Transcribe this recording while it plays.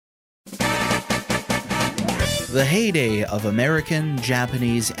The heyday of American,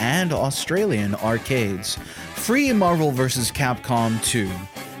 Japanese, and Australian arcades. Free Marvel vs. Capcom 2.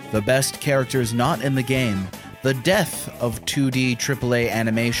 The best characters not in the game. The death of 2D AAA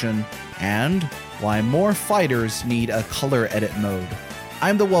animation. And why more fighters need a color edit mode.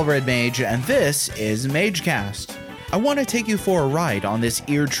 I'm the Well-Read Mage, and this is MageCast. I want to take you for a ride on this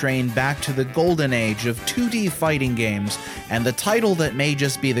ear train back to the golden age of 2D fighting games and the title that may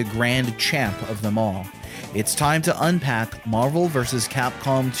just be the grand champ of them all. It's time to unpack Marvel vs.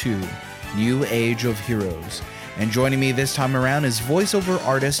 Capcom 2, New Age of Heroes. And joining me this time around is voiceover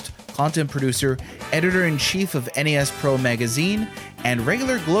artist, content producer, editor-in-chief of NES Pro Magazine, and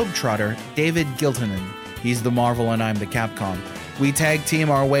regular globetrotter, David Giltonen. He's the Marvel and I'm the Capcom. We tag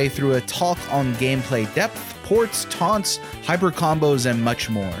team our way through a talk on gameplay depth, ports, taunts, hyper combos, and much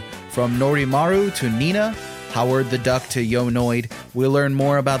more. From Norimaru to Nina, Howard the Duck to Yonoid, we'll learn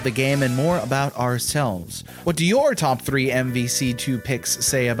more about the game and more about ourselves. What do your top 3 MVC2 picks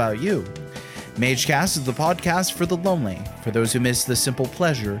say about you? MageCast is the podcast for the lonely, for those who miss the simple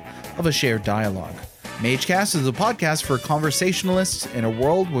pleasure of a shared dialogue. MageCast is a podcast for conversationalists in a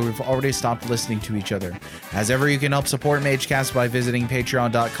world where we've already stopped listening to each other. As ever, you can help support MageCast by visiting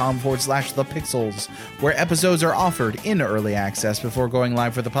patreon.com/thepixels, where episodes are offered in early access before going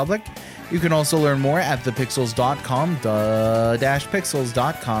live for the public. You can also learn more at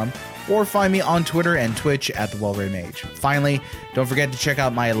thepixels.com, or find me on Twitter and Twitch at the Well-Read Mage. Finally, don't forget to check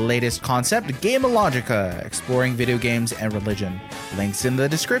out my latest concept, Gameologica, exploring video games and religion. Links in the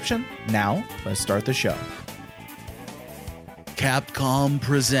description. Now, let's start the show. Capcom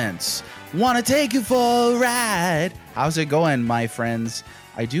presents Wanna Take You for a Ride. How's it going, my friends?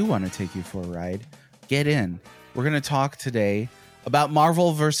 I do want to take you for a ride. Get in. We're going to talk today about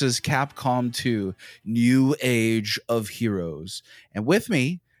Marvel vs. Capcom 2, New Age of Heroes. And with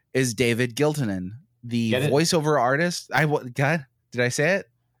me is David Giltonen, the voiceover artist. God, did I say it?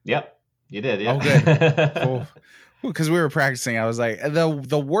 Yep, you did. Yeah. Oh, good. Cool. Because we were practicing, I was like,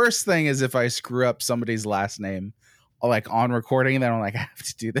 the worst thing is if I screw up somebody's last name, like on recording, then I'm like, I have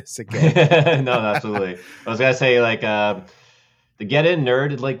to do this again. No, absolutely. I was gonna say like the Get In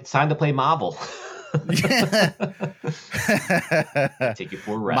nerd, like it's time to play Marvel. Take you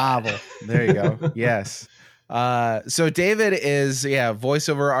for a ride. Marvel. There you go. Yes. So David is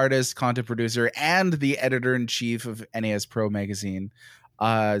voiceover artist, content producer, and the editor-in-chief of NES Pro Magazine.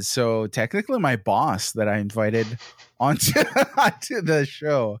 So technically my boss that I invited onto the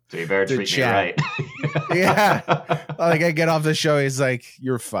show. So you better treat me right. Yeah. Like I get off the show, he's like,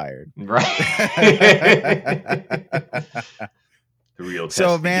 "You're fired." Right. The real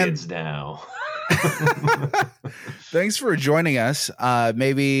test begins now. Thanks for joining us.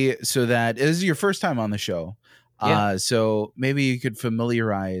 Maybe so that this is your first time on the show. So maybe you could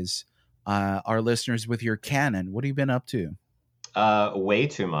familiarize our listeners with your canon. What have you been up to? Way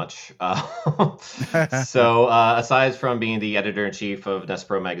too much. So aside from being the editor-in-chief of NES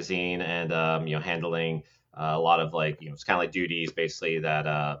Pro Magazine and handling a lot of it's kind of like duties basically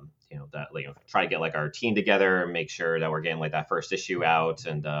that try to get like our team together and make sure that we're getting like that first issue out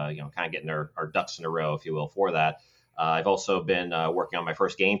and kind of getting our ducks in a row, if you will, for that. I've also been working on my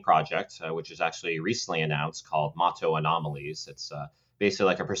first game project, which is actually recently announced, called Mato Anomalies. It's basically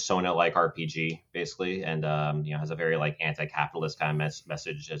like a Persona-like RPG, basically, and has a very like anti-capitalist kind of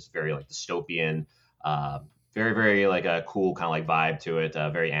message. It's very like dystopian, very very like a cool kind of like vibe to it.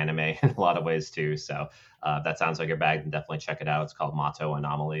 Very anime in a lot of ways too. So if that sounds like your bag, then definitely check it out. It's called Mato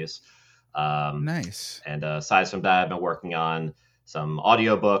Anomalies. Nice. And aside from that, I've been working on some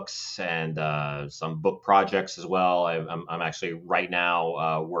audiobooks and some book projects as well. I'm actually right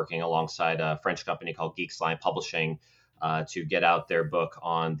now working alongside a French company called Geeksline Publishing to get out their book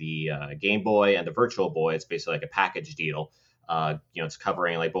on the Game Boy and the Virtual Boy. It's basically like a package deal. It's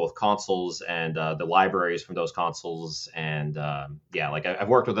covering like both consoles and the libraries from those consoles. And I've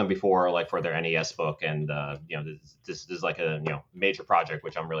worked with them before, like for their NES book. And this is like a major project,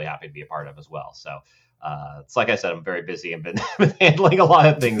 which I'm really happy to be a part of as well. So it's like I said, I'm very busy and been handling a lot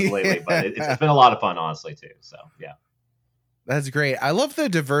of things lately, but it's been a lot of fun, honestly, too. So, yeah. That's great. I love the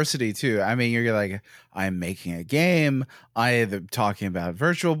diversity, too. I mean, you're like, I'm making a game. I'm talking about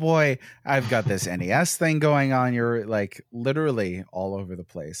Virtual Boy. I've got this NES thing going on. You're like literally all over the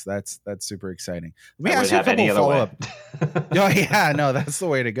place. That's super exciting. Let me ask you a couple follow-up. Oh, yeah, no, that's the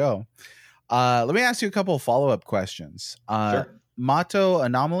way to go. Let me ask you a couple follow-up questions. Sure. Mato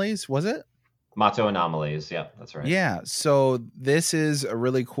Anomalies, was it? Mato Anomalies. Yeah, that's right. Yeah. So this is a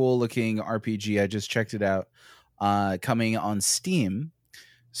really cool looking RPG. I just checked it out. Coming on Steam.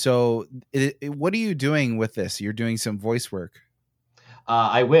 So what are you doing with this? You're doing some voice work.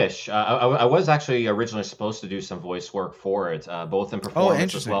 I wish. I was actually originally supposed to do some voice work for it, both in Oh, performance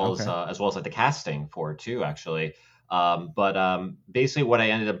interesting. Okay. as well as like the casting for it too, actually. But basically, what I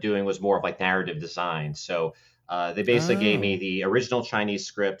ended up doing was more of like narrative design. So they basically gave me Oh, the original Chinese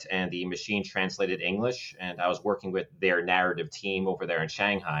script and the machine translated English, and I was working with their narrative team over there in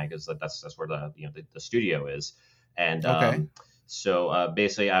Shanghai because that's where the studio is, and okay. so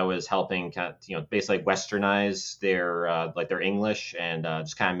basically, I was helping basically westernize their like their English and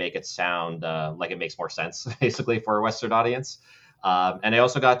just kind of make it sound like it makes more sense basically for a Western audience. And I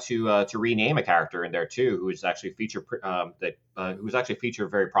also got to rename a character in there too, who's actually who's actually featured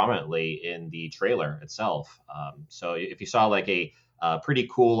very prominently in the trailer itself. So if you saw like a pretty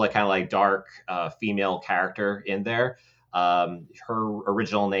cool, like kind of like dark female character in there, her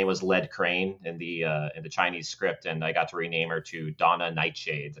original name was Led Crane in the Chinese script, and I got to rename her to Donna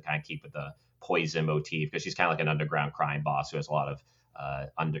Nightshade to kind of keep with the poison motif because she's kind of like an underground crime boss who has a lot of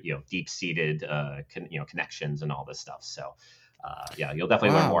deep seated connections and all this stuff. So yeah, you'll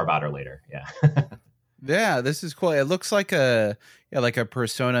definitely learn more Wow. about her later. Yeah. Yeah, this is cool. It looks like a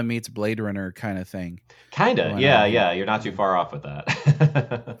Persona meets Blade Runner kind of thing Kinda. going on Yeah, here. yeah. You're not too Yeah. far off with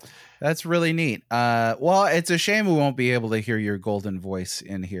that. That's really neat. Well, it's a shame we won't be able to hear your golden voice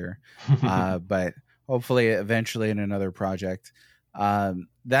in here, but hopefully, eventually, in another project.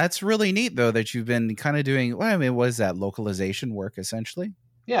 That's really neat, though, that you've been kind of doing. Well, I mean, what is that localization work essentially?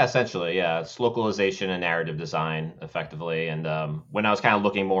 Yeah, essentially, yeah. It's localization and narrative design, effectively. And when I was kind of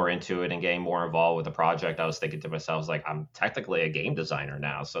looking more into it and getting more involved with the project, I was thinking to myself, like, I'm technically a game designer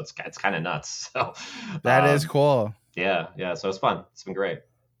now, so it's kind of nuts. So, That is cool. yeah, yeah. So it's fun. It's been great.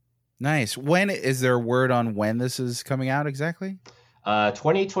 Nice. When is there word on when this is coming out exactly?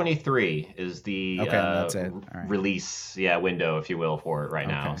 2023 is the Okay, that's it. All right. release, yeah, window, if you will, for it right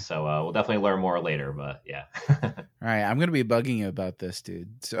now. Okay. So we'll definitely learn more later. But yeah, All right. I'm gonna be bugging you about this,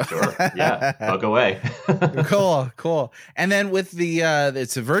 dude. So sure, yeah, bug away. cool. And then with the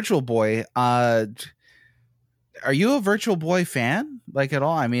it's a Virtual Boy. Are you a Virtual Boy fan? Like at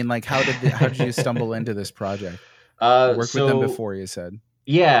all? I mean, like how did you stumble into this project? Worked with them So before, you said.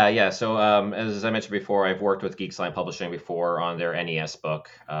 yeah, yeah. So as I mentioned before, I've worked with Geeksline Publishing before on their NES book.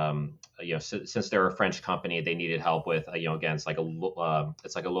 Since they're a French company, they needed help with again, it's like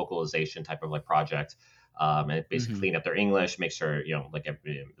a localization type of like project. And it basically Mm-hmm. clean up their English, make sure like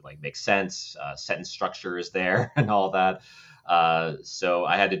everything like makes sense, sentence structure is there, and all that. So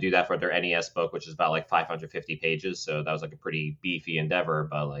I had to do that for their NES book, which is about like 550 pages. So that was like a pretty beefy endeavor.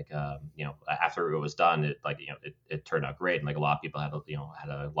 But like, after it was done, it turned out great, and like a lot of people had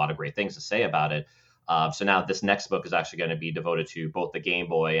a lot of great things to say about it. So now this next book is actually going to be devoted to both the Game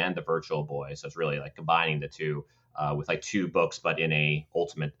Boy and the Virtual Boy. So it's really like combining the two with like two books, but in a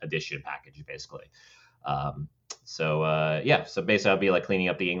Ultimate Edition package, basically. So basically I'll be like cleaning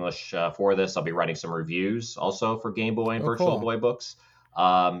up the English for this. I'll be writing some reviews also for Game Boy and Oh, Virtual cool. Boy books.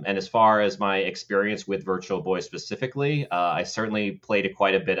 And as far as my experience with Virtual Boy specifically, I certainly played it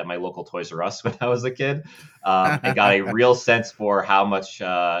quite a bit at my local Toys R Us when I was a kid, and got a real sense for how much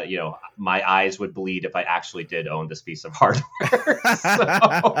my eyes would bleed if I actually did own this piece of hardware.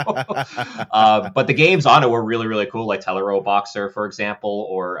 But the games on it were really, really cool, like Tellero Boxer, for example,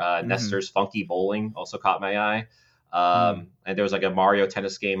 or Mhm. Nestor's Funky Bowling also caught my eye. Mm. And there was like a Mario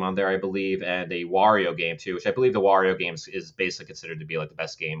tennis game on there, I believe, and a Wario game too, which I believe the Wario games is basically considered to be like the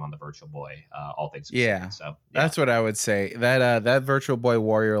best game on the Virtual Boy, all things Yeah, considered. So yeah, that's what I would say. That Virtual Boy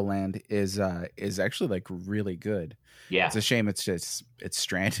Wario Land is actually like really good. yeah, It's a shame it's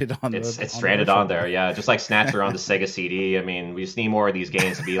stranded on it's the stranded Virtual on Boy. there. Yeah, just like Snatcher on the Sega CD. I mean, we just need more of these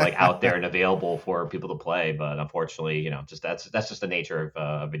games to be like out there and available for people to play. But unfortunately, just that's just the nature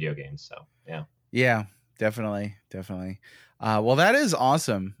of video games. So yeah. Yeah, definitely. Well, that is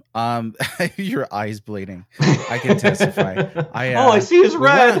awesome. Your eyes bleeding. I can testify. I see is we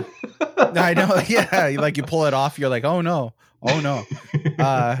red. I know. Yeah, like you pull it off, you're like, oh no.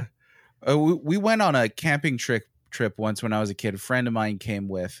 We went on a camping trip once when I was a kid. A friend of mine came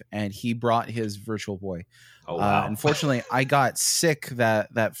with, and he brought his Virtual Boy. Oh wow. Unfortunately, I got sick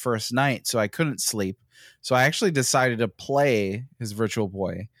that first night, so I couldn't sleep. So I actually decided to play his Virtual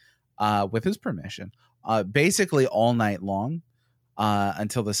Boy with his permission, basically all night long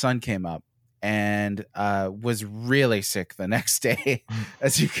until the sun came up, and was really sick the next day,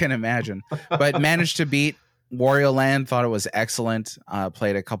 as you can imagine. But managed to beat Wario Land. Thought it was excellent.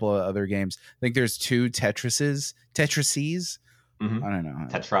 Played a couple of other games. I think there's two Tetrises. Mhm. I don't know.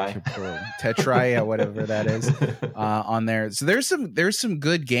 Tetrai. Yeah, whatever that is on there. So there's some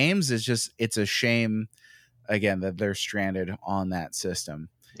good games. It's a shame again that they're stranded on that system.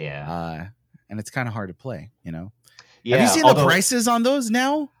 Yeah. And it's kind of hard to play, Yeah, Have you seen the prices on those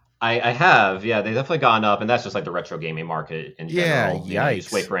now? I have, yeah, they definitely gone up, and that's just like the retro gaming market in Yeah, general. You know, you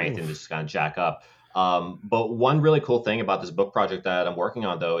just wait yikes. for anything to Oof. just kind of jack up. But one really cool thing about this book project that I'm working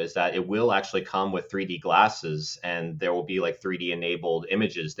on, though, is that it will actually come with 3D glasses, and there will be like 3D enabled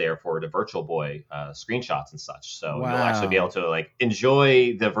images there for the Virtual Boy screenshots and such. So you'll actually be able Wow. to like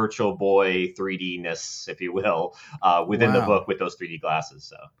enjoy the Virtual Boy 3D-ness, if you will, within the Wow. book with those 3D glasses.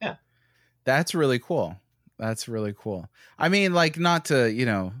 So yeah. That's really cool. That's really cool. I mean, like, not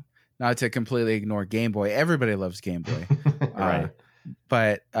to completely ignore Game Boy. Everybody loves Game Boy. Uh, Right.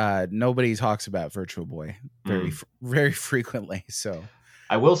 but nobody talks about Virtual Boy Mm. very frequently. So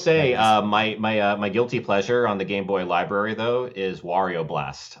I will that say, is my guilty pleasure on the Game Boy library though is Wario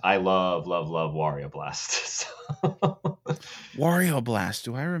Blast. I love Wario Blast. So, Wario Blast.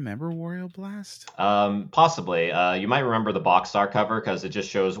 Do I remember Wario Blast? possibly, you might remember the box art cover because it just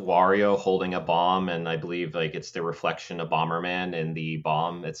shows Wario holding a bomb, and I believe like it's the reflection of Bomberman in the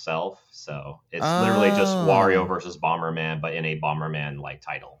bomb itself. So it's literally just Wario Oh, versus Bomberman, but in a Bomberman like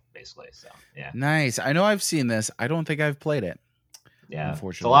title, basically. So yeah, nice. I know I've seen this. I don't think I've played it, yeah, it's a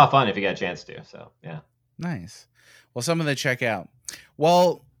lot unfortunately. of fun if you get a chance to. So yeah. Nice. Well, something to check out.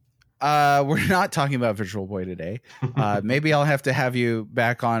 Well, we're not talking about Virtual Boy today. Maybe I'll have to have you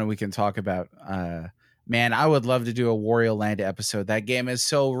back on and we can talk about man, I would love to do a Wario Land episode. That game is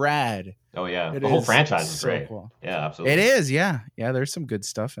so rad. Oh yeah, It the whole is franchise is so great. cool. Yeah, It absolutely. is, yeah. Yeah, there's some good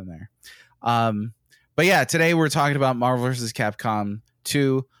stuff in there. But yeah, today we're talking about Marvel vs. Capcom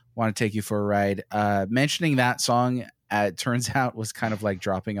 2. Want to take you for a ride. Mentioning that song, it turns out was kind of like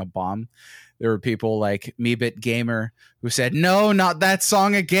dropping a bomb. There were people like Meebit Gamer who said, "No, not that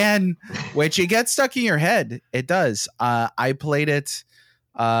song again," which it gets stuck in your head. It does. I played it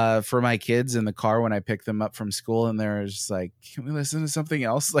for my kids in the car when I picked them up from school, and they're just like, "Can we listen to something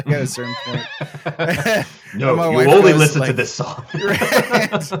else?" Like at a certain point. And No, my you wife only goes listen to like, this song.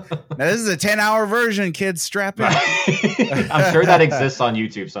 now this is a 10-hour version, kids. Strap in. I'm sure that exists on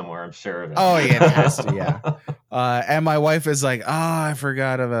YouTube somewhere. I'm sure of it. Oh yeah, it has to, yeah. And my wife is like, "Oh, I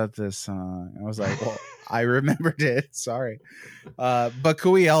forgot about this song." I was like, "Well, I remembered it. Sorry." But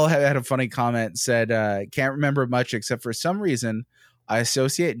Kuiel had a funny comment. Said, "Can't remember much except for some reason I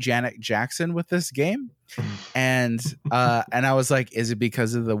associate Janet Jackson with this game." And I was like, "Is it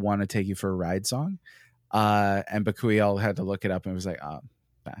because of the 'Wanna Take You for a Ride' song?" And Bakuiel had to look it up and was like, "Oh,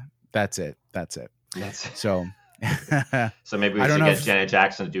 that's it. That's it." That's So so maybe we I don't should know get if Janet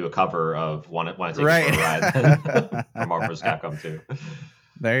Jackson to do a cover of "Want to Take You right. for a Ride" then from Marvel vs. Capcom 2.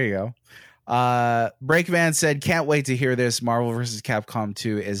 There you go. Breakman said, "Can't wait to hear this. Marvel vs. Capcom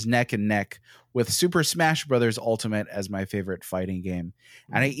 2 is neck and neck with Super Smash Bros. Ultimate as my favorite fighting game.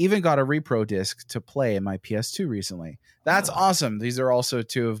 And I even got a repro disc to play in my PS2 recently. That's Oh. awesome. These are also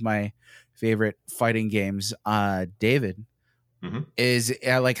two of my favorite fighting games." David, Mhm. is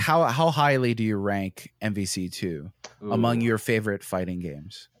like how highly do you rank MVC2 among Ooh, your favorite fighting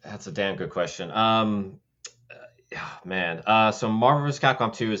games? that's a damn good question. Yeah, man. So Marvel vs.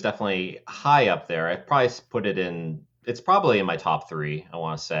 Capcom 2 is definitely high up there. I'd probably put it in. It's probably in my top three, I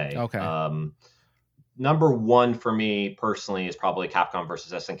want to say. Okay. Number one for me personally is probably Capcom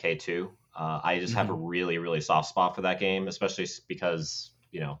versus SNK 2. I just have a Mhm. really soft spot for that game, especially because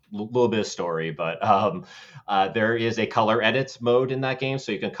little bit of story, but there is a color edit mode in that game,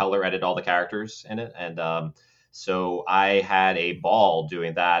 so you can color edit all the characters in it, and so I had a ball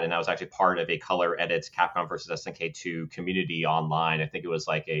doing that, and I was actually part of a color edits Capcom versus SNK 2 community online. I think it was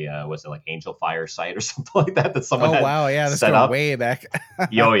like was it like Angel Fire site or something like that someone Oh had wow, yeah, that's set going up. way back.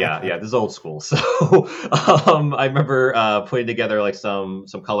 Oh yeah, this is old school. So I remember putting together like some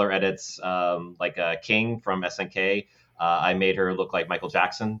color edits, like King from SNK. I made her look like Michael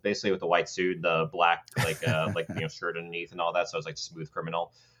Jackson, basically with the white suit, the black shirt underneath, and all that. So it was like smooth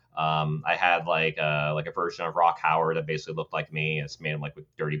criminal. I had like a version of Rock Howard that basically looked like me. It's made him like with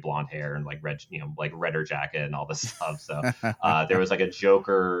dirty blonde hair and like red, like redder jacket and all this stuff. So there was like a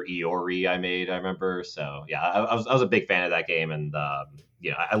Joker Iori I made, I remember. So yeah, I was a big fan of that game, and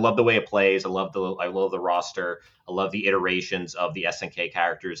I love the way it plays. I love the roster. I love the iterations of the SNK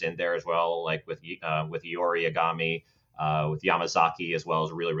characters in there as well, like with Iori Agami, with Yamazaki as well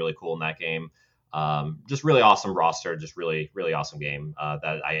is really cool in that game. Just really awesome roster, just really awesome game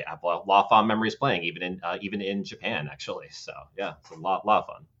that I have a lot of fond memories playing, even in Japan actually. So yeah, it's a lot of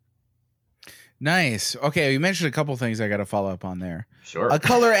fun. Nice. Okay, you mentioned a couple things I got to follow up on there. Sure. A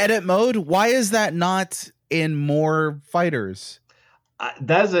color edit mode. Why is that not in more fighters?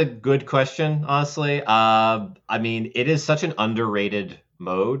 That is a good question, honestly. I mean, it is such an underrated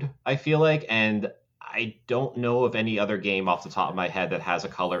mode, I feel like, and I don't know of any other game off the top of my head that has a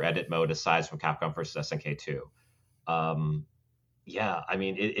color edit mode aside from Capcom vs. SNK 2. Yeah, I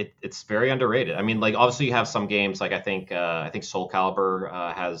mean it's very underrated. I mean, like obviously you have some games like I think Soul Calibur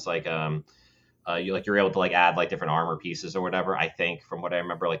has like you're able to like add like different armor pieces or whatever. I think from what I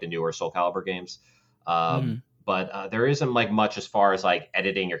remember, like the newer Soul Calibur games. Mhm. But there isn't like much as far as like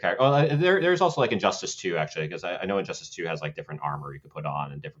editing your character. Oh, there's also like Injustice 2 actually, because I know Injustice 2 has like different armor you could put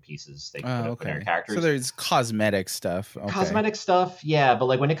on and different pieces they can Oh, put in your okay. So characters. there's cosmetic stuff. Okay. Cosmetic stuff, yeah, but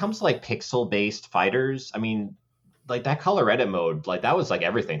like when it comes to like pixel based fighters, I mean, like that color edit mode, like that was like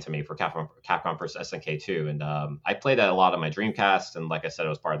everything to me for Capcom versus SNK 2, and I played that a lot on my Dreamcast, and like I said, I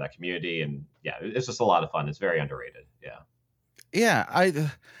was part of that community, and yeah, it's just a lot of fun. It's very underrated. Yeah. Yeah, I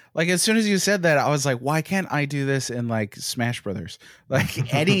like as soon as you said that, I was like, why can't I do this in like Smash Brothers?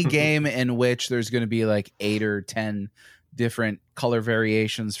 Like any game in which there's going to be like 8 or 10 different color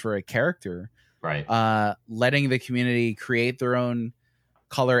variations for a character, Right. letting the community create their own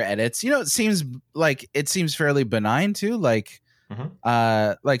color edits. You know, it seems fairly benign too. Like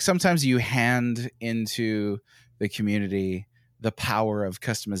sometimes you hand into the community the power of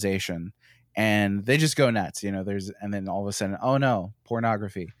customization and they just go nuts, you know. And then all of a sudden, oh no,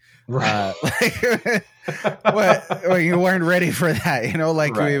 pornography. Right. Well, you weren't ready for that, you know,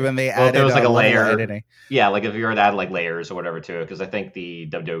 like Right. when they Well, if added there was like a level layer, editing. yeah, like if you were to add like layers or whatever to it, because I think the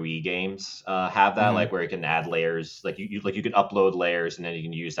WWE games have that, Mhm. like where you can add layers, like you could upload layers and then you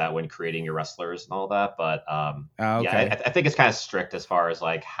can use that when creating your wrestlers and all that. But Oh, yeah, okay. I think it's kind of strict as far as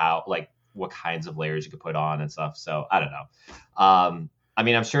like how like what kinds of layers you could put on and stuff. So I don't know. I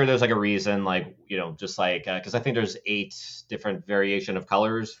mean, I'm sure there's like a reason, like just like because I think there's 8 different variation of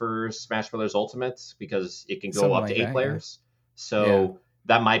colors for Smash Brothers Ultimate because it can go Something up like to 8 that, yeah. players. So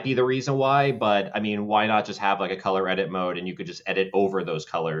that might be the reason why, but I mean, why not just have like a color edit mode and you could just edit over those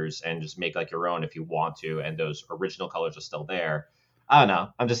colors and just make like your own if you want to, and those original colors are still there. I don't know.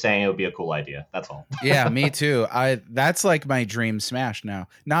 I'm just saying it would be a cool idea. That's all. Yeah, me too. That's like my dream Smash now.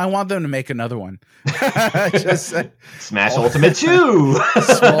 Now I want them to make another one. Just Smash Ultimate 2.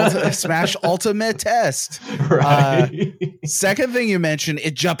 Smash Ultimate Test. Right. Second thing you mentioned,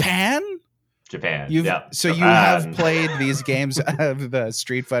 Japan. Japan. You Japan. have played these games of the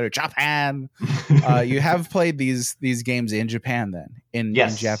Street Fighter Japan. You have played these games in Japan then in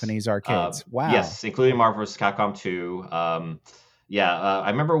Japanese arcades. Wow. Yes, including Marvel vs. Capcom 2. I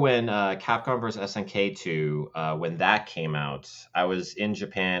remember when Capcom vs. SNK 2 when that came out. I was in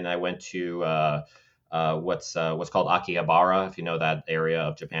Japan. I went to what's called Akihabara, if you know that area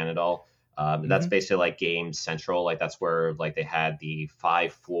of Japan at all. That's basically like Game Central. Like that's where like they had the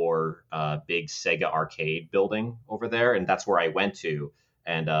 5-floor big Sega arcade building over there, and that's where I went to.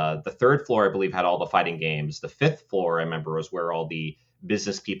 And the 3rd floor, I believe, had all the fighting games. The 5th floor, I remember, was where all the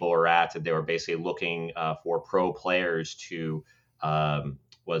business people were at, and they were basically looking for pro players to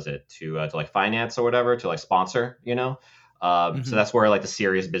to like finance or whatever, to like sponsor, So that's where like the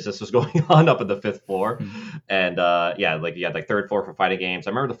serious business was going on up at the 5th floor. And like you had like 3rd floor for fighting games.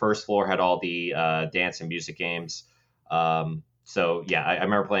 I remember the 1st floor had all the dance and music games. So yeah, I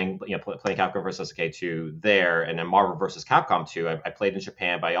remember playing Capcom vs. SNK 2 there, and then Marvel vs. Capcom 2. I played in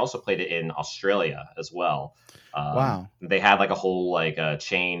Japan, but I also played it in Australia as well. Wow. They had like a whole like a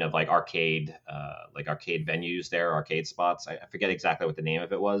chain of like arcade venues there, arcade spots. I forget exactly what the name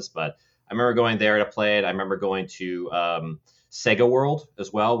of it was, but I remember going there to play it. I remember going to Sega World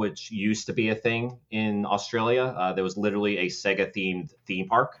as well, which used to be a thing in Australia. There was literally a Sega themed theme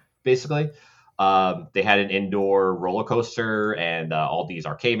park, basically. They had an indoor roller coaster and all these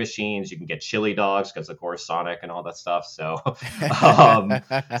arcade machines. You can get chili dogs because, of course, Sonic and all that stuff. So,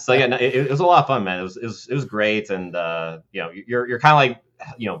 it was a lot of fun, man. It was great, and you're kind of like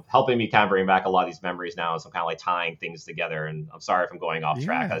helping me kind of bring back a lot of these memories now as I'm kind of like tying things together. And I'm sorry if I'm going off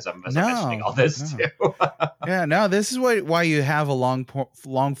track as I'm mentioning all this too. Yeah, no, this is why you have a long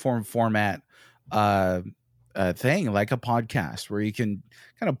form format thing like a podcast where you can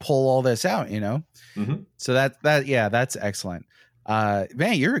kind of pull all this out, So that's excellent.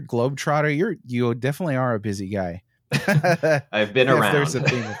 Man, you're a globetrotter. You definitely are a busy guy. I've been around. There's a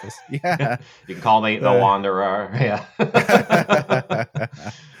theme with this. Yeah. You can call me the Wanderer. Yeah.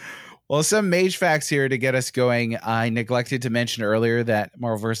 Well, some mage facts here to get us going. I neglected to mention earlier that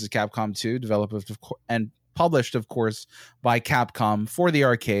Marvel vs. Capcom 2, developed and published, of course, by Capcom for the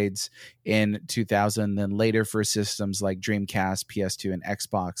arcades in 2000, then later for systems like Dreamcast, PS2, and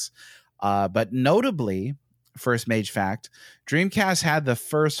Xbox. But notably, first mage fact, Dreamcast had the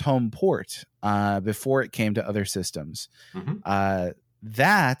first home port before it came to other systems.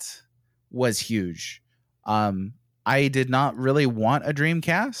 That was huge. I did not really want a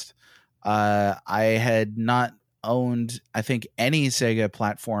Dreamcast. I had not owned, I think, any Sega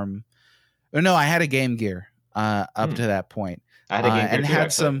platform. No, I had a Game Gear. up to that point. I had a game and too, had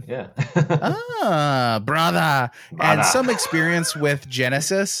actually. some Brother. and some experience with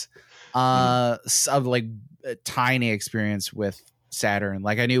Genesis, some like a tiny experience with Saturn.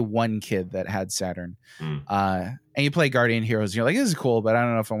 Like I knew one kid that had Saturn, and you play Guardian Heroes and you're like, this is cool, but I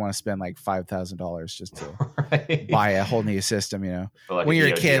don't know if I want to spend like $5,000 just to buy a whole new system, you know. Like when you're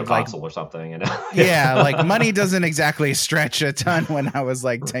a kid, like console or something, you know. Yeah, like money doesn't exactly stretch a ton when I was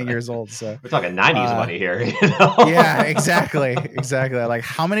like 10 years old. So we're talking 90s money here, you know? Yeah, exactly. Like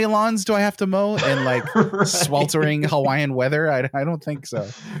how many lawns do I have to mow in like sweltering Hawaiian weather? I don't think so.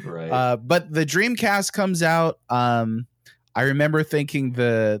 Right. But the Dreamcast comes out. I remember thinking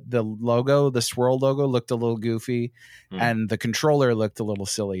the logo, the swirl logo, looked a little goofy, and the controller looked a little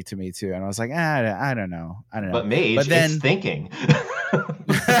silly to me too. And I was like, I don't know. But Mage, it's thinking.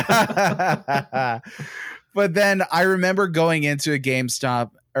 But then I remember going into a game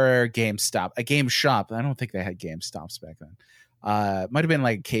shop. I don't think they had GameStops back then. Might have been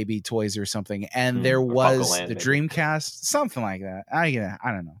like KB Toys or something. And there was the Dreamcast, something like that. I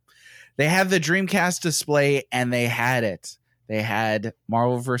don't know. They had the Dreamcast display and they had it. They had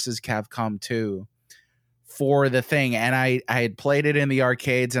Marvel vs. Capcom 2 for the thing. And I had played it in the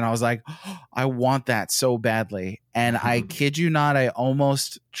arcades and I was like, oh, I want that so badly. And I kid you not, I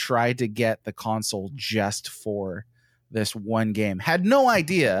almost tried to get the console just for this one game. Had no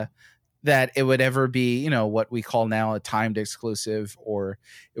idea that it would ever be, you know, what we call now a timed exclusive, or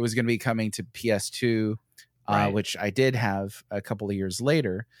it was going to be coming to PS2, which I did have a couple of years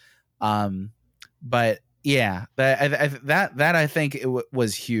later. But yeah, that I think it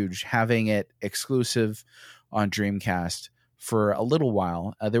was huge, having it exclusive on Dreamcast for a little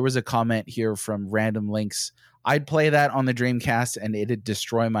while. There was a comment here from Random Links. I'd play that on the Dreamcast and it'd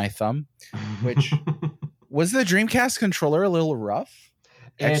destroy my thumb, which was the Dreamcast controller a little rough?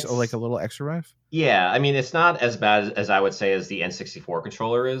 Like a little extra rough? Yeah, I mean, it's not as bad as I would say as the N64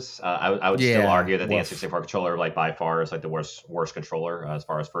 controller is. I would still argue that the N64 controller, like by far, is like the worst controller as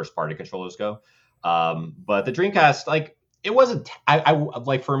far as first party controllers go. But the Dreamcast, like, it wasn't. I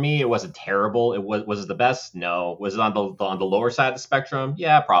like, for me, it wasn't terrible. Was it the best? No. Was it on the lower side of the spectrum?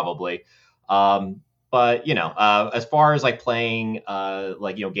 Yeah, probably. But you know, as far as like playing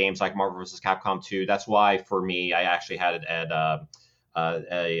like, you know, games like Marvel vs. Capcom 2, that's why for me I actually had it at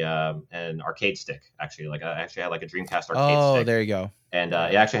an arcade stick. Actually, like I actually had like a Dreamcast arcade stick. Oh, there you go. And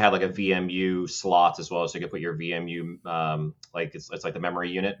it actually had like a VMU slot as well, so you could put your VMU like it's like the memory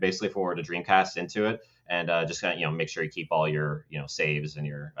unit basically for the Dreamcast into it, and just kind of, you know, make sure you keep all your, you know, saves and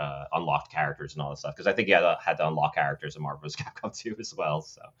your unlocked characters and all that stuff, because I think you had to unlock characters in Marvel vs. Capcom 2 as well.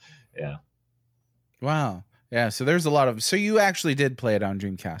 So yeah. Wow. Yeah, so there's a lot of. So you actually did play it on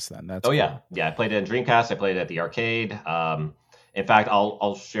Dreamcast then? That's cool. Yeah. I played it in Dreamcast. I played it at the arcade. In fact,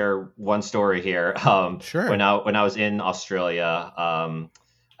 I'll share one story here. Sure. When I was in Australia,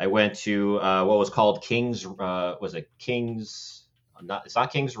 I went to what was called King's. Was it King's? It's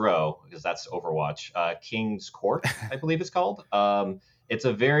not King's Row, because that's Overwatch. King's Court, I believe it's called. It's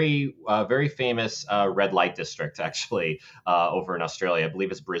a very famous red light district, actually, over in Australia. I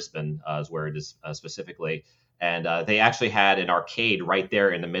believe it's Brisbane is where it is specifically. And they actually had an arcade right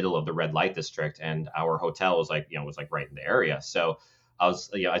there in the middle of the red light district, and our hotel was like right in the area. So I was,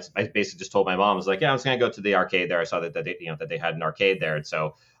 you know, I basically just told my mom, I was like, yeah, I'm just gonna go to the arcade there. I saw that they had an arcade there, and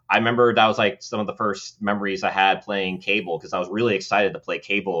so I remember that was like some of the first memories I had playing Cable, because I was really excited to play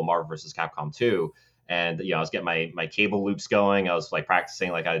Cable in Marvel vs. Capcom 2. And, you know, I was getting my Cable loops going. I was like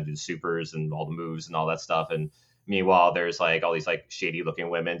practicing like how to do the supers and all the moves and all that stuff. And meanwhile, there's like all these like shady looking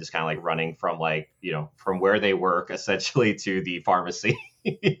women just kind of like running from, like, you know, from where they work essentially to the pharmacy,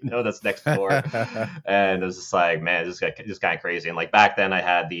 you know, that's next door. And it was just like, man, this is kind of crazy. And like back then I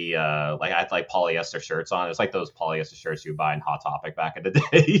had the I had like polyester shirts on. It's like those polyester shirts you buy in Hot Topic back in the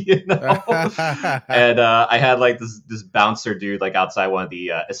day, you know. And I had like this bouncer dude like outside one of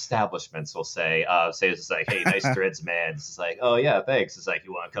the establishments, we'll say it's just like, hey, nice dreads, man. It's like, oh yeah, thanks. It's like,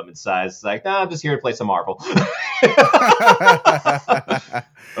 you want to come inside? It's like, nah, I'm just here to play some Marvel.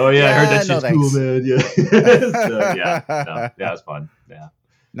 Oh yeah, I heard that shit's cool, man. Yeah. So, yeah, it was fun. Yeah.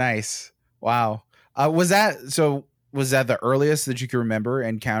 Nice. Wow. Was that the earliest that you can remember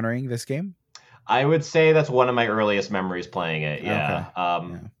encountering this game? I would say that's one of my earliest memories playing it. Yeah.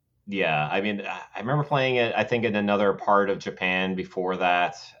 Okay. Yeah. I mean, I remember playing it, I think, in another part of Japan before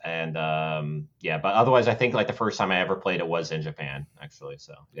that. And but otherwise, I think like the first time I ever played it was in Japan, actually.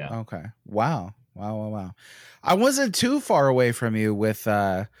 So, yeah. Okay. Wow. I wasn't too far away from you with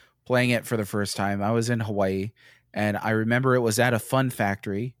playing it for the first time. I was in Hawaii, and I remember it was at a Fun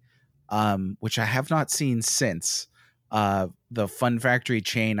Factory, which I have not seen since. the Fun Factory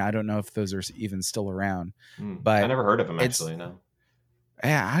chain. I don't know if those are even still around, but I never heard of them actually. No.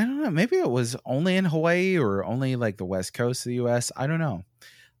 Yeah, I don't know. Maybe it was only in Hawaii or only like the West Coast of the U.S. I don't know.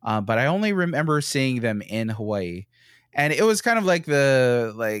 But I only remember seeing them in Hawaii, and it was kind of like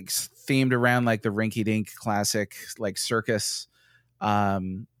themed around like the Rinky Dink classic, like circus,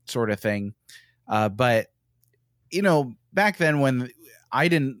 sort of thing. But back then when I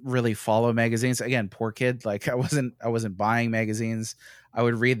didn't really follow magazines, again, poor kid, like I wasn't buying magazines. I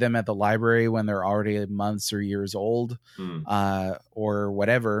would read them at the library when they're already months or years old, or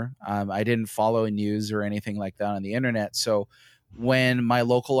whatever. I didn't follow news or anything like that on the internet. So when my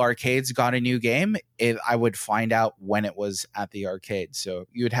local arcades got a new game, I would find out when it was at the arcade. So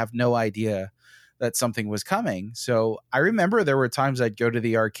you would have no idea that something was coming. So I remember there were times I'd go to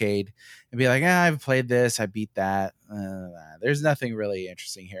the arcade and be like, I've played this, I beat that. There's nothing really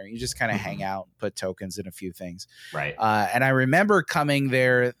interesting here. You just kind of hang out, put tokens in a few things. Right. And I remember coming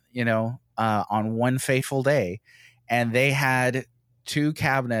there, on one fateful day, and they had 2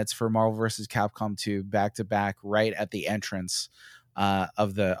 cabinets for Marvel vs. Capcom 2 back to back right at the entrance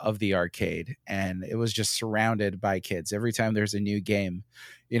of the arcade, and it was just surrounded by kids. Every time there's a new game,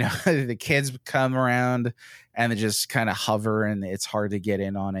 the kids come around and they just kind of hover, and it's hard to get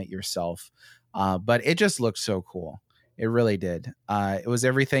in on it yourself. But it just looked so cool. It really did. It was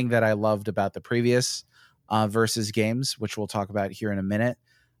everything that I loved about the previous Versus games, which we'll talk about here in a minute.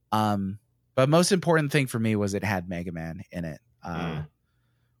 But most important thing for me was it had Mega Man in it.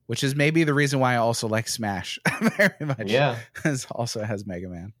 Which is maybe the reason why I also like Smash very much. Yeah, it also has Mega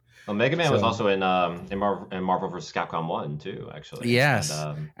Man. Well, Mega Man was also in Marvel vs. Capcom 1 too, actually. Yes,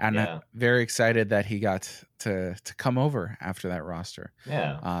 and very excited that he got to come over after that roster.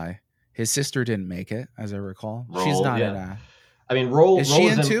 Yeah, his sister didn't make it, as I recall. Roll, she's not in. I mean, Roll is she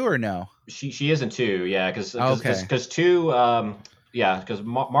in 2 or no? She is in 2, yeah, because 2. Yeah, because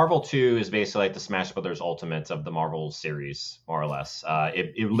Marvel 2 is basically like the Smash Brothers Ultimate of the Marvel series, more or less.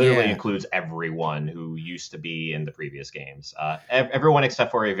 It literally includes everyone who used to be in the previous games. Everyone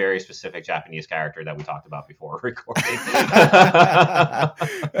except for a very specific Japanese character that we talked about before recording.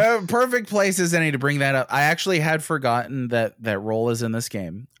 Perfect place as any to bring that up. I actually had forgotten that Roll is in this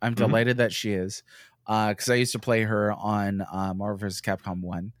game. I'm delighted that she is, because I used to play her on Marvel vs. Capcom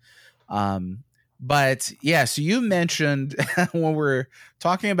 1. But yeah, so you mentioned when we're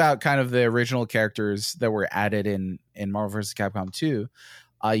talking about kind of the original characters that were added in Marvel vs. Capcom 2,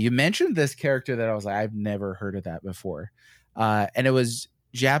 you mentioned this character that I was like, I've never heard of that before. And it was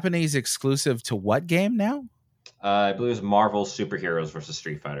Japanese exclusive to what game now? I believe it was Marvel Superheroes versus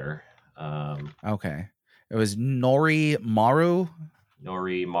Street Fighter. Okay. It was Nori Maru.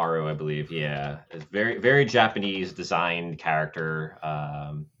 Nori Maru, I believe. Yeah, it's very, very Japanese designed character.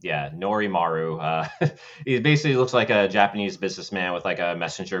 Nori Maru. He basically looks like a Japanese businessman with like a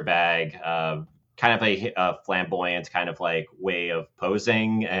messenger bag, kind of a flamboyant kind of like way of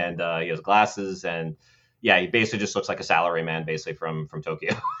posing, and he has glasses, and he basically just looks like a salaryman, basically from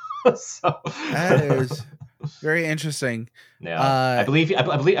Tokyo. So that is very interesting. Yeah, I believe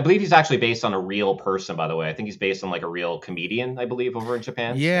he's actually based on a real person. By the way, I think he's based on like a real comedian. I believe over in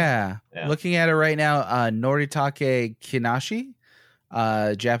Japan. Yeah, looking at it right now, Noritake Kinashi,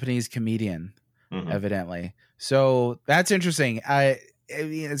 Japanese comedian, evidently. So that's interesting.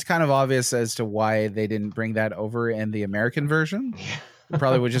 It's kind of obvious as to why they didn't bring that over in the American version. It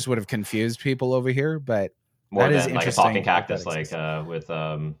probably would have confused people over here, but. More that than like a talking cactus, like with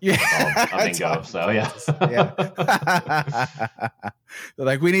Amingo. So yeah. They're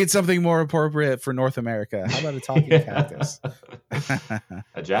like, we need something more appropriate for North America. How about a talking cactus?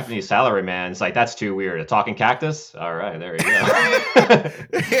 A Japanese salaryman. It's like, that's too weird. A talking cactus. All right, there you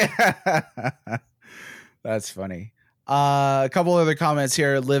go. That's funny. A couple other comments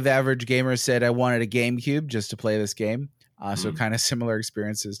here. Live Average Gamer said, I wanted a GameCube just to play this game. So kind of similar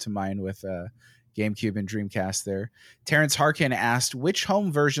experiences to mine with GameCube and Dreamcast there. Terrence Harkin asked, which home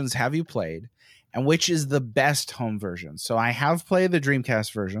versions have you played and which is the best home version? So I have played the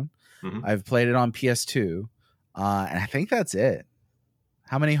Dreamcast version. I've played it on PS2. And I think that's it.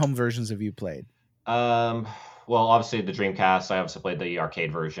 How many home versions have you played? Well, obviously the Dreamcast. I also played the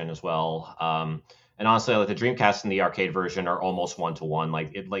arcade version as well. And honestly, like the Dreamcast and the arcade version are almost 1-to-1.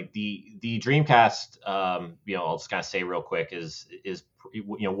 Like the Dreamcast, I'll just kind of say real quick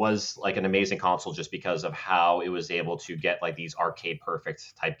was like an amazing console just because of how it was able to get like these arcade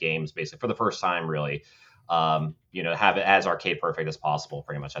perfect type games basically for the first time, really. Have it as arcade perfect as possible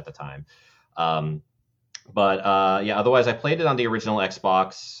pretty much at the time. Otherwise I played it on the original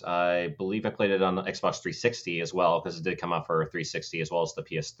Xbox. I believe I played it on the Xbox 360 as well, because it did come out for 360 as well as the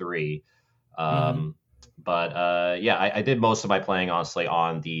PS3. But yeah, I did most of my playing honestly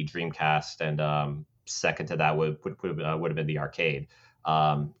on the Dreamcast, and second to that would have been the arcade.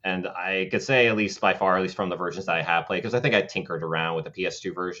 And I could say at least by far, at least from the versions that I have played, because I think I tinkered around with the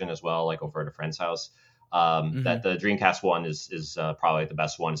PS2 version as well, like over at a friend's house. That the Dreamcast one is probably the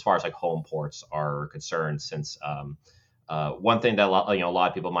best one as far as like home ports are concerned, since one thing that a lot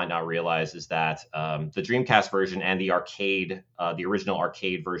of people might not realize is that the Dreamcast version and the original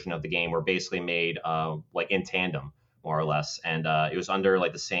arcade version of the game were basically made like in tandem, more or less, and it was under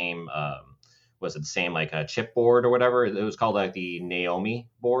like the same was it the same like a chip board or whatever? It was called like the Naomi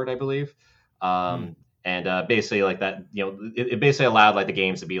board, I believe. And basically like that, it basically allowed like the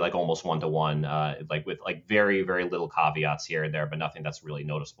games to be like almost 1-to-1, like with like very, very little caveats here and there, but nothing that's really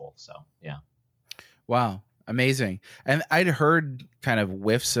noticeable. So, yeah. Wow. Amazing. And I'd heard kind of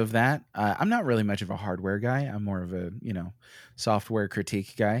whiffs of that. I'm not really much of a hardware guy. I'm more of a, software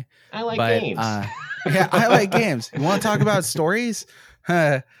critique guy. I like games. Yeah, I like games. You want to talk about stories?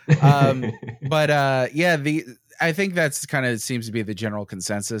 I think that's kind of seems to be the general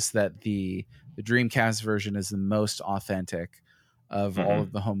consensus that the Dreamcast version is the most authentic of all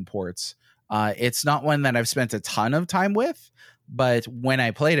of the home ports. It's not one that I've spent a ton of time with, but when I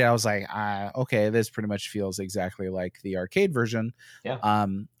played it, I was like, okay, this pretty much feels exactly like the arcade version. Yeah.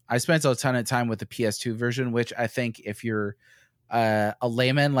 I spent a ton of time with the PS2 version, which I think if you're a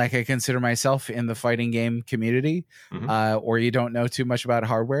layman, like I consider myself in the fighting game community, or you don't know too much about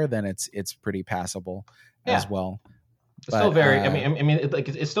hardware, then it's pretty passable as well. It's still very.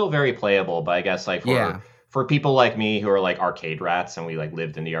 It's still very playable, but I guess like for people like me who are like arcade rats and we like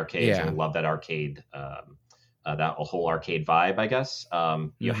lived in the arcades and love that arcade, that whole arcade vibe, I guess.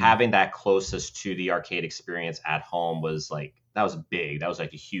 Having that closest to the arcade experience at home was like that was big. That was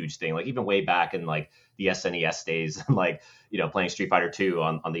like a huge thing. Like even way back in like the SNES days, and like playing Street Fighter 2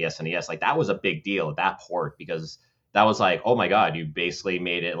 on the SNES, like that was a big deal at that port, because that was like, oh my God, you basically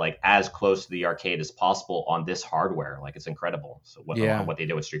made it like as close to the arcade as possible on this hardware. Like it's incredible. So what they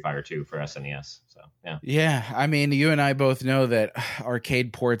did with Street Fighter 2 for SNES. So yeah. Yeah. I mean, you and I both know that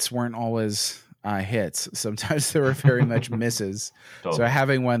arcade ports weren't always hits. Sometimes they were very much misses. Totally. So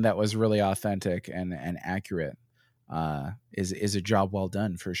having one that was really authentic and accurate is a job well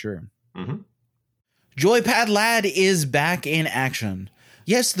done for sure. Joypad Lad is back in action.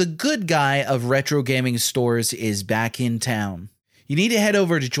 Yes, the good guy of retro gaming stores is back in town. You need to head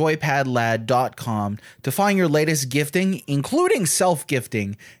over to joypadlad.com to find your latest gifting, including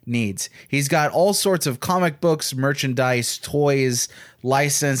self-gifting needs. He's got all sorts of comic books, merchandise, toys,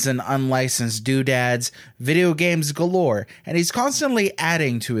 licensed and unlicensed doodads, video games galore, and he's constantly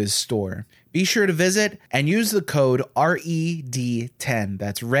adding to his store. Be sure to visit and use the code RED10.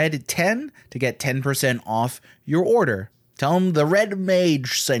 That's RED10 to get 10% off your order. Tell him the Red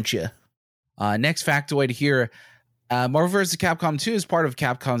Mage sent you. Next factoid here. Marvel vs. Capcom 2 is part of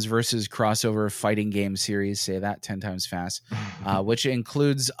Capcom's Versus crossover fighting game series. Say that 10 times fast. Which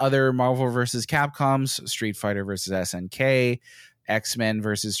includes other Marvel vs. Capcoms, Street Fighter vs. SNK, X-Men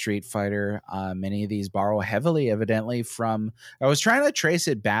versus Street Fighter. Many of these borrow heavily, evidently, from... I was trying to trace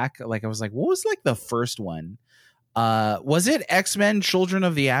it back. Like, I was like, what was like the first one? Was it X-Men Children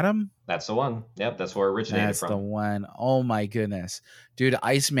of the Atom? That's the one. Yep, that's where it originated that's from. That's the one. Oh my goodness. Dude,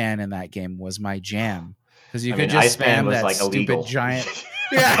 Iceman in that game was my jam. Because you could just Iceman spam was that like stupid illegal. Giant...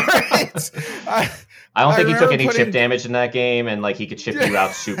 Yeah, right. I don't think he took any chip damage in that game, and like he could chip you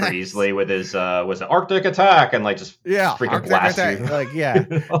out super easily with his was it Arctic Attack, and like just freaking Arctic blast attack. You. Like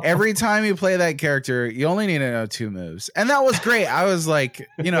every time you play that character, you only need to know 2 moves, and that was great. I was like,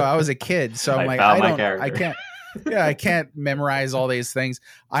 I was a kid, so I'm like, I can't memorize all these things.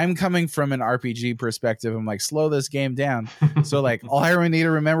 I'm coming from an RPG perspective. I'm like, slow this game down. So like, all I really need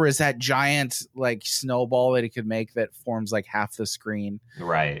to remember is that giant like snowball that he could make that forms like half the screen.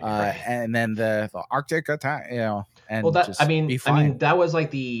 Right. And then the Arctic Attack, and well, that just be fine. that was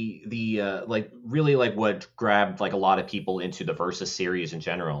like the like really like what grabbed like a lot of people into the Versus series in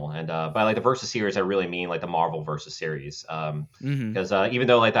general. And by like the Versus series, I really mean like the Marvel Versus series. Because even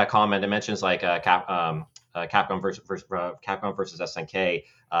though like that comment, it mentions like Capcom versus SNK,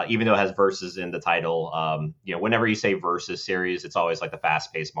 even though it has versus in the title, whenever you say versus series, it's always like the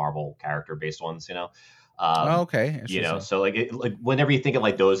fast-paced Marvel character-based ones, okay. So like whenever you think of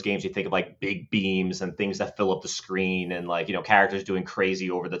like those games, you think of like big beams and things that fill up the screen, and like characters doing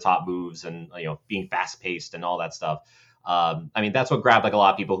crazy over-the-top moves, and being fast-paced and all that stuff. That's what grabbed like a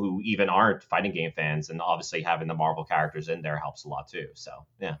lot of people who even aren't fighting game fans, and obviously having the Marvel characters in there helps a lot too. So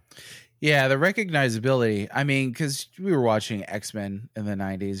yeah. Yeah, the recognizability. I mean, because we were watching X-Men in the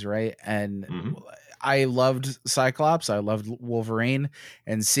 90s, right? And I loved Cyclops. I loved Wolverine,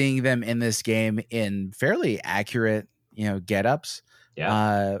 and seeing them in this game in fairly accurate, get-ups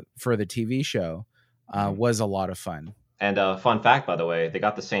for the TV show was a lot of fun. And fun fact, by the way, they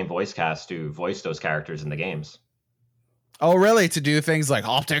got the same voice cast to voice those characters in the games. Oh, really? To do things like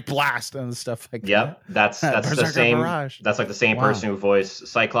Optic Blast and stuff like that? Yep, that's the same. Barrage. That's like the same person who voiced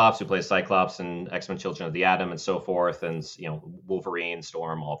Cyclops, who plays Cyclops in X-Men: Children of the Atom, and so forth, and Wolverine,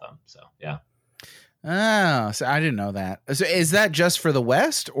 Storm, all of them. So yeah. Oh, so I didn't know that. So is that just for the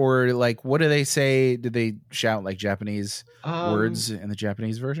West, or like what do they say? Did they shout like Japanese words in the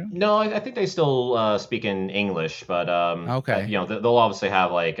Japanese version? No, I think they still speak in English, but okay. They'll obviously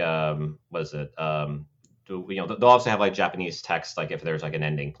have like what is it? They'll obviously have like Japanese text, like if there's like an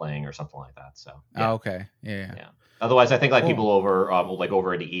ending playing or something like that. So yeah. Okay, yeah. Otherwise, I think like people over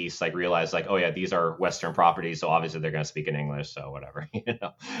over in the East like realize like, oh yeah, these are Western properties, so obviously they're going to speak in English, so whatever.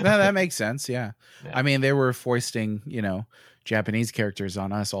 No, that makes sense. Yeah. I mean, they were foisting Japanese characters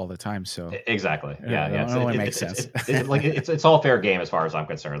on us all the time, so exactly. Yeah. It makes sense. It's all fair game as far as I'm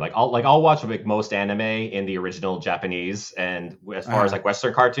concerned. Like I'll watch like most anime in the original Japanese, and as far as like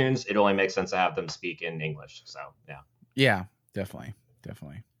Western cartoons, it only makes sense to have them speak in English. So yeah, definitely.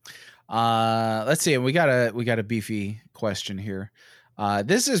 Let's see. We got a beefy question here.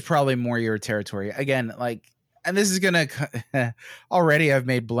 This is probably more your territory. Again, and this is gonna already I've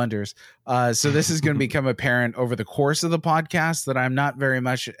made blunders. So this is gonna become apparent over the course of the podcast that I'm not very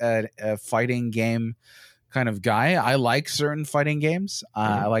much a fighting game kind of guy. I like certain fighting games.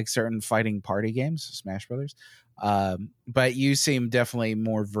 I like certain fighting party games, Smash Brothers. But you seem definitely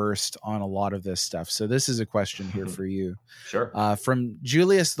more versed on a lot of this stuff. So this is a question here for you. Sure. From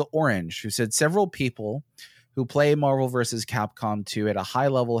Julius the Orange, who said several people who play Marvel vs. Capcom 2 at a high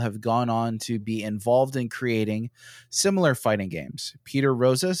level have gone on to be involved in creating similar fighting games. Peter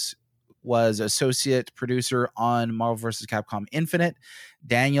Rosas was associate producer on Marvel vs. Capcom Infinite.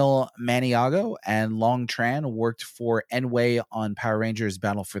 Daniel Maniago and Long Tran worked for Enway on Power Rangers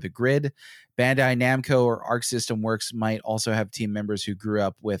Battle for the Grid. Bandai Namco or Arc System Works might also have team members who grew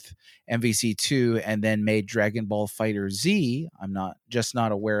up with MVC2 and then made Dragon Ball Fighter Z. I'm not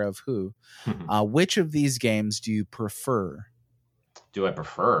aware of who. Which of these games do you prefer? Do I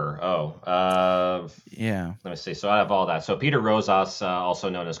prefer? Yeah. Let me see. So out of all that, so Peter Rosas, also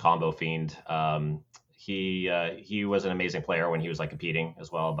known as Combo Fiend, he was an amazing player when he was like competing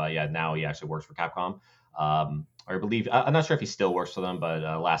as well. But yeah, now he actually works for Capcom. I believe I'm not sure if he still works for them, but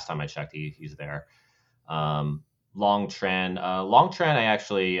last time I checked, he's there. Long Tran, I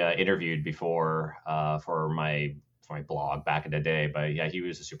actually interviewed before for my blog back in the day. But yeah, he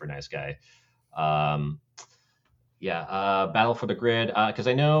was a super nice guy. Battle for the Grid, because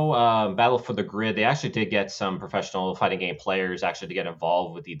I know Battle for the Grid, they actually did get some professional fighting game players actually to get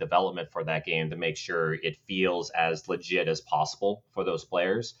involved with the development for that game to make sure it feels as legit as possible for those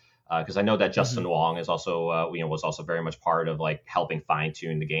players. Because I know that Justin Wong is also, was also very much part of like helping fine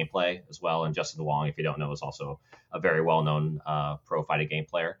tune the gameplay as well. And Justin Wong, if you don't know, is also a very well known pro fighting game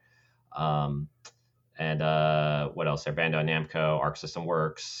player. And what else there? Bandai Namco, Arc System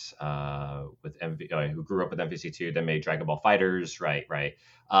Works, who grew up with MVC2, then made Dragon Ball Fighters. Right.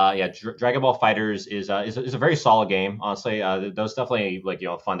 Dragon Ball Fighters is a very solid game. Honestly, those definitely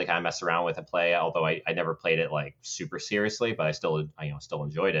fun to kind of mess around with and play. Although I never played it like super seriously, but I still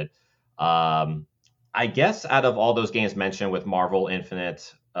enjoyed it. I guess out of all those games mentioned with Marvel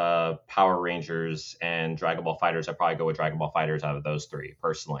Infinite, Power Rangers, and Dragon Ball Fighters, I'd probably go with Dragon Ball Fighters out of those three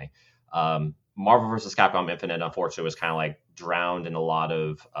personally. Marvel vs. Capcom Infinite, unfortunately, was kind of like drowned in a lot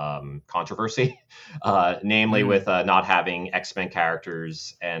of controversy, namely with not having X-Men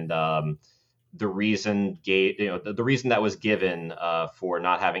characters, and the reason that was given for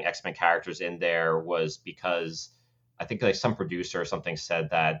not having X-Men characters in there was because I think like some producer or something said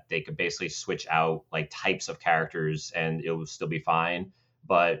that they could basically switch out like types of characters and it would still be fine.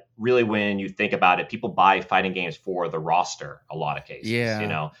 But really, when you think about it, people buy fighting games for the roster. A lot of cases,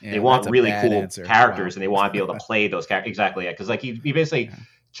 they want really cool characters, and they want to be able to play those characters. Exactly, because like he basically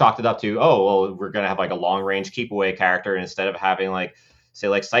chalked it up to, we're gonna have like a long range keep away character, and instead of having like say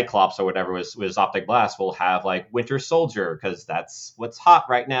like Cyclops or whatever was Optic Blast, we'll have like Winter Soldier because that's what's hot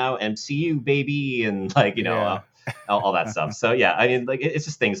right now, MCU baby, and like all that stuff. So yeah, I mean, like it's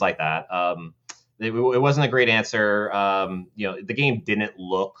just things like that. It wasn't a great answer. The game didn't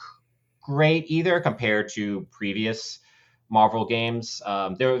look great either compared to previous Marvel games.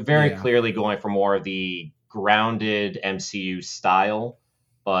 They were very clearly going for more of the grounded MCU style,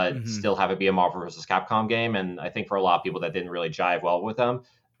 but still have it be a Marvel vs. Capcom game. And I think for a lot of people that didn't really jive well with them.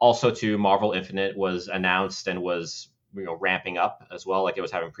 Also, too, Marvel Infinite was announced and was ramping up as well, like it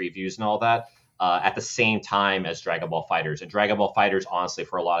was having previews and all that. at the same time as Dragon Ball FighterZ. And Dragon Ball FighterZ, honestly,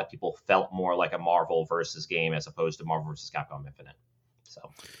 for a lot of people, felt more like a Marvel versus game as opposed to Marvel versus Capcom Infinite. So,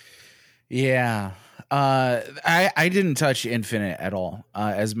 yeah, I didn't touch Infinite at all.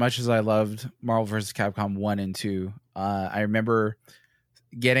 As much as I loved Marvel vs. Capcom 1 and 2, I remember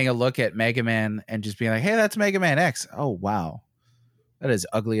getting a look at Mega Man and just being like, hey, that's Mega Man X. Oh, wow. That is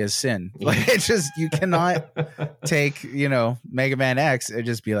ugly as sin. Like, it's just, you cannot take, Mega Man X and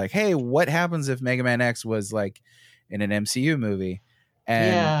just be like, hey, what happens if Mega Man X was like in an MCU movie?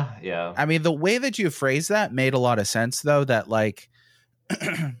 And yeah. I mean, the way that you phrase that made a lot of sense, though, that like,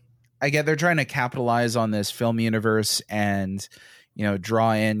 I get they're trying to capitalize on this film universe and,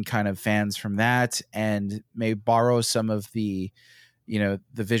 draw in kind of fans from that and may borrow some of the, the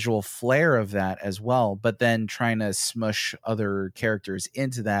visual flair of that as well, but then trying to smush other characters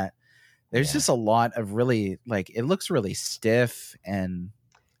into that. There's just a lot of really, like, it looks really stiff and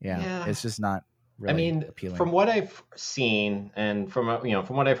it's just not really appealing. From what I've seen and from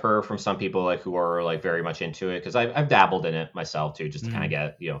what I've heard from some people like who are like very much into it, because I've dabbled in it myself too, just to kind of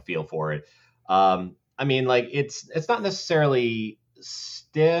get feel for it. Like it's not necessarily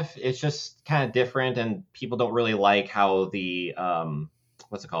stiff, it's just kind of different, and people don't really like how the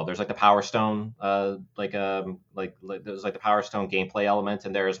what's it called? There's like the Power Stone, there's like the Power Stone gameplay element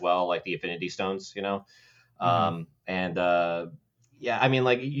in there as well, like the Infinity Stones, you're either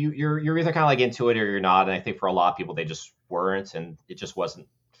kind of like into it or you're not. And I think for a lot of people, they just weren't, and it just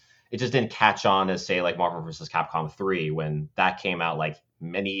didn't catch on as, say, like Marvel vs. Capcom 3 when that came out like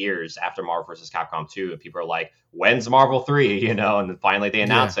many years after Marvel vs. Capcom 2, and people are like, when's Marvel 3? And then finally they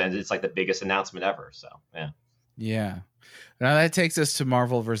announce it, and it's like the biggest announcement ever. So yeah. Now that takes us to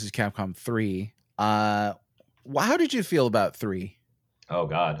Marvel vs. Capcom 3. How did you feel about 3? Oh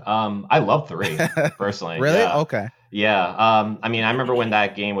God, I love 3 personally. Really? Yeah. Okay. Yeah. I remember when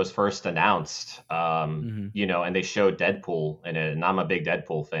that game was first announced, and they showed Deadpool in it, and I'm a big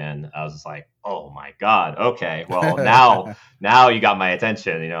Deadpool fan. I was just like, oh my God. Okay. Well, now you got my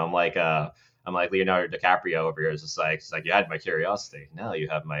attention. I'm like Leonardo DiCaprio over here. It's just like, you had my curiosity. Now you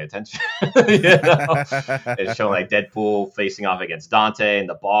have my attention. It's showing like Deadpool facing off against Dante in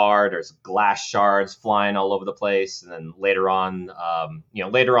the bar. There's glass shards flying all over the place. And then later on, and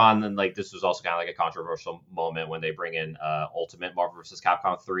like this was also kind of like a controversial moment when they bring in Ultimate Marvel vs.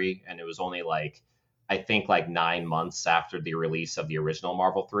 Capcom 3. And it was only I think 9 months after the release of the original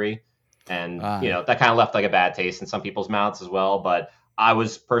Marvel 3. And, that kind of left like a bad taste in some people's mouths as well. But I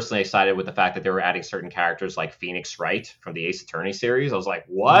was personally excited with the fact that they were adding certain characters like Phoenix Wright from the Ace Attorney series. I was like,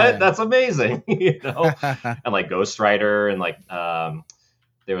 what? Yeah. That's amazing. And like Ghost Rider, and like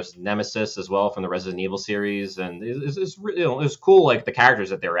there was Nemesis as well from the Resident Evil series. And it was cool. Like the characters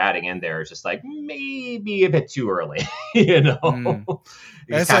that they were adding in there is just like maybe a bit too early, It just kind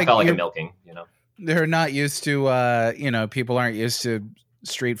of felt like a milking, They're not used to, people aren't used to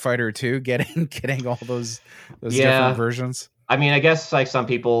Street Fighter 2 getting all those different versions. I guess like some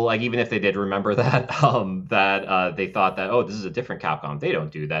people, like even if they did remember that, they thought that, oh, this is a different Capcom. They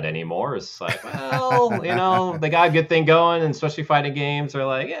don't do that anymore. It's like, well, they got a good thing going, and especially fighting games are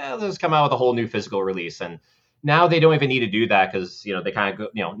like, yeah, let's come out with a whole new physical release. And now they don't even need to do that because, they kind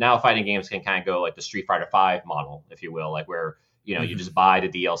of go, now fighting games can kind of go like the Street Fighter 5 model, if you will, like where, you just buy the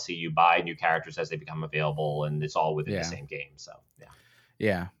DLC, you buy new characters as they become available, and it's all within the same game. So, yeah.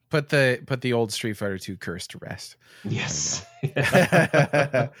 Yeah. Put the old Street Fighter 2 curse to rest. Yes.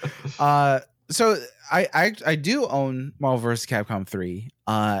 So I do own Marvel vs. Capcom 3,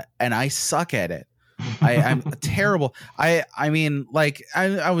 and I suck at it. I'm terrible. I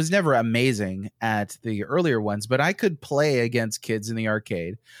was never amazing at the earlier ones, but I could play against kids in the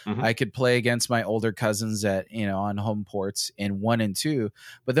arcade. Mm-hmm. I could play against my older cousins at on home ports in 1 and 2.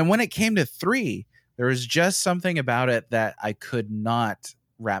 But then when it came to 3, there was just something about it that I could not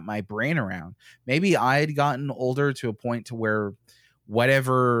wrap my brain around. Maybe I had gotten older to a point to where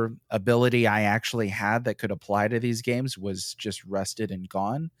whatever ability I actually had that could apply to these games was just rusted and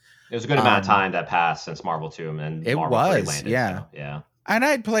gone. It was a good amount of time that passed since Marvel 2 and it Marvel was 3 landed. Yeah. So, yeah. And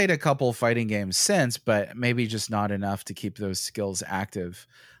I'd played a couple fighting games since, but maybe just not enough to keep those skills active.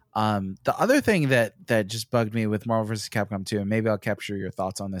 The other thing that just bugged me with Marvel vs. Capcom 2, and maybe I'll capture your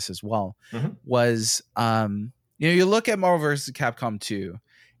thoughts on this as well, was you look at Marvel vs. Capcom 2,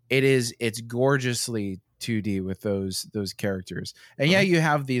 it's gorgeously 2D with those characters. And you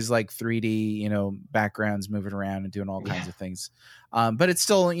have these like 3D, backgrounds moving around and doing all kinds of things. But it's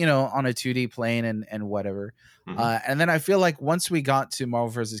still, on a 2D plane and whatever. And then I feel like once we got to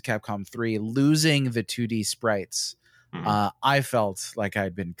Marvel vs. Capcom 3, losing the 2D sprites, I felt like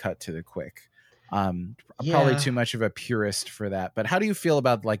I'd been cut to the quick. Probably too much of a purist for that. But how do you feel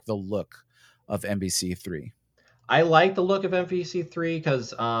about like the look of MVC3. I like the look of MVC3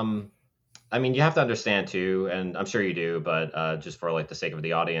 because I mean, you have to understand too, and I'm sure you do, but just for like the sake of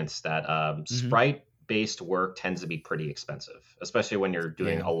the audience, that sprite-based work tends to be pretty expensive, especially when you're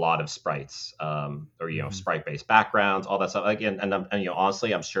doing a lot of sprites, or sprite-based backgrounds, all that stuff. Again, and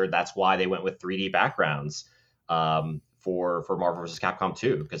honestly, I'm sure that's why they went with 3D backgrounds for Marvel vs. Capcom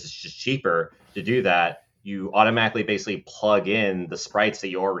 2, because it's just cheaper to do that. You automatically basically plug in the sprites that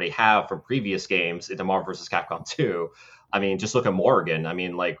you already have from previous games into Marvel vs. Capcom 2. I mean, just look at Morgan. I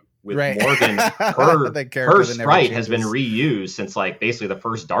mean, like, with Morgan, her sprite has been reused since like basically the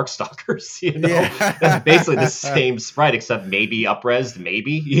first Darkstalkers, That's basically the same sprite except maybe up-resed,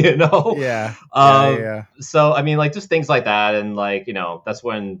 So I mean, like, just things like that, and like, that's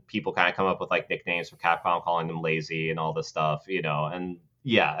when people kind of come up with like nicknames for Capcom, calling them lazy and all this stuff, and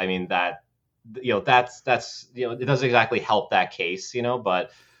yeah, I mean that that's it doesn't exactly help that case, but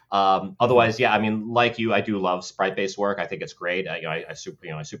otherwise, yeah, I mean, like you, I do love sprite-based work. I think it's great. I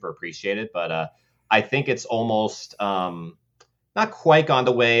super appreciate it, but I think it's almost not quite gone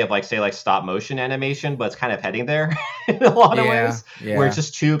the way of like, say, like stop motion animation, but it's kind of heading there in a lot of ways, where it's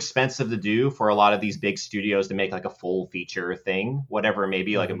just too expensive to do for a lot of these big studios to make like a full feature thing, whatever,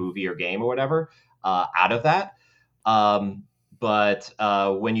 maybe like a movie or game or whatever, out of that. But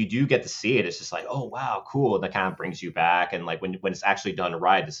when you do get to see it, it's just like, oh, wow, cool. And that kind of brings you back. And like when it's actually done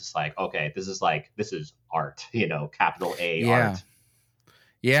right, it's just like, okay, this is art, capital A art.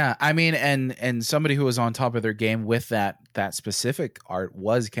 Yeah. I mean, and somebody who was on top of their game with that specific art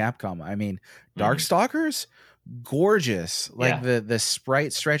was Capcom. I mean, Darkstalkers, gorgeous. Like the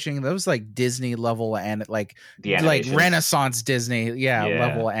sprite stretching, those like Disney level and like Renaissance Disney,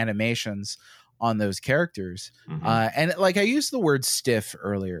 level animations on those characters. And like I used the word stiff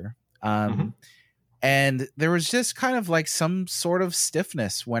earlier, and there was just kind of like some sort of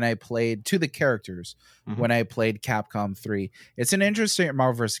stiffness when I played to the characters when I played Capcom 3. It's an interesting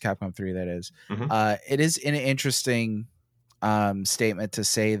Marvel vs. Capcom 3, that is. It is an interesting statement to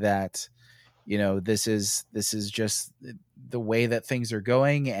say that this is just the way that things are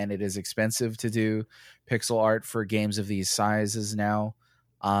going, and it is expensive to do pixel art for games of these sizes now.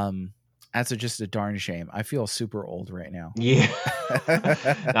 That's just a darn shame. I feel super old right now. Yeah.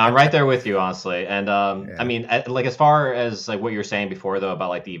 No, I'm right there with you, honestly. And I mean, like, as far as like what you were saying before, though, about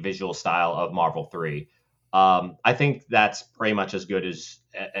like the visual style of Marvel 3, I think that's pretty much as good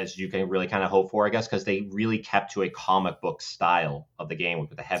as you can really kind of hope for, I guess, because they really kept to a comic book style of the game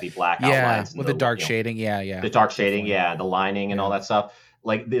with the heavy black outlines. With the dark shading. The dark shading, the lining and all that stuff.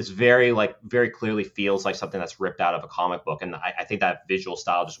 Like, this very clearly feels like something that's ripped out of a comic book. And I think that visual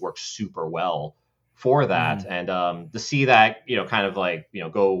style just works super well for that. And to see that, kind of like,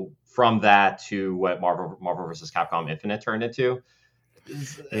 go from that to what Marvel vs. Capcom Infinite turned into,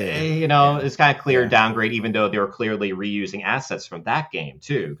 it's kind of clear downgrade, even though they were clearly reusing assets from that game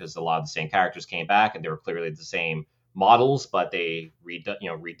too, because a lot of the same characters came back and they were clearly the same models, but they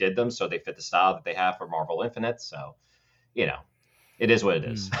redid them so they fit the style that they have for Marvel Infinite. So, it is what it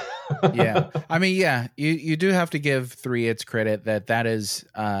is. I mean, you do have to give 3 its credit that is,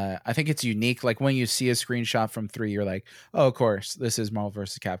 I think it's unique. Like when you see a screenshot from 3, you're like, oh, of course, this is Marvel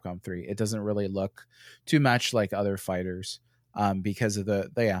vs. Capcom 3. It doesn't really look too much like other fighters because of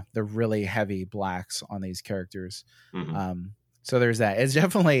the really heavy blacks on these characters. So there's that. It's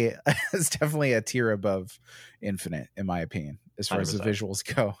definitely a tier above Infinite, in my opinion, as far 100%. As the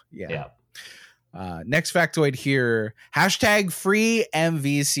visuals go. Yeah. Next factoid here, #free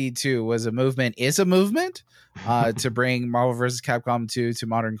MVC2 is a movement to bring Marvel vs. Capcom 2 to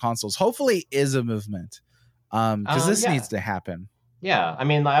modern consoles. Hopefully is a movement because this needs to happen. Yeah, I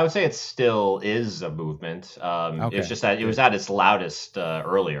mean, I would say it still is a movement. It's just that it was at its loudest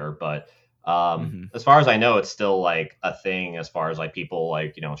earlier, but as far as I know, it's still like a thing as far as like people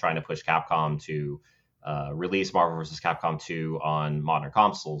like, trying to push Capcom to release Marvel vs. Capcom 2 on modern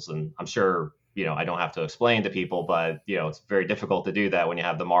consoles. And I'm sure, I don't have to explain to people, but, it's very difficult to do that when you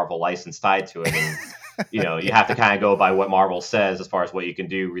have the Marvel license tied to it. And, you have to kind of go by what Marvel says as far as what you can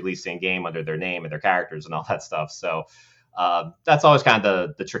do releasing a game under their name and their characters and all that stuff. So that's always kind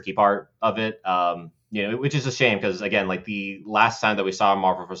of the tricky part of it, which is a shame because, again, like the last time that we saw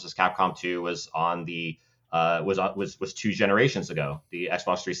Marvel vs. Capcom 2 was on the was 2 generations ago, the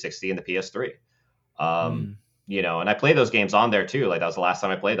Xbox 360 and the PS3. And I played those games on there too. Like that was the last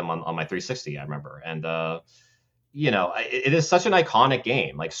time I played them on my 360, I remember. And, it is such an iconic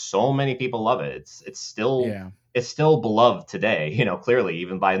game. Like so many people love it. It's still beloved today, clearly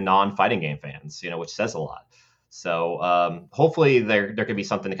even by non-fighting game fans, which says a lot. So hopefully there could be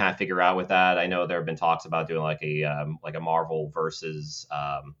something to kind of figure out with that. I know there have been talks about doing like a Marvel versus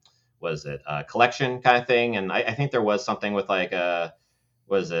was it collection kind of thing, and I think there was something with like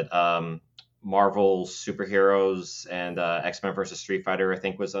was it Marvel superheroes and X-Men versus Street Fighter. I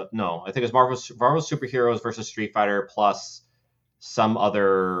think was no, I think it was Marvel superheroes versus Street Fighter plus some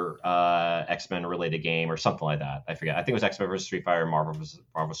other X-Men related game or something like that. I forget. I think it was X-Men versus Street Fighter, Marvel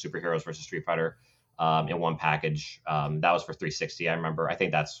superheroes versus Street Fighter in one package. That was for 360. I remember. I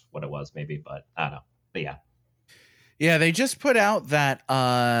think that's what it was, maybe, but I don't know. But yeah. Yeah, they just put out that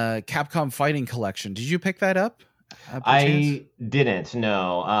Capcom Fighting Collection. Did you pick that up? I didn't,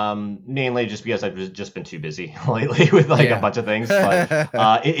 no. Mainly just because I've just been too busy lately with a bunch of things.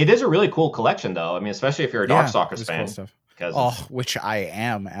 But it is a really cool collection, though. I mean, especially if you're a Darkstalkers fan. Cool stuff. Which I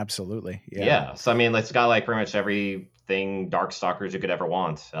am, absolutely. Yeah. So I mean, it's got like pretty much everything Darkstalkers you could ever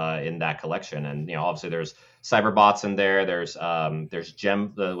want in that collection, and obviously there's Cyberbots in there. There's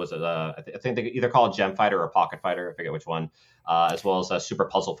Gem. I think they either call it Gem Fighter or Pocket Fighter. I forget which one. As well as a Super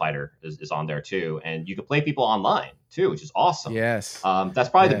Puzzle Fighter is on there too, and you can play people online too, which is awesome. Yes. That's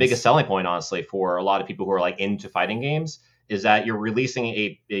probably the biggest selling point, honestly, for a lot of people who are like into fighting games, is that you're releasing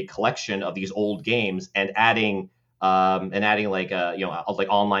a collection of these old games and adding like like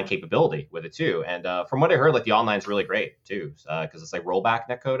online capability with it too. And from what I heard, like the online's really great too, because it's like rollback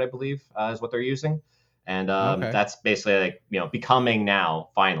netcode, I believe, is what they're using. And that's basically like, becoming now,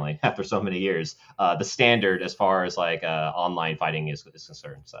 finally, after so many years, the standard as far as like online fighting is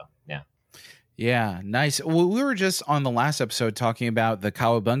concerned. So, yeah. Yeah, nice. Well, we were just on the last episode talking about the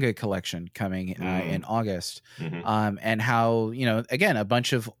Cowabunga collection coming in August, and how, again, a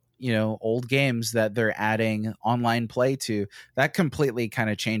bunch of, old games that they're adding online play to. That completely kind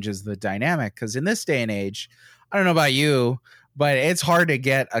of changes the dynamic, because in this day and age, I don't know about you, but it's hard to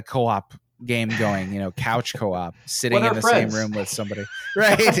get a co-op game going, couch co-op, sitting in the same room with somebody.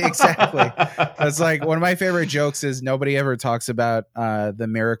 Right, exactly. That's like one of my favorite jokes is nobody ever talks about the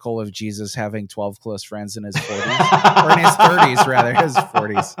miracle of Jesus having 12 close friends in his 40s, or in his 30s rather, his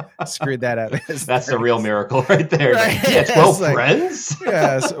 40s. Screwed that up. That's 30s. The real miracle right there. Right? Yeah, 12 friends?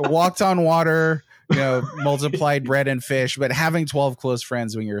 Yes, walked on water, multiplied bread and fish, but having 12 close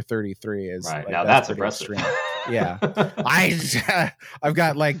friends when you're 33 is right. Now that's impressive. Extreme. Yeah. I've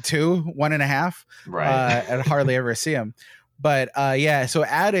got like 1.5, right. And hardly ever see them. But so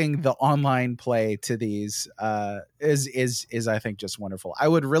adding the online play to these is I think just wonderful. I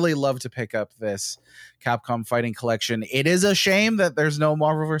would really love to pick up this Capcom Fighting Collection. It is a shame that there's no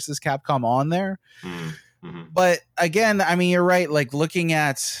Marvel vs. Capcom on there. Mm-hmm. But again, I mean, you're right. Like looking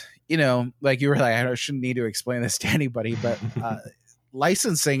at, like you were like, I shouldn't need to explain this to anybody, but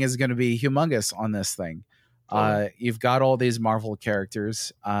licensing is going to be humongous on this thing. You've got all these Marvel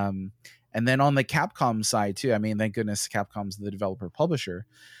characters. And then on the Capcom side too, I mean, thank goodness Capcom's the developer publisher.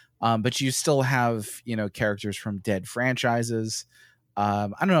 But you still have, characters from dead franchises. I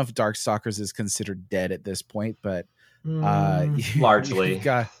don't know if Darkstalkers is considered dead at this point, but largely.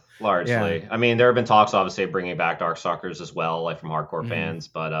 Largely. Yeah. I mean, there have been talks, obviously, of bringing back Darkstalkers as well, like from hardcore fans.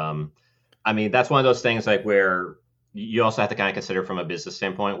 But, I mean, that's one of those things like where you also have to kind of consider from a business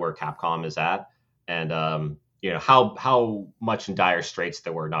standpoint where Capcom is at. And, how much in dire straits they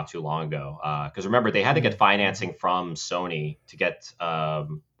were not too long ago. Because remember, they had to get financing from Sony to get,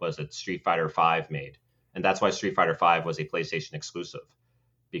 Street Fighter V made. And that's why Street Fighter V was a PlayStation exclusive.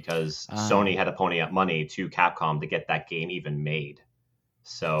 Because Sony had to pony up money to Capcom to get that game even made.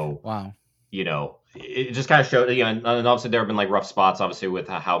 So, wow, it just kind of showed, and obviously there have been like rough spots, obviously, with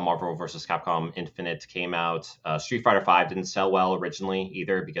how Marvel vs. Capcom Infinite came out. Street Fighter V didn't sell well originally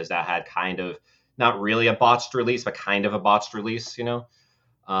either, because that had kind of not really a botched release, but kind of a botched release, with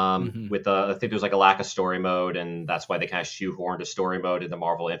I think there was like a lack of story mode, and that's why they kind of shoehorned a story mode into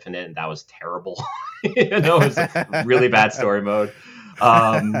Marvel Infinite, and that was terrible. It was a really bad story mode.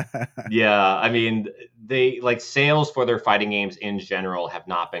 Yeah, I mean, they like sales for their fighting games in general have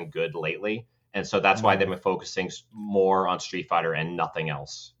not been good lately. And so that's why they've been focusing more on Street Fighter and nothing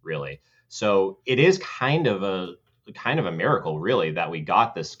else, really. So it is kind of a miracle, really, that we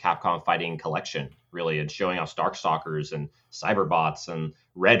got this Capcom Fighting Collection, really, and showing off Darkstalkers and Cyberbots and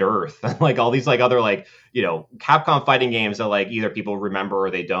Red Earth and like all these like other like, Capcom fighting games that like either people remember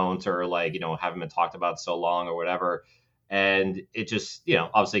or they don't, or like, haven't been talked about so long or whatever. And it just,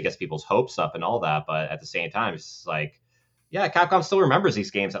 obviously gets people's hopes up and all that. But at the same time, it's like, yeah, Capcom still remembers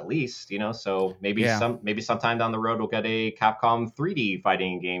these games at least, so maybe sometime down the road we'll get a Capcom 3D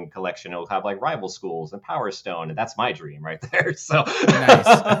fighting game collection. It'll have like Rival Schools and Power Stone, and that's my dream right there. So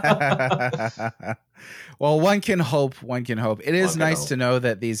nice. Well, one can hope. One can hope. It is nice hope. to know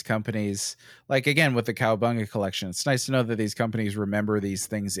that these companies, like again with the Cowabunga collection, it's nice to know that these companies remember these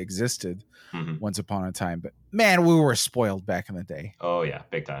things existed once upon a time. But man, we were spoiled back in the day. Oh yeah,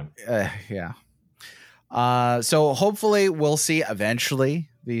 big time. Yeah. So hopefully we'll see eventually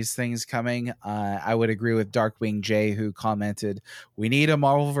these things coming. I would agree with Darkwing J, who commented, "We need a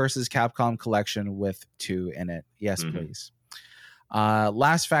Marvel vs. Capcom collection with 2 in it." Yes, please.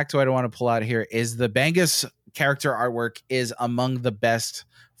 Last factoid I want to pull out here is the Bangus character artwork is among the best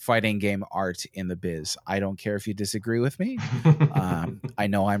fighting game art in the biz. I don't care if you disagree with me. I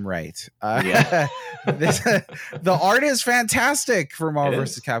know I'm right. The art is fantastic for Marvel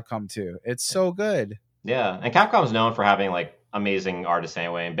vs. Capcom 2. It's so good. Yeah, and Capcom is known for having like amazing artists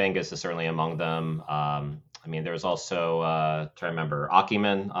anyway, and Bangus is certainly among them. I mean, there's also trying to remember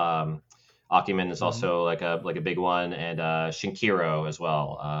Akiman. Akiman is also like a big one, and Shinkiro as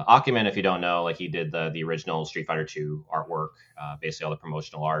well. Akiman, if you don't know, like he did the original Street Fighter 2 artwork, basically all the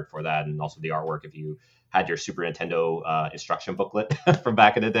promotional art for that, and also the artwork if you had your Super Nintendo instruction booklet from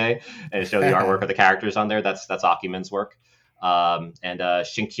back in the day, and it showed the artwork of the characters on there. That's Akiman's work. And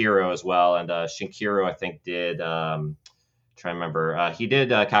Shinkiro as well. And Shinkiro, I think, did trying to remember. He did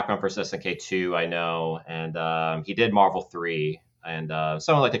Capcom vs. SNK 2, I know, and he did Marvel 3, and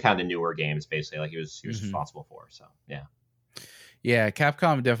some of like the kind of newer games, basically, like he was responsible for. So yeah,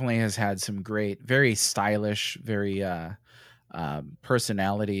 Capcom definitely has had some great, very stylish, very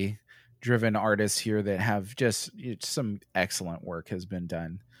personality driven artists here that have just some excellent work has been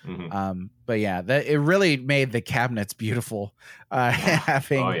done. But yeah, it really made the cabinets beautiful,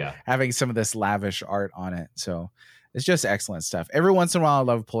 having some of this lavish art on it. So it's just excellent stuff. Every once in a while, I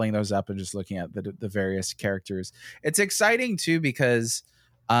love pulling those up and just looking at the various characters. It's exciting too because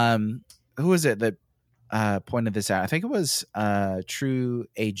who was it that pointed this out? I think it was True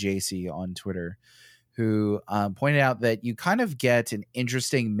AJC on Twitter, who pointed out that you kind of get an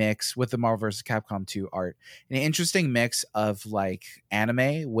interesting mix with the Marvel vs. Capcom 2 art, an interesting mix of like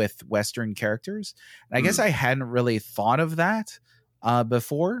anime with Western characters. And I guess I hadn't really thought of that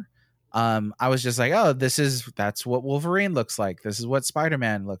before. I was just like, oh, that's what Wolverine looks like. This is what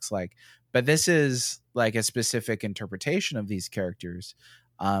Spider-Man looks like. But this is like a specific interpretation of these characters.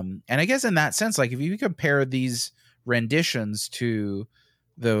 And I guess in that sense, like if you compare these renditions to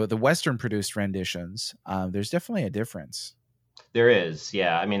the Western produced renditions, there's definitely a difference. There is,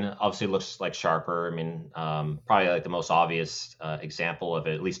 yeah. I mean, obviously it looks like sharper. I mean, probably like the most obvious example of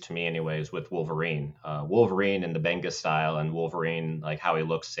it, at least to me anyway, is with Wolverine. Wolverine in the Benga style, and Wolverine like how he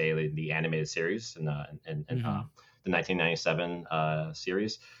looks, say, in the animated series in the 1997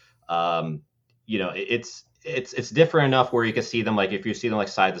 series. It's different enough where you can see them, like if you see them like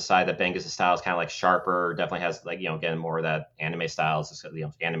side to side, that Benga's style is kind of like sharper, definitely has like, again, more of that anime styles.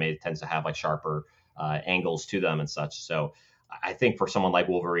 Anime tends to have like sharper angles to them and such. So I think for someone like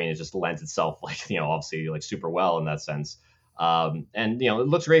Wolverine, it just lends itself like, obviously like super well in that sense. And it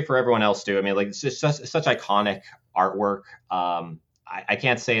looks great for everyone else too. I mean, like it's just such iconic artwork. I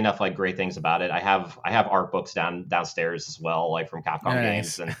can't say enough like great things about it. I have art books downstairs as well, like from Capcom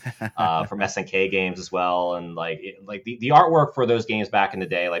games and from SNK games as well. And the artwork for those games back in the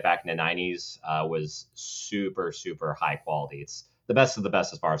day, like back in the 90s, was super, super high quality. It's the best of the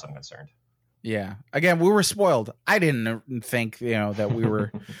best as far as I'm concerned. Yeah. Again, we were spoiled. I didn't think, that we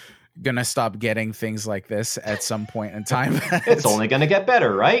were gonna stop getting things like this at some point in time. It's only gonna get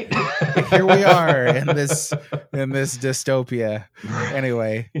better, right? Here we are in this dystopia.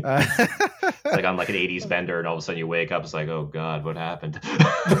 Anyway, it's like on like an 80s bender, and all of a sudden you wake up, it's like, oh god, what happened?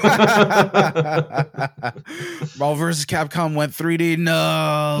 Marvel vs. Capcom went 3D.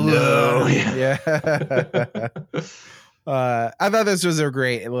 No. Yeah. I thought this was a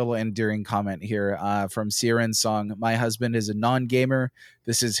great little endearing comment here from Siren Song. My husband is a non-gamer.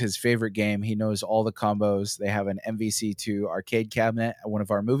 This is his favorite game. He knows all the combos. They have an MVC2 arcade cabinet at one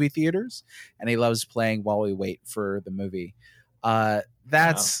of our movie theaters, and he loves playing while we wait for the movie.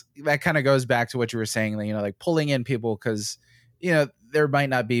 That kind of goes back to what you were saying, like pulling in people because, there might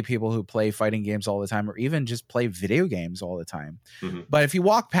not be people who play fighting games all the time or even just play video games all the time. But if you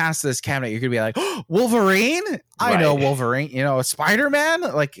walk past this cabinet, you're going to be like, oh, Wolverine? I know Wolverine. Spider-Man?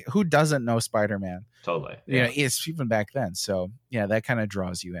 Like, who doesn't know Spider-Man? Totally. Yeah. It's even back then. So, yeah, that kind of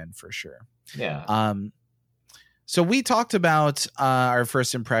draws you in for sure. Yeah. So we talked about our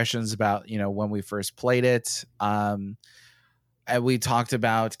first impressions about, when we first played it. And we talked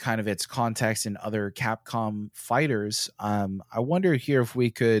about kind of its context in other Capcom fighters. I wonder here if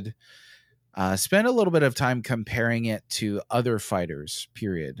we could spent a little bit of time comparing it to other fighters,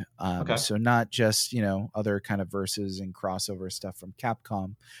 period. Okay. So not just, other kind of verses and crossover stuff from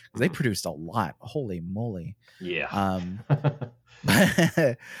Capcom. They produced a lot. Holy moly. Yeah.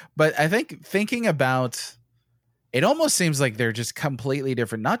 But I think thinking about it almost seems like they're just completely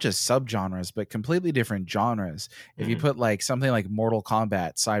different, not just subgenres, but completely different genres. If you put like something like Mortal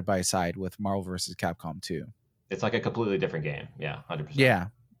Kombat side by side with Marvel vs. Capcom 2. It's like a completely different game. Yeah, 100%. Yeah.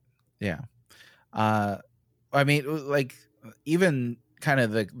 Yeah. I mean, like even kind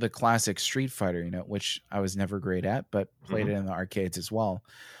of the classic Street Fighter, which I was never great at, but played it in the arcades as well.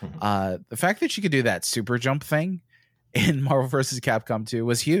 The fact that you could do that super jump thing in Marvel vs. Capcom 2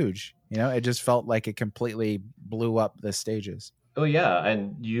 was huge. It just felt like it completely blew up the stages. Oh yeah,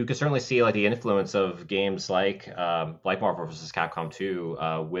 and you can certainly see like the influence of games like Marvel vs. Capcom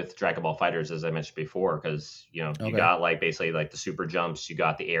 2 with Dragon Ball Fighters, as I mentioned before, because you got like basically like the super jumps, you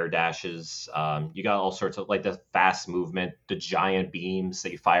got the air dashes, you got all sorts of like the fast movement, the giant beams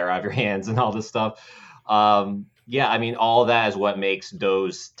that you fire out of your hands, and all this stuff. Yeah, I mean, all that is what makes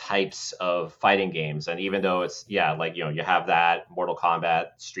those types of fighting games. And even though it's, you have that Mortal Kombat,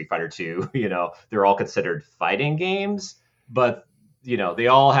 Street Fighter 2, they're all considered fighting games, but, they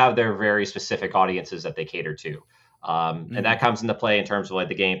all have their very specific audiences that they cater to. And that comes into play in terms of like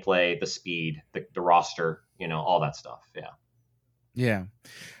the gameplay, the speed, the roster, all that stuff. Yeah. Yeah.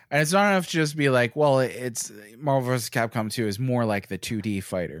 And it's not enough to just be like, well, it's Marvel vs. Capcom 2 is more like the 2D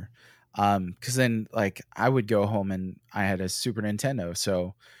fighter. Because then like I would go home and I had a Super Nintendo,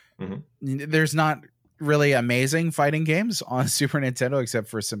 so there's not really amazing fighting games on Super Nintendo except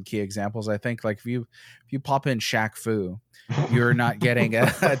for some key examples. I think like if you pop in Shaq Fu, you're not getting a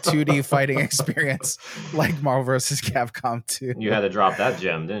 2D fighting experience like Marvel vs. Capcom 2. You had to drop that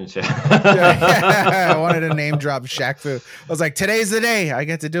gem, didn't you? I wanted to name drop Shaq Fu. I was like, today's the day I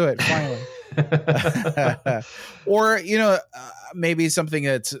get to do it finally. Or maybe something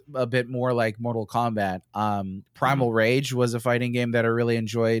that's a bit more like Mortal Kombat. Primal Rage was a fighting game that I really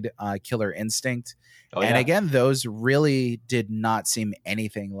enjoyed. Killer Instinct. Again, those really did not seem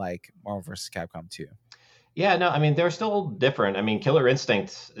anything like Marvel vs. Capcom 2. Yeah, no, I mean they're still different. I mean, Killer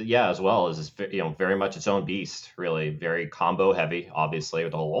Instinct, as well is very much its own beast. Really, very combo heavy, obviously,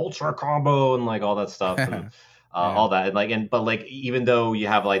 with the whole ultra combo and like all that stuff. And, all that, but even though you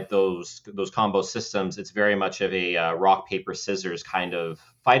have like those combo systems, it's very much of a rock paper scissors kind of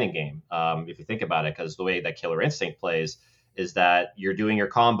fighting game. If you think about it, because the way that Killer Instinct plays is that you're doing your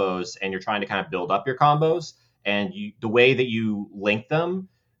combos and you're trying to kind of build up your combos, and the way that you link them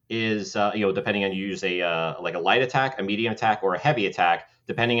is depending on you use a like a light attack, a medium attack, or a heavy attack,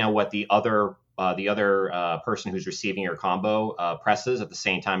 depending on what the other person who's receiving your combo presses at the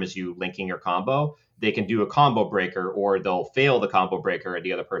same time as you linking your combo. They can do a combo breaker, or they'll fail the combo breaker, and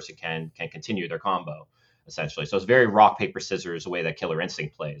the other person can continue their combo, essentially. So it's very rock, paper, scissors, the way that Killer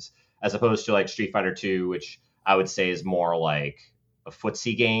Instinct plays, as opposed to like Street Fighter 2, which I would say is more like a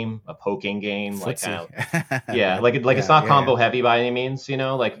footsie game, a poking game. Like it's not combo heavy by any means,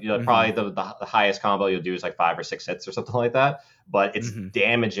 probably the highest combo you'll do is like 5 or 6 hits or something like that. But it's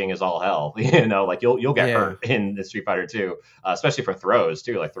damaging as all hell, like you'll get hurt in the Street Fighter 2, especially for throws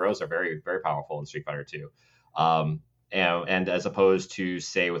too. Like throws are very, very powerful in Street Fighter 2. And as opposed to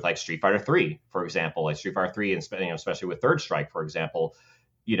say with like Street Fighter 3, for example, like Street Fighter 3, and especially with Third Strike, for example,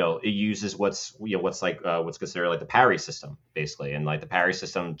 it uses what's considered like the parry system, basically. And like the parry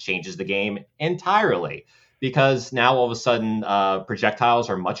system changes the game entirely, because now all of a sudden projectiles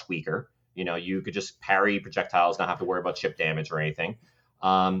are much weaker. You could just parry projectiles, not have to worry about chip damage or anything.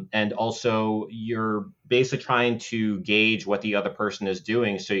 And also you're basically trying to gauge what the other person is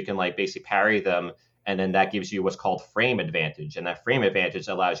doing, so you can like basically parry them. And then that gives you what's called frame advantage. And that frame advantage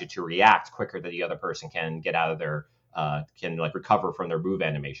allows you to react quicker than the other person can get out of their can like recover from their move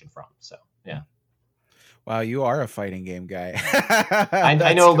animation from. So yeah. Wow, you are a fighting game guy.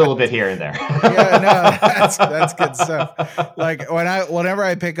 I know a little bit here and there. That's good stuff. Like whenever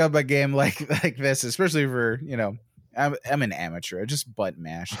I pick up a game like this, especially for I'm an amateur. I just butt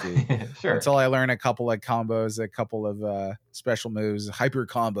mash, dude. Sure. Until I learn a couple of combos, a couple of special moves, hyper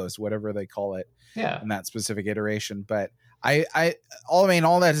combos, whatever they call it. Yeah. In that specific iteration, but all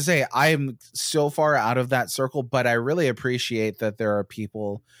that to say, I'm so far out of that circle, but I really appreciate that there are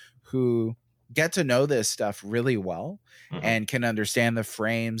people who get to know this stuff really well and can understand the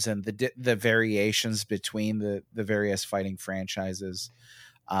frames and the variations between the various fighting franchises.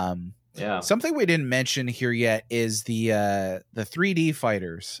 Something we didn't mention here yet is the 3D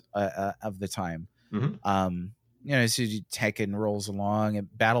fighters of the time. So Tekken rolls along, and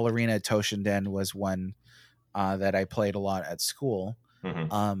Battle Arena Toshinden was one that I played a lot at school.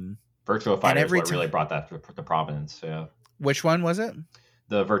 Virtua And Fighter is every what really time, brought that to prominence. Yeah, which one was it?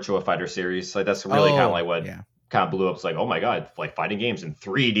 the Virtua Fighter series. Like that's really kind of Oh, like what yeah. kind of blew up. It's like, oh my god, like fighting games in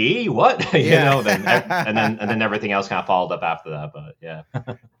 3D. What Then Yeah. and then everything else kind of followed up after that. But yeah.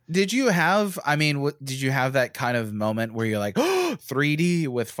 Did you have, I mean, did you have that kind of moment where you're like, oh, 3D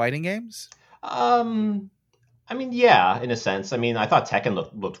with fighting games? um. I mean, yeah, in a sense. I mean, I thought Tekken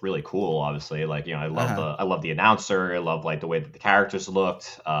looked really cool. Obviously, like Uh-huh. I love the announcer. I love like the way that the characters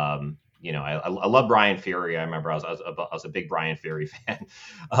looked. I love Brian Fury. I remember I was a big Brian Fury fan,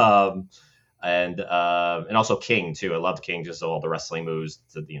 um, and also King too. I loved King, just all the wrestling moves,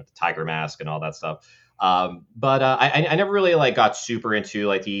 the Tiger Mask and all that stuff. But I never really like got super into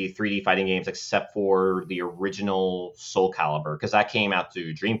like the 3D fighting games except for the original Soul Calibur because that came out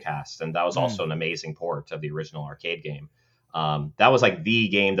to Dreamcast and that was Mm. also an amazing port of the original arcade game. That was like the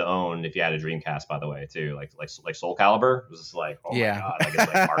game to own if you had a Dreamcast, by the way, too. Like Soul Calibur it was just like, oh my Yeah. god, like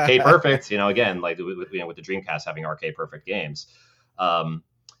it's like arcade perfect. Again, like with the Dreamcast having arcade perfect games. Um,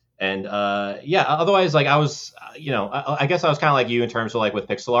 yeah, otherwise, like I was, I guess I was kind of like you in terms of like with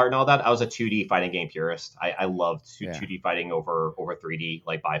pixel art and all that. I was a 2D fighting game purist. I loved Yeah. 2D fighting over 3D,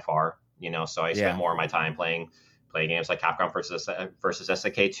 like by far. So I spent Yeah. more of my time playing games like Capcom versus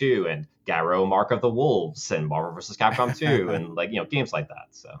SNK 2 and Garou Mark of the Wolves and Marvel versus Capcom 2 and like games like that.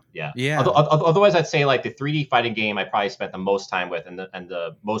 So yeah. Yeah. Otherwise, I'd say like the 3D fighting game I probably spent the most time with and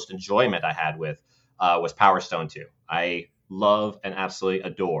the most enjoyment I had with was Power Stone 2. I love and absolutely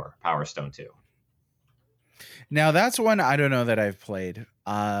adore Power Stone 2. Now that's one I don't know that I've played.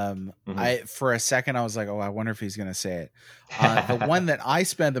 Mm-hmm. I for a second I was like, oh, I wonder if he's gonna say it. The one that I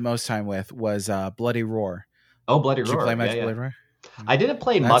spent the most time with was Bloody Roar. Oh, Bloody Did you Roar. play much Yeah, yeah. Bloody Roar? I didn't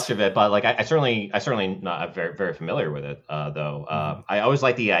play That's much of it, but like I certainly not very very familiar with it though. I always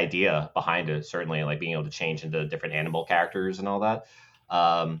like the idea behind it. Certainly, like being able to change into different animal characters and all that.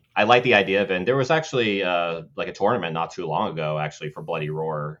 I like the idea of it. And there was actually like a tournament not too long ago, actually for Bloody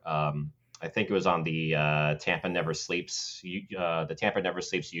Roar. I think it was on the Tampa Never Sleeps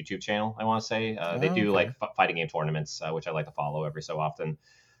YouTube channel. I want to say they do okay. like fighting game tournaments, which I like to follow every so often.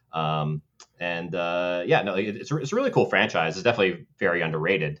 Yeah, no, it's a really cool franchise. It's definitely very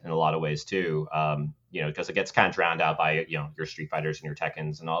underrated in a lot of ways too. Because it gets kind of drowned out by your Street Fighters and your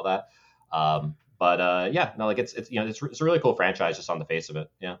Tekkens and all that. Yeah, no, like it's a really cool franchise just on the face of it.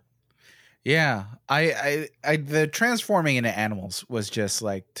 Yeah. Yeah, I the transforming into animals was just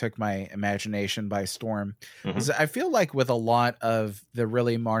like took my imagination by storm. Mm-hmm. 'Cause I feel like with a lot of the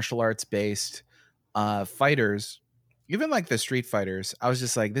really martial arts based fighters, even like the Street Fighters, I was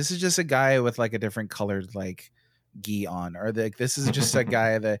just like, this is just a guy with like a different colored like gi on, or like this is just a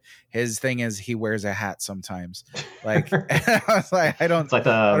guy that his thing is he wears a hat sometimes. Like I was like, I don't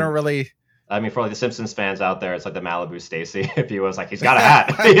really. I mean, for like the Simpsons fans out there, it's like the Malibu Stacy. If he was like, he's got a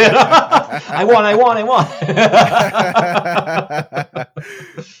hat. I won.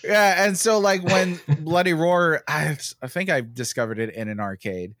 Yeah, and so like when Bloody Roar, I think I discovered it in an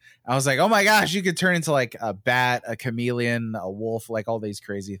arcade. I was like, oh my gosh, you could turn into like a bat, a chameleon, a wolf, like all these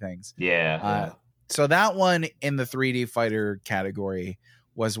crazy things. Yeah. So that one in the 3D fighter category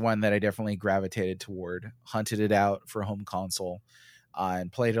was one that I definitely gravitated toward. Hunted it out for home console.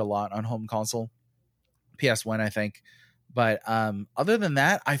 And played it a lot on home console, PS1, I think. But other than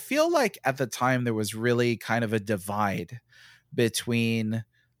that, I feel like at the time there was really kind of a divide between,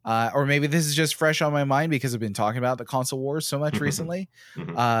 or maybe this is just fresh on my mind because I've been talking about the console wars so much recently.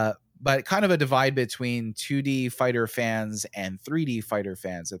 But kind of a divide between 2D fighter fans and 3D fighter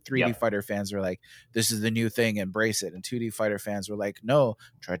fans. The 3D fighter fans were like, this is the new thing, embrace it. And 2D fighter fans were like, no,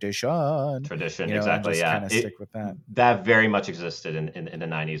 tradition. Exactly. Yeah. Kind of stick with that. That very much existed in the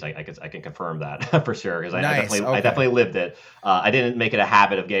 90s. I can confirm that for sure. Because I definitely lived it. I didn't make it a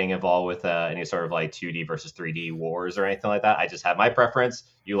habit of getting involved with any sort of like 2D versus 3D wars or anything like that. I just had my preference.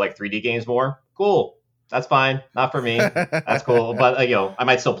 You like 3D games more? Cool. That's fine. Not for me. That's cool. But, I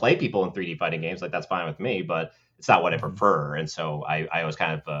might still play people in 3D fighting games. Like, that's fine with me, but it's not what I prefer. And so I always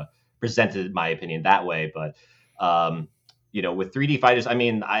kind of presented my opinion that way. But, with 3D fighters, I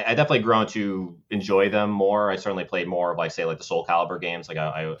mean, I definitely grown to enjoy them more. I certainly played more of, like, say, like the Soul Calibur games. Like,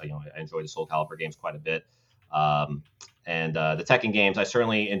 I enjoy the Soul Calibur games quite a bit. And the Tekken games, I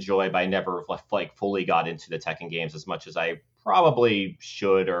certainly enjoy, but I never, like, fully got into the Tekken games as much as I probably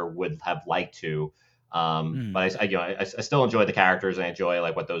should or would have liked to. But I still enjoy the characters and I enjoy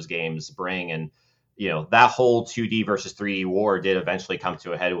like what those games bring. And, that whole 2D versus 3D war did eventually come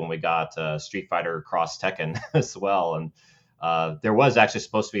to a head when we got Street Fighter Cross Tekken as well. And there was actually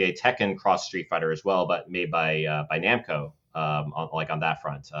supposed to be a Tekken Cross Street Fighter as well, but made by Namco on that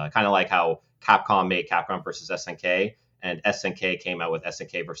front. Kind of like how Capcom made Capcom versus SNK. and SNK came out with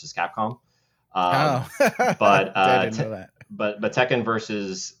SNK versus Capcom. Oh, But I didn't know that. but Tekken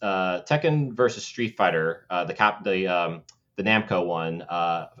versus Street Fighter, the Namco one.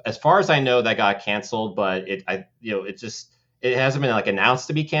 As far as I know, that got canceled, but it hasn't been like announced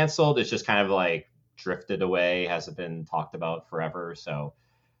to be canceled. It's just kind of like drifted away, hasn't been talked about forever. So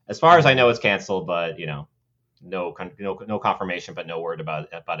as far as I know, it's canceled, but no confirmation, but no word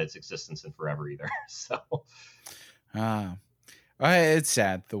about its existence in forever either. So it's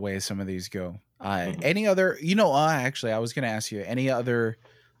sad the way some of these go. Any other, actually I was going to ask you any other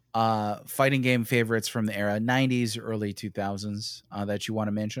fighting game favorites from the era 90s, early 2000s that you want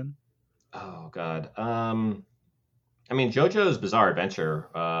to mention? Oh God. I mean, JoJo's Bizarre Adventure,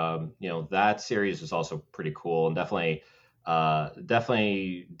 that series is also pretty cool, and definitely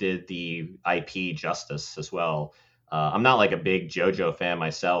did the IP justice as well. I'm not like a big JoJo fan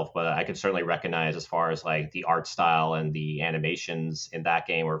myself, but I can certainly recognize as far as like the art style and the animations in that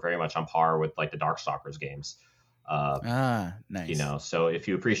game were very much on par with like the Darkstalkers games. Nice. So if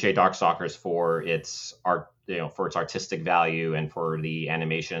you appreciate Darkstalkers for its art, for its artistic value and for the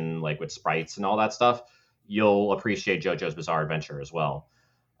animation, like with sprites and all that stuff, you'll appreciate JoJo's Bizarre Adventure as well.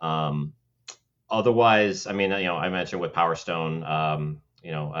 Otherwise, I mean, I mentioned with Power Stone,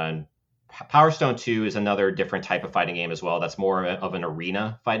 and Power Stone 2 is another different type of fighting game as well. That's more of an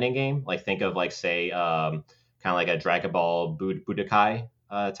arena fighting game. Like think of like, say, kind of like a Dragon Ball Budokai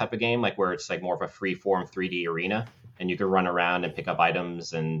type of game, like where it's like more of a free form 3D arena, and you can run around and pick up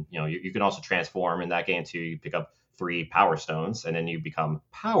items, and you can also transform in that game too. You pick up 3 Power Stones, and then you become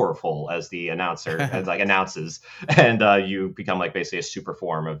powerful as the announcer announces, and you become like basically a super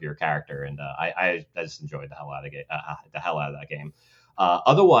form of your character. And I just enjoyed the hell out of that game.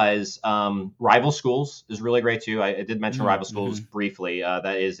 Otherwise, Rival Schools is really great too. I did mention Rival Schools briefly.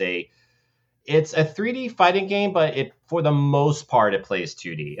 That is it's a 3D fighting game, but for the most part it plays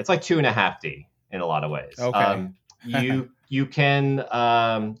 2D. It's like 2.5D in a lot of ways. Okay. You can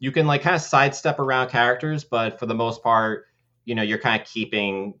like kind of sidestep around characters, but for the most part, you're kind of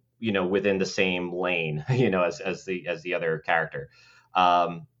keeping within the same lane, as the other character.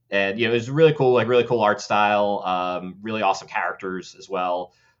 And it's really cool, like really cool art style, really awesome characters as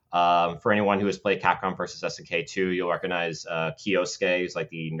well. For anyone who has played Capcom versus SNK 2, you'll recognize Kyosuke. He's like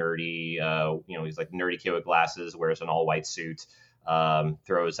the nerdy, he's like nerdy kid with glasses, wears an all white suit,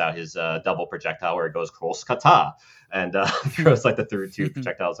 throws out his double projectile where it goes cross kata, and throws like the two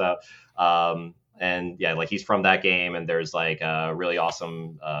projectiles out. And yeah, like he's from that game, and there's like a really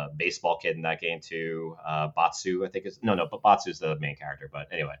awesome baseball kid in that game too. Batsu, I think but Batsu's the main character. But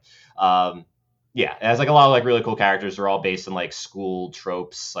anyway, yeah, it has like a lot of like really cool characters. They're all based in like school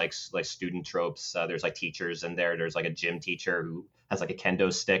tropes, like student tropes. There's like teachers in there. There's like a gym teacher who has like a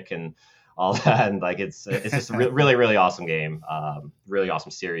kendo stick and all that. And like it's just a really, really awesome game. Really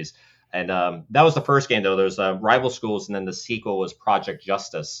awesome series. And that was the first game though. There's Rival Schools, and then the sequel was Project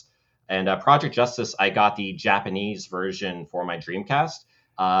Justice. And Project Justice, I got the Japanese version for my Dreamcast,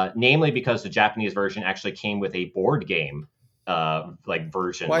 namely because the Japanese version actually came with a board game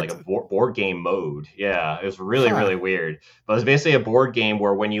version, What? like a board game mode. Yeah, it was really, really weird. But it was basically a board game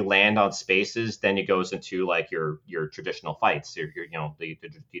where when you land on spaces, then it goes into like your traditional fights,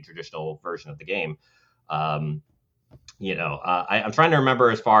 the traditional version of the game. I'm trying to remember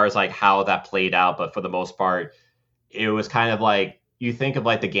as far as like how that played out, but for the most part, it was kind of like, you think of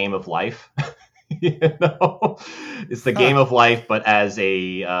like the Game of Life, it's the Game of Life, but as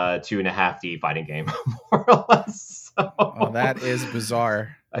a 2.5D fighting game, more or less. So, that is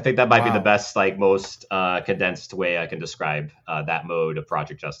bizarre. I think that might be the best, like most condensed way I can describe that mode of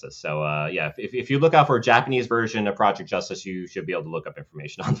Project Justice. So yeah, if you look out for a Japanese version of Project Justice, you should be able to look up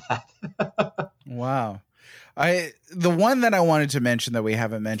information on that. Wow. The one that I wanted to mention that we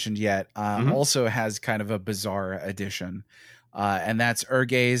haven't mentioned yet also has kind of a bizarre addition. And that's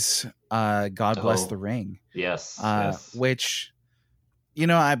Urge's God Bless the Ring. Yes. Which,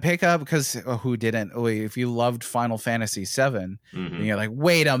 I pick up because who didn't? If you loved Final Fantasy VII, and you're like,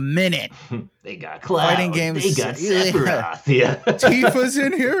 wait a minute. They got Cloud. Fighting games. They got Sephiroth. Yeah. Tifa's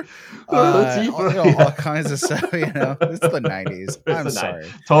in here. Tifa. All kinds of stuff. It's the 90s. I'm sorry.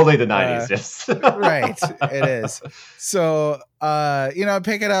 Totally the 90s. Yes. Right. It is. So, I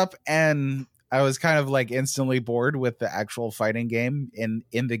pick it up and I was kind of like instantly bored with the actual fighting game in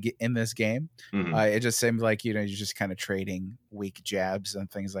this game. It just seemed like, you're just kind of trading weak jabs and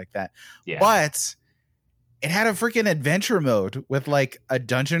things like that. Yeah. But it had a freaking adventure mode with like a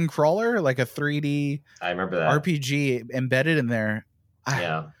dungeon crawler, like a 3D I remember that RPG embedded in there.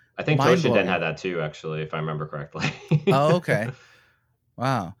 Yeah. I think Toshinden had that too, actually, if I remember correctly. Oh, okay.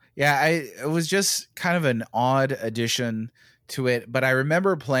 Wow. Yeah, it was just kind of an odd addition to it, but I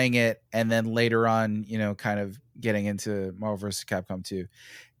remember playing it and then later on, kind of getting into Marvel vs. Capcom 2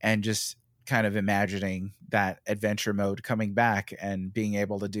 and just kind of imagining that adventure mode coming back and being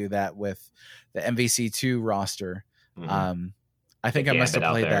able to do that with the MVC2 roster. Mm-hmm. I think I must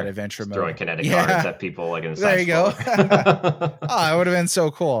have played that adventure mode. Throwing kinetic cards at people like in the There you go. Oh, it would have been so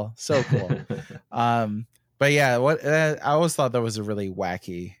cool. So cool. But yeah, I always thought that was a really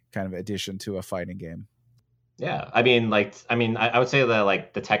wacky kind of addition to a fighting game. Yeah, I would say that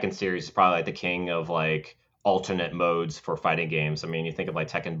like the Tekken series is probably like the king of like alternate modes for fighting games. I mean, you think of like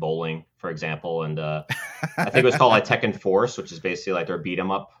Tekken Bowling, for example, and I think it was called like Tekken Force, which is basically like their beat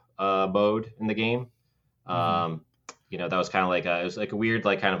 'em up mode in the game. That was kind of like it was like a weird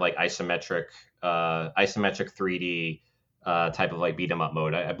like kind of like isometric 3D type of like beat 'em up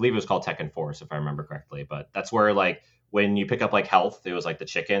mode. I believe it was called Tekken Force if I remember correctly. But that's where like when you pick up like health, it was like the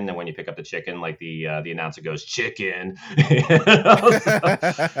chicken, and when you pick up the chicken, like the announcer goes chicken. It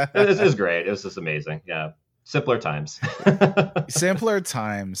was great. It was just amazing. Yeah. Simpler times. Simpler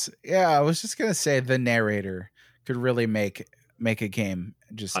times. Yeah, I was just gonna say the narrator could really make a game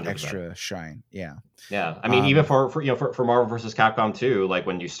just 100%. Extra shine. Yeah. Yeah. I mean, even for Marvel vs. Capcom 2, like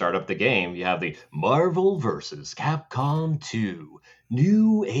when you start up the game, you have the Marvel vs. Capcom 2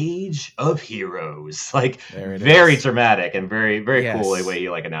 New Age of Heroes. Like very dramatic and very, very cool the way he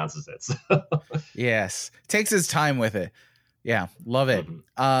like announces it. So. Yes. Takes his time with it. Yeah. Love it.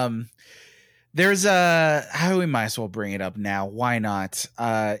 Mm-hmm. There's we might as well bring it up now. Why not?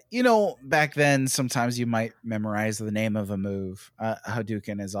 Back then, sometimes you might memorize the name of a move.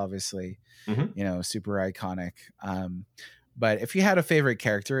 Hadouken is obviously, super iconic. But if you had a favorite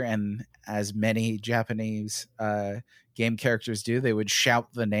character, and as many Japanese game characters do, they would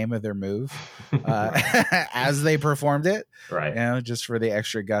shout the name of their move as they performed it. Right. Just for the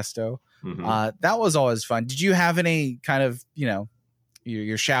extra gusto. Mm-hmm. That was always fun. Did you have any kind of,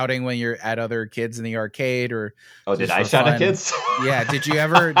 you're shouting when you're at other kids in the arcade, or did I shout at kids? Yeah. Did you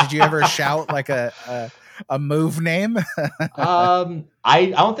ever shout like a move name?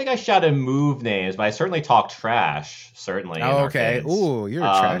 I don't think I shouted move names, but I certainly talked trash. Certainly. Oh, okay. Ooh, you're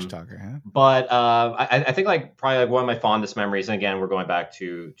a trash talker, huh? But I think like probably like one of my fondest memories, and again we're going back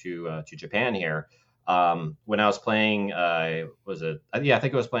to Japan here. When I was playing, I think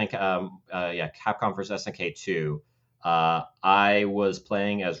it was playing Capcom vs. SNK 2. I was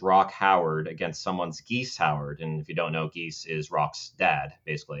playing as Rock Howard against someone's Geese Howard, and if you don't know, Geese is Rock's dad,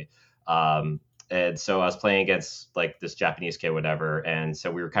 basically. And so I was playing against like this Japanese kid, whatever, and so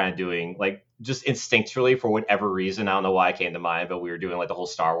we were kind of doing like just instinctually for whatever reason, I don't know why it came to mind, but we were doing like the whole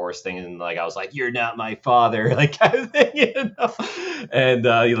Star Wars thing, and like I was like, "You're not my father," like kind of thing, And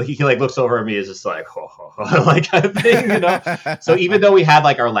he like looks over at me, is just like, like kind of thing, So even though we had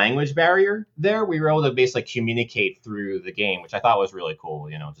like our language barrier there, we were able to basically communicate through the game, which I thought was really cool.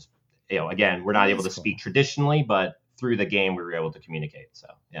 Again, we're not able to speak traditionally, but through the game we were able to communicate. So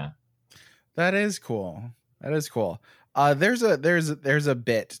yeah. That is cool. There's a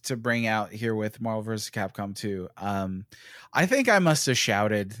bit to bring out here with Marvel vs. Capcom 2. I think I must have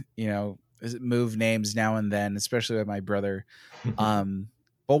shouted, move names now and then, especially with my brother. But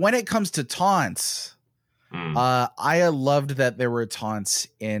when it comes to taunts, I loved that there were taunts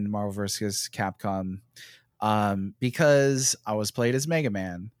in Marvel vs. Capcom because I was played as Mega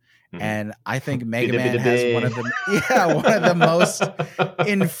Man. Mm-hmm. And I think Mega Man has one of the most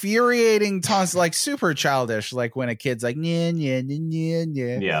infuriating taunts, like super childish, like when a kid's like nya nya nya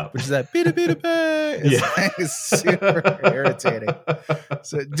nya, yeah, which is that bida bida ba. It's super irritating.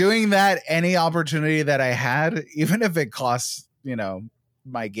 So doing that any opportunity that I had, even if it costs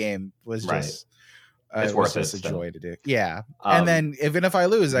my game, was just it's worth it. Just a joy to do. Yeah, and then even if I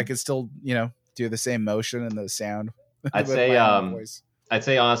lose, I could still do the same motion and the sound. I'd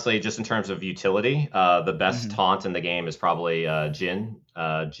say honestly, just in terms of utility, the best taunt in the game is probably Jin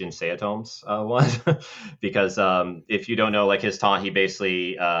Saitome's one, because if you don't know, like his taunt, he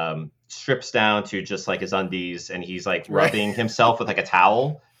basically strips down to just like his undies, and he's like rubbing himself with like a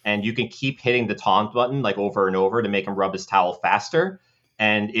towel, and you can keep hitting the taunt button like over and over to make him rub his towel faster.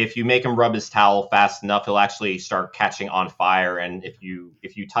 And if you make him rub his towel fast enough, he'll actually start catching on fire. And if you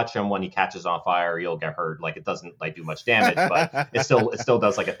touch him when he catches on fire, you'll get hurt. Like it doesn't like do much damage, but it still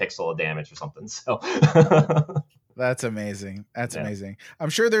does like a pixel of damage or something. So That's amazing. That's amazing.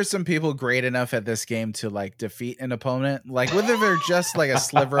 I'm sure there's some people great enough at this game to like defeat an opponent, like whether they're just like a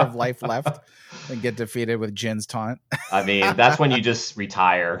sliver of life left and get defeated with Jin's taunt. I mean, that's when you just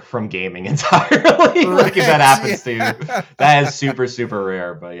retire from gaming entirely. Like if that happens to you, that is super, super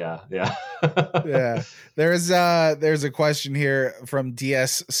rare. But yeah. Yeah. There's a question here from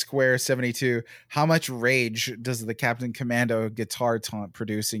DS Square 72. How much rage does the Captain Commando guitar taunt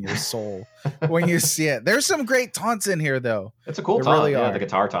produce in your soul when you see it? There's some great taunts in here, though. It's a cool taunt. Really the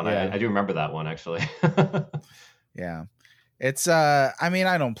guitar taunt. Yeah. I do remember that one, actually. Yeah. It's I mean,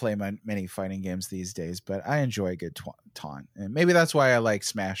 I don't play many fighting games these days, but I enjoy a good taunt, and maybe that's why I like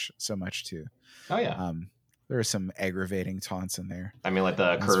Smash so much too. Oh yeah. There are some aggravating taunts in there. I mean, like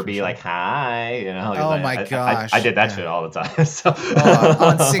the Kirby, sure. Like hi, you know. Oh my gosh, I did that shit all the time. So.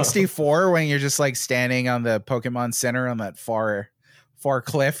 On 64, when you're just like standing on the Pokemon Center on that far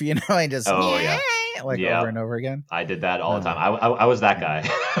cliff, you know, and just over and over again. I did that all the time. I was that guy.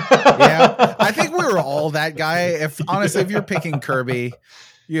 Yeah, I think we were all that guy. If you're picking Kirby,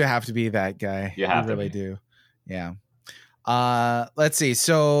 you have to be that guy. You really do. Yeah. Let's see.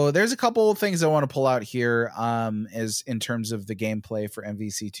 So there's a couple of things I want to pull out here. Is in terms of the gameplay for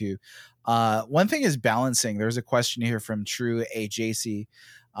MVC2. One thing is balancing. There's a question here from True AJC.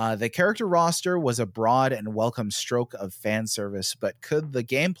 The character roster was a broad and welcome stroke of fan service, but could the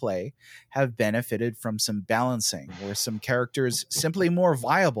gameplay have benefited from some balancing? Were some characters simply more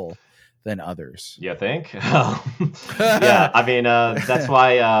viable than others? You think? Yeah, I mean, that's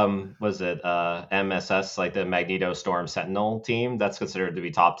why, was it MSS, like the Magneto Storm Sentinel team? That's considered to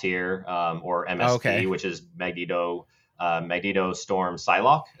be top tier, or MSP, which is Magneto Storm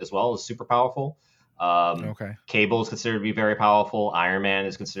Psylocke as well, is super powerful. Cable is considered to be very powerful. Iron Man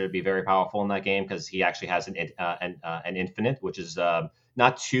is considered to be very powerful in that game because he actually has an infinite, which is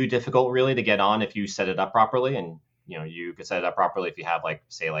not too difficult really to get on if you set it up properly. And you know, you could set it up properly if you have like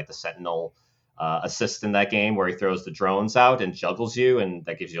the Sentinel assist in that game where he throws the drones out and juggles you, and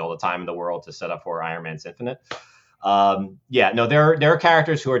that gives you all the time in the world to set up for Iron Man's infinite. There are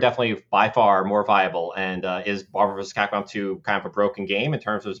characters who are definitely by far more viable. And is Marvel vs. Capcom 2 kind of a broken game in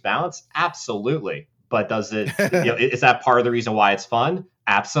terms of its balance? Absolutely. But does it? Is that part of the reason why it's fun?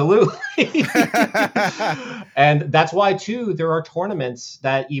 Absolutely. And that's why too there are tournaments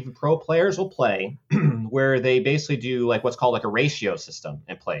that even pro players will play where they basically do like what's called like a ratio system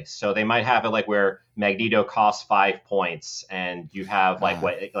in place. So they might have it like where Magneto costs 5 points and you have like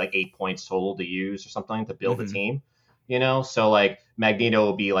 8 points total to use or something to build a team. You know, so like Magneto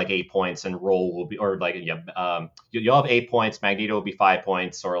will be like 8 points and Roll will be, or like, you'll have 8 points, Magneto will be 5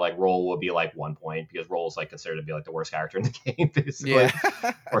 points, or like Roll will be like 1 point because Roll is like considered to be like the worst character in the game, basically,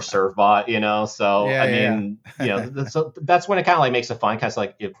 or Servbot, you know. So you know, so that's when it kind of like makes it fun, because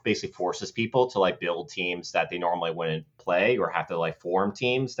like it basically forces people to like build teams that they normally wouldn't play, or have to like form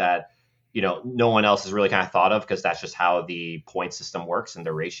teams that, you know, no one else has really kind of thought of, because that's just how the point system works in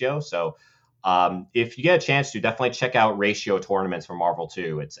the ratio. So if you get a chance to, definitely check out ratio tournaments for Marvel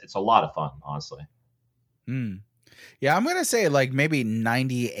 2. It's a lot of fun, honestly. Yeah, I'm gonna say like maybe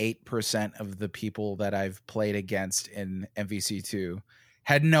 98% of the people that I've played against in MVC2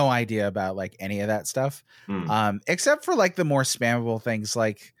 had no idea about like any of that stuff, except for like the more spammable things.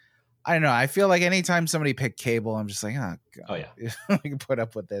 Like, I don't know, I feel like anytime somebody picked Cable, I'm just like, oh god, I can put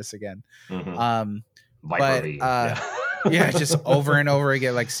up with this again. Yeah, just over and over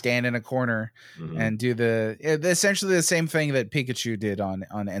again, like stand in a corner and do essentially the same thing that Pikachu did on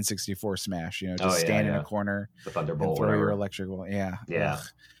N64 Smash. You know, just stand in a corner, the Thunderbolt, throw your electrical. Yeah.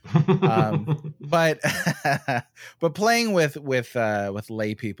 But playing with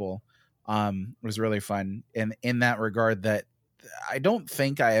lay people was really fun in that regard. That I don't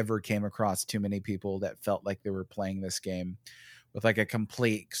think I ever came across too many people that felt like they were playing this game with like a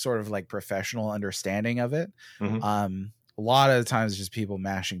complete sort of like professional understanding of it. A lot of the times just people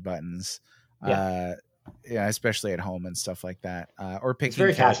mashing buttons, especially at home and stuff like that, or picking. It's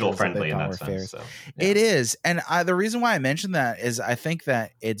very casual friendly in that sense. So, It is. And the reason why I mentioned that is I think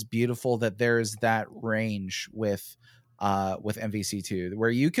that it's beautiful that there's that range with MVC2 where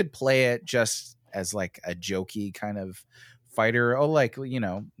you could play it just as like a jokey kind of fighter, like, you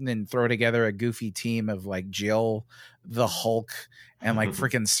know, then throw together a goofy team of like Jill, the Hulk, and like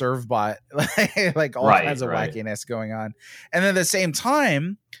freaking Servbot, like all kinds of wackiness going on. And then at the same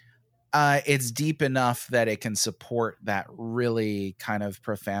time, it's deep enough that it can support that really kind of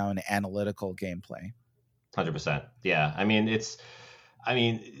profound analytical gameplay. 100%. Yeah. I mean, it's I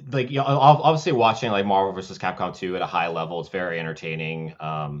mean, like, you know, obviously watching like Marvel versus Capcom 2 at a high level, it's very entertaining. You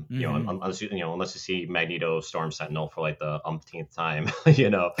know, unless you see Magneto Storm Sentinel for like the umpteenth time,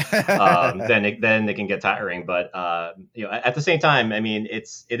 you know, then it can get tiring. But you know, at the same time, I mean, it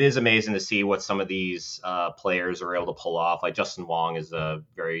is amazing to see what some of these players are able to pull off. Like Justin Wong is a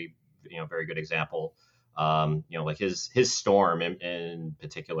very good example. You know, like his Storm in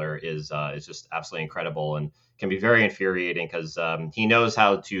particular is just absolutely incredible and can be very infuriating because he knows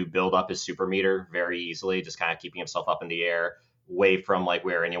how to build up his super meter very easily, just kind of keeping himself up in the air, way from like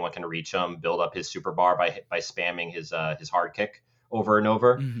where anyone can reach him. Build up his super bar by spamming his hard kick over and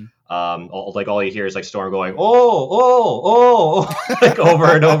over. All you hear is like Storm going oh like over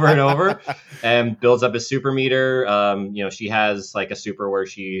and over and over, and builds up his super meter. You know, she has like a super where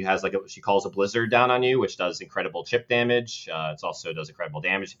she has like she calls a blizzard down on you, which does incredible chip damage. It also does incredible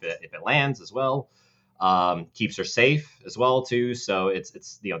damage if it lands as well. Keeps her safe as well too. So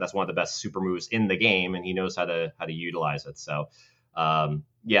it's you know, that's one of the best super moves in the game, and he knows how to utilize it. So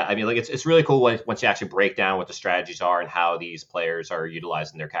yeah, I mean, like it's really cool once you actually break down what the strategies are and how these players are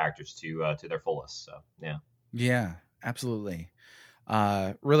utilizing their characters to their fullest. So yeah, absolutely.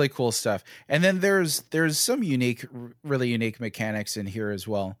 Really cool stuff. And then there's some really unique mechanics in here as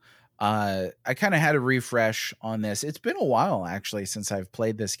well. I kind of had a refresh on this. It's been a while actually since I've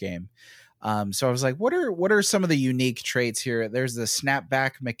played this game. So I was like, what are some of the unique traits here? There's the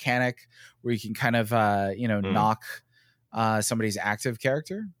snapback mechanic where you can kind of knock somebody's active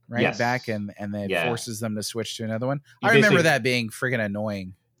character back and then forces them to switch to another one. I remember that being friggin'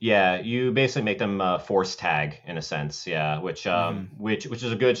 annoying. Yeah, you basically make them force tag in a sense, which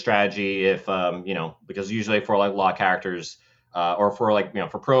is a good strategy if you know, because usually for like a lot of characters or for like, you know,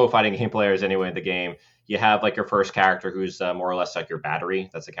 for pro fighting game players anyway in the game, you have like your first character who's more or less like your battery.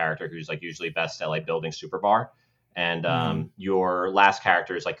 That's a character who's like usually best at like building super bar. And your last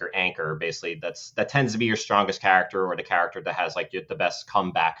character is like your anchor. Basically, that tends to be your strongest character or the character that has like the best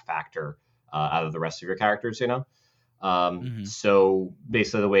comeback factor out of the rest of your characters, you know? So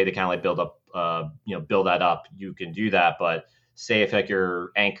basically the way to kind of like build that up, you can do that. But say if like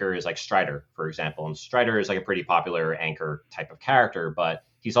your anchor is like Strider, for example, and Strider is like a pretty popular anchor type of character, but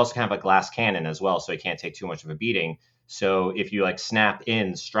he's also kind of a glass cannon as well, so he can't take too much of a beating. So if you like snap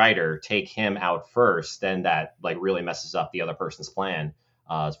in Strider, take him out first, then that like really messes up the other person's plan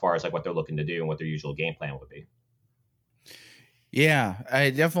as far as like what they're looking to do and what their usual game plan would be. Yeah, I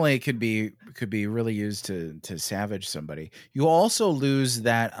definitely could be really used to savage somebody. You also lose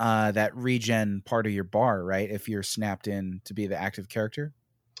that regen part of your bar, right? If you're snapped in to be the active character.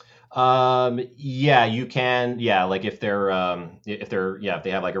 Yeah, you can. Yeah, like if they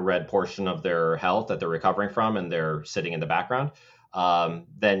have like a red portion of their health that they're recovering from and they're sitting in the background,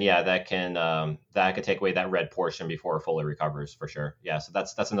 then yeah, that could take away that red portion before it fully recovers for sure. Yeah, so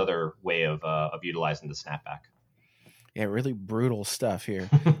that's another way of utilizing the snapback. Yeah, really brutal stuff here.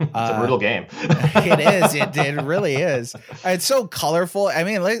 It's a brutal game. It is. It really is. It's so colorful. I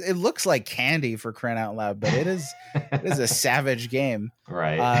mean, it looks like candy for crying out loud, but it is a savage game.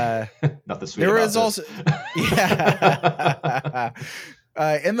 Right. Nothing sweet. There is also, yeah.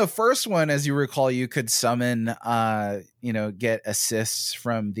 In the first one, as you recall, you could summon, get assists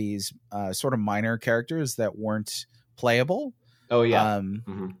from these sort of minor characters that weren't playable. Oh yeah,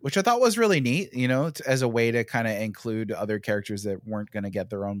 which I thought was really neat, you know, as a way to kind of include other characters that weren't going to get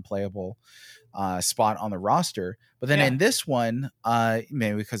their own playable spot on the roster. But then in this one,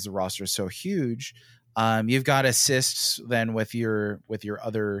 maybe because the roster is so huge, you've got assists then with your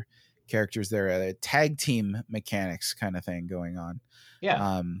other characters there, a tag team mechanics kind of thing going on. Yeah,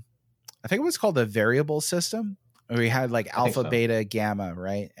 I think it was called the variable system. We had like alpha, beta, gamma,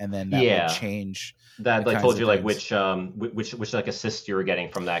 right? And then that would change. That like told you like which like assist you were getting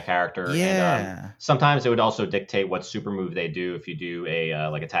from that character. Yeah. And sometimes it would also dictate what super move they do if you do a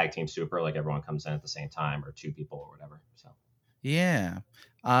like a tag team super, like everyone comes in at the same time or two people or whatever. So yeah,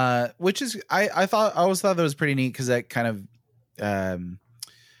 which is I always thought that was pretty neat because that kind of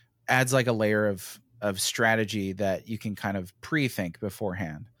adds like a layer of strategy that you can kind of pre-think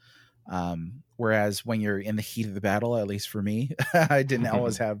beforehand. Whereas when you're in the heat of the battle, at least for me, I didn't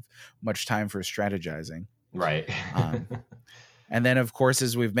always have much time for strategizing. Right. And then, of course,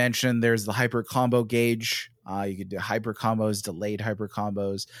 as we've mentioned, there's the hyper combo gauge. You could do hyper combos, delayed hyper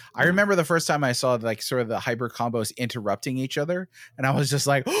combos. I remember the first time I saw like sort of the hyper combos interrupting each other, and I was just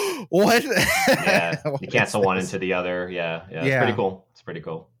like, "What?" Yeah, you cancel one into the other. Yeah, it's pretty cool. It's pretty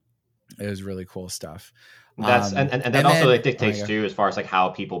cool. It was really cool stuff. And that also like dictates too, as far as like how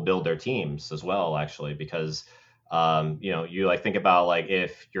people build their teams as well, actually, because You like think about like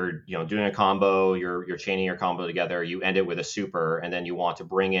if you're doing a combo, you're chaining your combo together, you end it with a super, and then you want to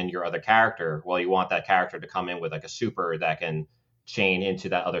bring in your other character. Well, you want that character to come in with like a super that can chain into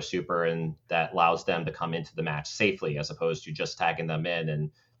that other super, and that allows them to come into the match safely, as opposed to just tagging them in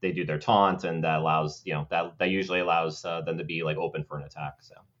and they do their taunt, and that allows that usually allows them to be like open for an attack.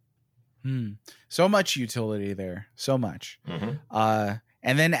 So much utility there, so much. Mm-hmm.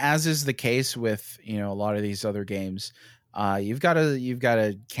 And then, as is the case with a lot of these other games, you've got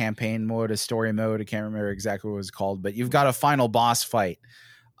a campaign mode, a story mode. I can't remember exactly what it was called, but you've got a final boss fight.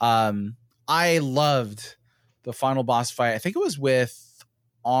 I loved the final boss fight. I think it was with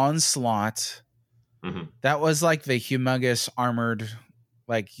Onslaught. Mm-hmm. That was like the humongous armored,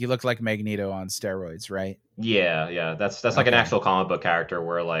 like he looked like Magneto on steroids, right? Yeah. That's like an actual comic book character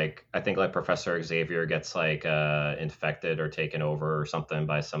where like I think like Professor Xavier gets like infected or taken over or something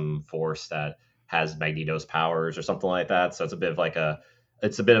by some force that has Magneto's powers or something like that. So it's a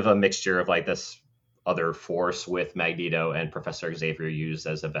bit of a mixture of like this other force with Magneto and Professor Xavier used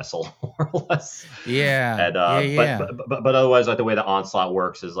as a vessel, more or less. Yeah. And, but otherwise, like the way the Onslaught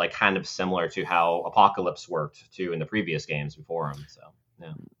works is like kind of similar to how Apocalypse worked too in the previous games before him. So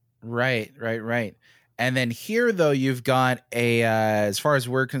yeah. Right. And then here, though, you've got as far as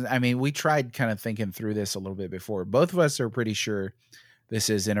we're concerned, I mean, we tried kind of thinking through this a little bit before. Both of us are pretty sure this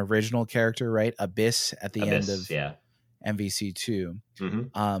is an original character, right? Abyss at the end of MVC2.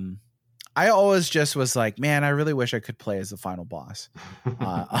 Mm-hmm. I always just was like, man, I really wish I could play as the final boss.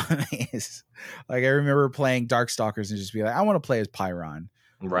 Like I remember playing Darkstalkers and just be like, I want to play as Pyron.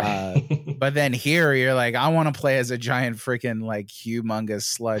 Right. But then here you're like, I want to play as a giant freaking like humongous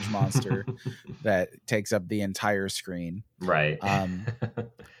sludge monster that takes up the entire screen. Right.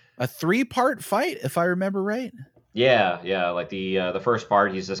 A 3-part fight, if I remember right. Yeah. Like the first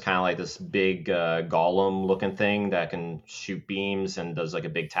part, he's just kind of like this big golem looking thing that can shoot beams and does like a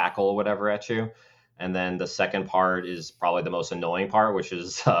big tackle or whatever at you. And then the second part is probably the most annoying part, which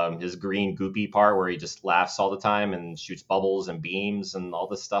is his green goopy part where he just laughs all the time and shoots bubbles and beams and all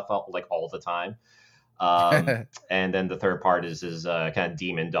this stuff like all the time. And then the third part is his kind of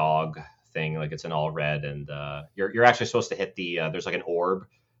demon dog thing, like it's in all red, and you're actually supposed to hit there's like an orb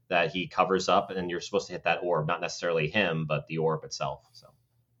that he covers up, and you're supposed to hit that orb, not necessarily him, but the orb itself. So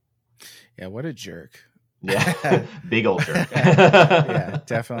yeah, what a jerk. Yeah, big old jerk. Yeah,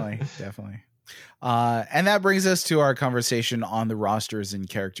 definitely. And that brings us to our conversation on the rosters and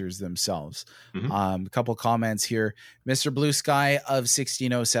characters themselves. Mm-hmm. A couple comments here. Mr. Blue Sky of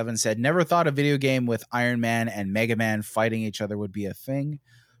 1607 said, never thought a video game with Iron Man and Mega Man fighting each other would be a thing.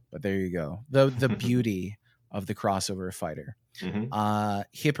 But there you go. The beauty of the crossover fighter. Mm-hmm.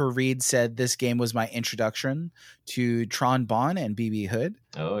 Hipper Reed said, this game was my introduction to Tron Bonne and BB Hood.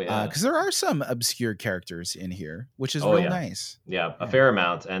 Oh, yeah. Because there are some obscure characters in here, which is real nice. Yeah, a fair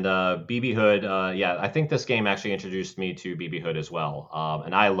amount. And BB Hood, I think this game actually introduced me to BB Hood as well.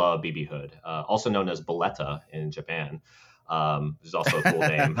 And I love BB Hood, also known as Boletta in Japan, which is also a cool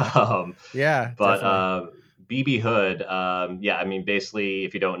name. Yeah, but BB Hood, I mean, basically,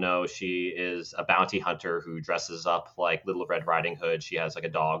 if you don't know, she is a bounty hunter who dresses up like Little Red Riding Hood. She has like a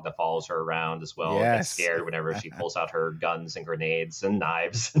dog that follows her around as well. Yes. Gets scared whenever she pulls out her guns and grenades and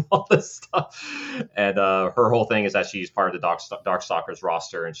knives and all this stuff. And her whole thing is that she's part of the Darkstalkers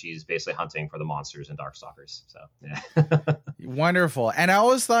roster, and she's basically hunting for the monsters in Darkstalkers. So, yeah. Wonderful. And I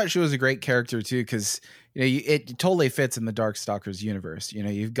always thought she was a great character too, because it totally fits in the Darkstalkers universe.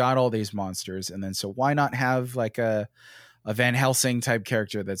 You've got all these monsters, and then so why not have like a Van Helsing type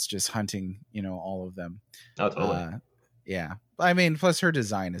character that's just hunting, all of them. Oh, totally. Yeah. I mean, plus her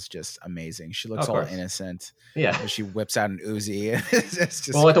design is just amazing. She looks all innocent. Yeah. She whips out an Uzi. It's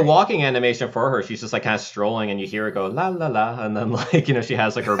just like the walking animation for her, she's just like kind of strolling, and you hear her go la la la, and then like she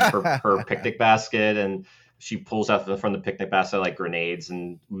has like her picnic basket, and she pulls out from the picnic basket like grenades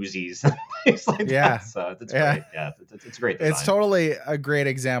and Uzis and things like that. So it's great. Yeah, it's great design. It's totally a great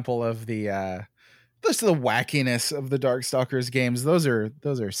example of the just the wackiness of the Darkstalkers games. Those are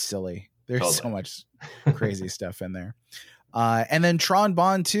silly. There's so much crazy stuff in there. And then Tron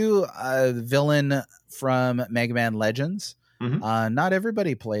Bonne too, villain from Mega Man Legends. Mm-hmm. Not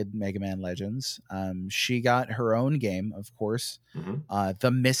everybody played Mega Man Legends. She got her own game, of course. Mm-hmm.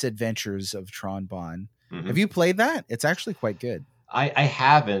 The Misadventures of Tron Bonne. Mm-hmm. Have you played that? It's actually quite good. I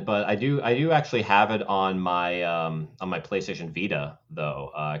haven't, but I do actually have it on my PlayStation Vita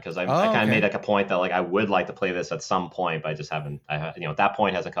though, because I kind of made like a point that like I would like to play this at some point, but I just haven't. That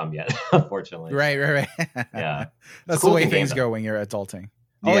point hasn't come yet, unfortunately. Right. Yeah, that's the way things go when you're adulting.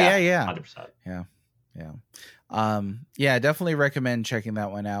 Yeah, 100%. Yeah. Definitely recommend checking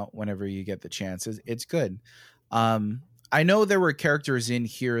that one out whenever you get the chance. It's good. I know there were characters in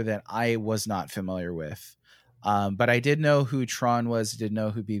here that I was not familiar with. But I did know who Tron was, did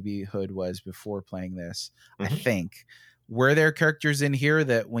know who BB Hood was before playing this. I think. Were there characters in here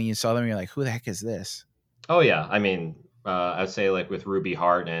that when you saw them, you're like, who the heck is this? Oh yeah, I mean, I'd say like with Ruby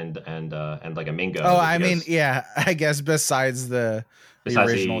Hart and like a Mingo. Oh, I mean, yeah, I guess besides the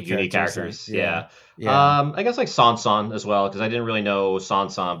original unique characters. Yeah. I guess like Sansan as well, because I didn't really know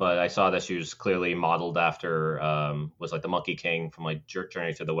Sansan, but I saw that she was clearly modeled after was like the Monkey King from like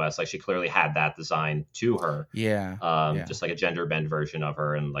Journey to the West. Like she clearly had that design to her. Just like a gender bend version of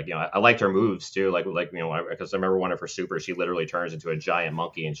her, and like I liked her moves too. Like because I remember one of her supers, she literally turns into a giant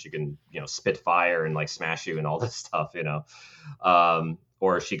monkey and she can spit fire and like smash you and all this stuff.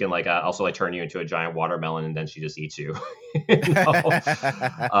 Or she can like also like turn you into a giant watermelon and then she just eats you.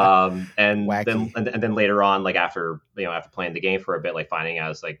 And then later on, like after playing the game for a bit, like finding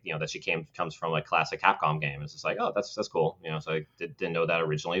out like that she comes from like classic Capcom game. It's just like, oh, that's cool. So I didn't know that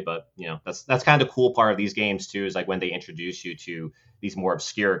originally, but that's kind of the cool part of these games too, is like when they introduce you to these more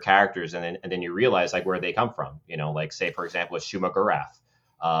obscure characters and then you realize like where they come from. Like say for example with Shuma Gorath,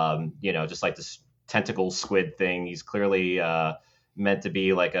 just like this tentacle squid thing. He's clearly meant to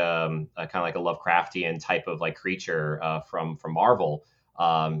be like a kind of like a Lovecraftian type of like creature from Marvel,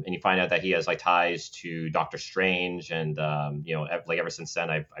 and you find out that he has like ties to Doctor Strange, and like ever since then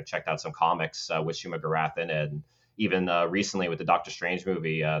I've checked out some comics with Shuma Gorath in it, and even recently with the Doctor Strange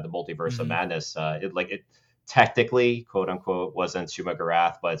movie, the Multiverse of Madness, it technically quote unquote wasn't Shuma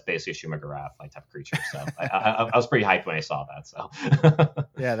Gorath, but it's basically Shuma Gorath like type of creature. So I was pretty hyped when I saw that. So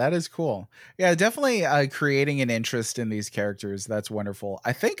yeah, that is cool. Yeah, definitely creating an interest in these characters. That's wonderful.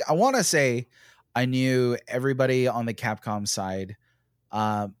 I want to say I knew everybody on the Capcom side,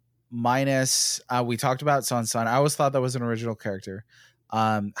 minus we talked about Sansan. I always thought that was an original character.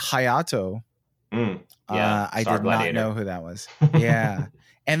 Hayato. I did not know who that was. Yeah.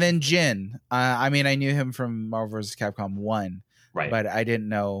 And then Jin, I mean, I knew him from Marvel vs. Capcom 1, right? But I didn't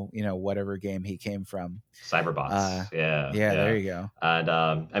know, whatever game he came from. Cyberbots. Yeah, there you go. And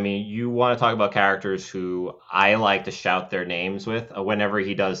I mean, you want to talk about characters who I like to shout their names with whenever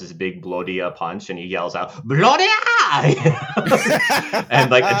he does his big Blodia punch and he yells out, Blodia! And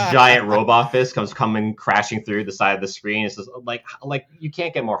like a giant robot fist comes coming crashing through the side of the screen. It's just like you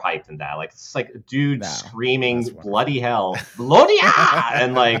can't get more hype than that. Like it's like a dude screaming bloody hell, Blodia!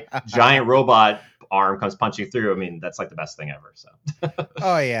 And like giant robot arm comes punching through. I mean, that's like the best thing ever. So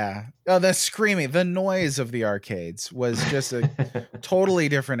oh yeah, the screaming, the noise of the arcades was just a totally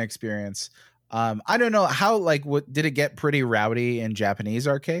different experience. I don't know how, like, did it get pretty rowdy in Japanese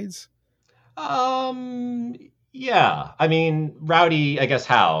arcades? Yeah, I mean, rowdy, I guess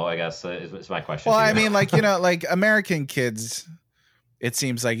is my question. Well, I mean, like, like American kids, it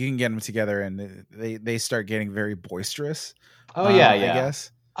seems like you can get them together and they start getting very boisterous. Oh yeah. I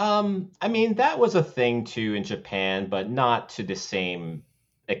guess. I mean, that was a thing too in Japan, but not to the same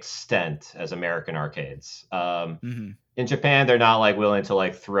extent as American arcades. In Japan, they're not like willing to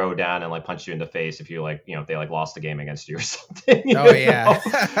like throw down and like punch you in the face if you like, if they like lost the game against you or something.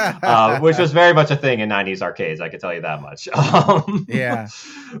 Which was very much a thing in 90s arcades. I can tell you that much. Yeah.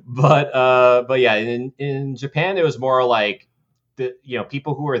 But yeah, in Japan, it was more like,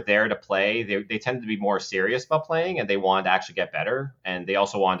 people who were there to play, they tended to be more serious about playing and they wanted to actually get better. And they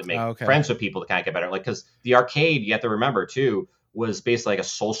also wanted to make friends with people to kind of get better. Like, because the arcade, you have to remember too, was basically like a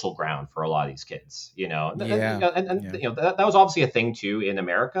social ground for a lot of these kids, that was obviously a thing too in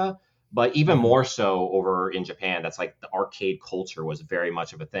America, but even more so over in Japan. That's like the arcade culture was very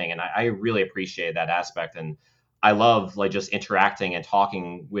much of a thing. And I really appreciate that aspect. And I love like just interacting and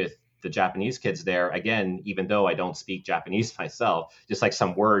talking with the Japanese kids there, again, even though I don't speak Japanese myself, just like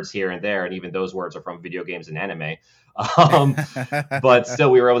some words here and there. And even those words are from video games and anime. But still,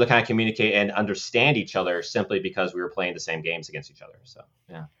 we were able to kind of communicate and understand each other simply because we were playing the same games against each other. So,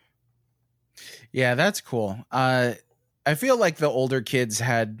 yeah. Yeah, that's cool. I feel like the older kids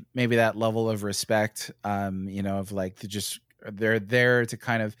had maybe that level of respect, of like they're there to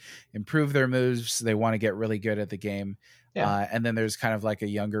kind of improve their moves. They want to get really good at the game. Yeah. And then there's kind of like a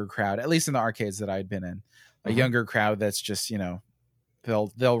younger crowd, at least in the arcades that I'd been in, a younger crowd that's just,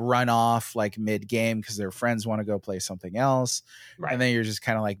 they'll run off like mid game because their friends want to go play something else. Right. And then you're just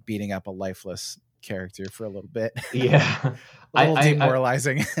kind of like beating up a lifeless character for a little bit. Yeah. A little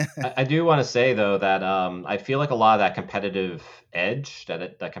demoralizing. I do want to say though that I feel like a lot of that competitive edge,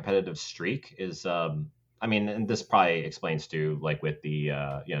 that competitive streak is and this probably explains too, like with the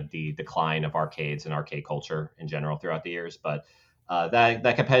the decline of arcades and arcade culture in general throughout the years, but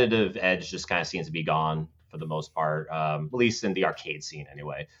that competitive edge just kind of seems to be gone for the most part, at least in the arcade scene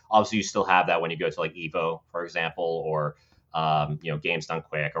anyway. Obviously, you still have that when you go to like Evo, for example, or Games Done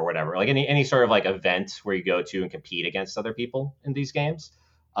Quick or whatever, like any sort of like event where you go to and compete against other people in these games.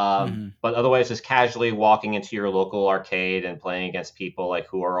 But otherwise, just casually walking into your local arcade and playing against people like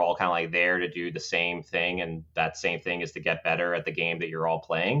who are all kind of like there to do the same thing, and that same thing is to get better at the game that you're all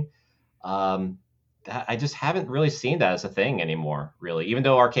playing. I just haven't really seen that as a thing anymore, really. Even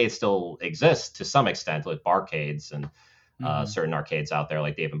though arcades still exist to some extent with barcades and certain arcades out there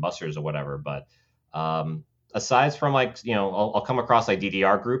like Dave and Buster's or whatever, but aside from like I'll come across like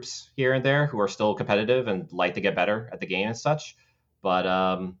DDR groups here and there who are still competitive and like to get better at the game and such. But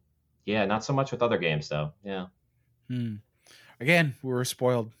yeah, not so much with other games though. Yeah. Again, we were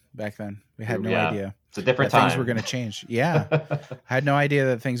spoiled back then. We had no idea. It's a different that time. Things were going to change. Yeah. I had no idea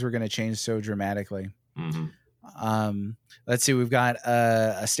that things were going to change so dramatically. Let's see. We've got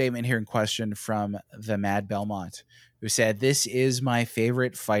a statement here in question from the Mad Belmont, who said, "This is my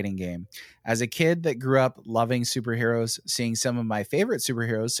favorite fighting game. As a kid that grew up loving superheroes, seeing some of my favorite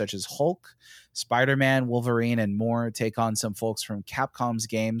superheroes such as Hulk, Spider-Man, Wolverine, and more take on some folks from Capcom's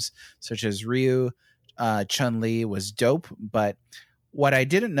games such as Ryu, Chun-Li was dope, but what I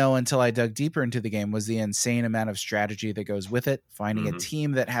didn't know until I dug deeper into the game was the insane amount of strategy that goes with it. Finding a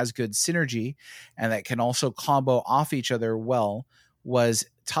team that has good synergy and that can also combo off each other well was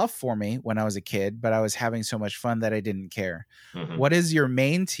tough for me when I was a kid, but I was having so much fun that I didn't care. What is your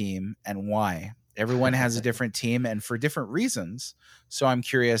main team and why? Everyone has a different team and for different reasons. So I'm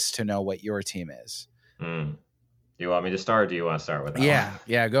curious to know what your team is." You want me to start, or do you want to start with that one?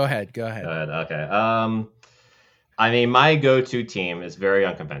 Yeah, go ahead. Okay. I mean, my go-to team is very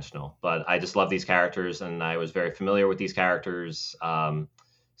unconventional, but I just love these characters, and I was very familiar with these characters.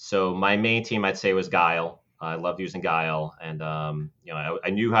 So my main team, I'd say, was Guile. I loved using Guile, and I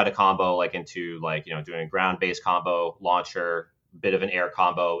knew how to combo like into like doing a ground-based combo, launcher, bit of an air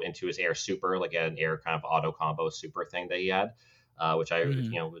combo into his air super, like an air kind of auto combo super thing that he had, which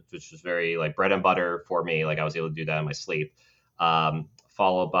which was very like bread and butter for me. Like I was able to do that in my sleep.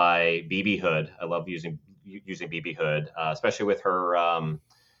 Followed by BB Hood. I love using BB Hood, especially with her.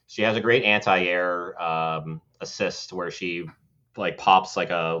 She has a great anti-air assist where she like pops like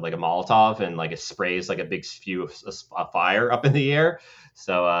a Molotov and like it sprays like a big spew of fire up in the air.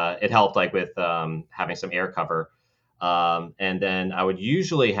 So it helped like with having some air cover. And then I would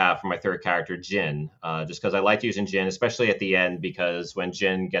usually have for my third character Jin, just because I liked using Jin, especially at the end, because when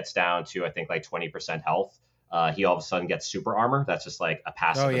Jin gets down to I think like 20% health. He all of a sudden gets super armor. That's just like a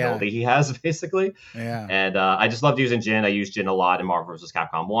passive ability he has, basically. Yeah. And I just loved using Jin. I used Jin a lot in Marvel vs.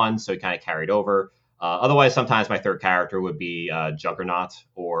 Capcom 1, so he kind of carried over. Otherwise, sometimes my third character would be Juggernaut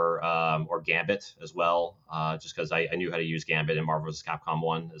or Gambit as well, just because I knew how to use Gambit in Marvel vs. Capcom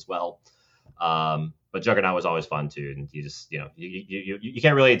 1 as well. But Juggernaut was always fun too, and you just you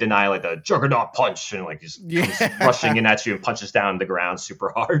can't really deny like the Juggernaut punch and like just rushing in at you and punches down the ground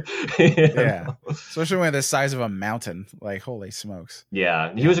super hard. Yeah, especially when they're the size of a mountain. Like holy smokes.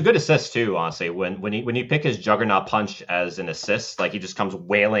 Yeah, he was a good assist too. Honestly, when you pick his Juggernaut punch as an assist, like he just comes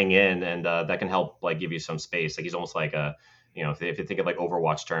wailing in, and that can help like give you some space. Like he's almost like a if you think of like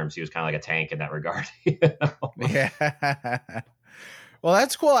Overwatch terms, he was kind of like a tank in that regard. Yeah. Well,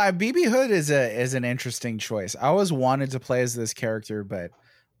 that's cool. BB Hood is an interesting choice. I always wanted to play as this character, but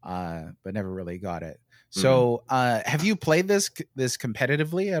never really got it. So, have you played this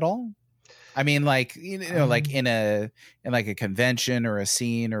competitively at all? I mean, like like in like a convention or a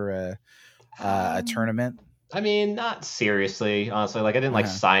scene or a tournament. I mean, not seriously, honestly. Like I didn't like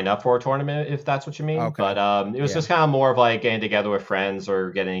sign up for a tournament, if that's what you mean. Okay. But it was just kind of more of like getting together with friends or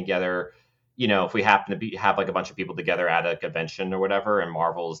getting together. If we happen to have like a bunch of people together at a convention or whatever, and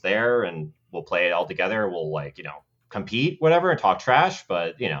Marvel's there, and we'll play it all together, we'll like compete, whatever, and talk trash.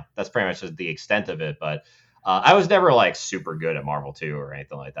 But that's pretty much the extent of it. But I was never like super good at Marvel 2 or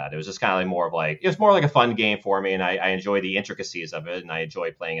anything like that. It was just kind of like more of like it was more like a fun game for me, and I enjoy the intricacies of it, and I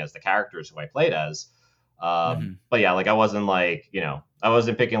enjoy playing as the characters who I played as. But yeah, like I wasn't like I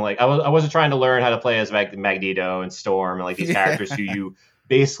wasn't picking like I wasn't trying to learn how to play as Magneto and Storm and like these characters who you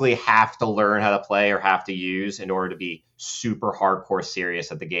basically have to learn how to play or have to use in order to be super hardcore serious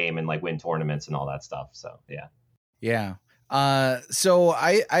at the game and like win tournaments and all that stuff. So yeah. So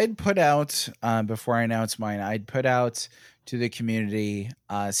I'd put out before I announce mine, I'd put out to the community,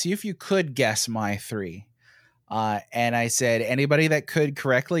 see if you could guess my 3. And I said anybody that could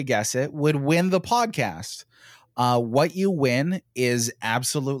correctly guess it would win the podcast. What you win is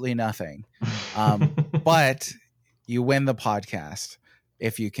absolutely nothing, but you win the podcast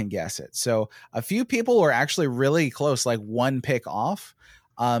if you can guess it. So a few people were actually really close, like one pick off.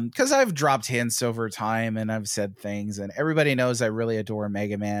 because I've dropped hints over time and I've said things, and everybody knows I really adore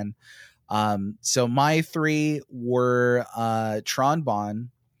Mega Man. So my three were Tron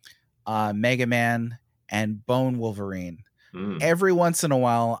Bonne, Mega Man, and Bone Wolverine. Every once in a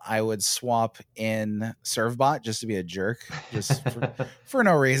while, I would swap in Servbot just to be a jerk, just for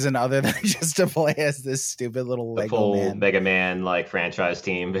no reason other than just to play as this stupid little the Lego full man. Mega Man like franchise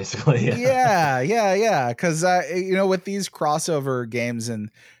team, basically. Yeah. Because with these crossover games and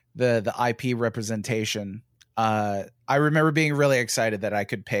the IP representation, I remember being really excited that I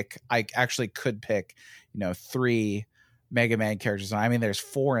actually could pick, 3 Mega Man characters. I mean, there's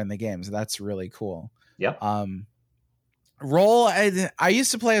 4 in the game, so that's really cool. Yep. Roll, I used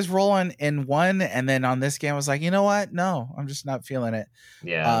to play as Roll in 1, and then on this game I was like, you know what? No, I'm just not feeling it.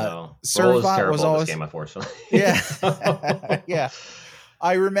 Yeah, no. Servbot was always this game, unfortunately. Yeah. Yeah.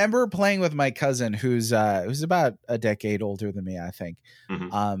 I remember playing with my cousin who's about a decade older than me, I think.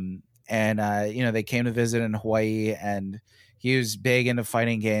 Mm-hmm. And they came to visit in Hawaii, and he was big into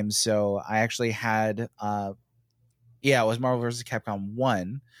fighting games, so I actually had it was Marvel vs. Capcom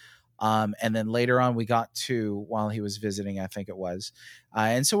 1. And then later on we got 2 while he was visiting, I think it was.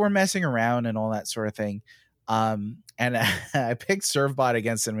 And so we're messing around and all that sort of thing. And I picked Servbot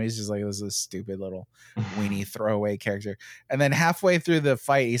against him. And he's just like, this is a stupid little weenie throwaway character. And then halfway through the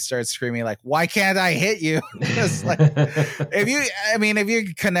fight, he starts screaming like, why can't I hit you? It's like, if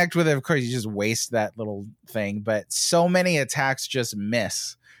you connect with it, of course you just waste that little thing, but so many attacks just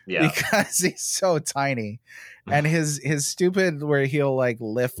miss because he's so tiny. And his stupid where he'll like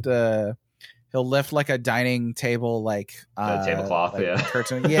lift like a dining table, like tablecloth, like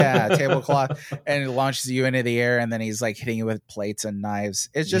curtain, tablecloth, and it launches you into the air, and then he's like hitting you with plates and knives.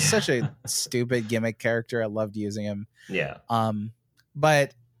 It's just such a stupid gimmick character. I loved using him. Yeah.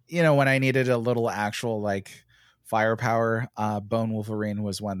 But when I needed a little actual like firepower, Bone Wolverine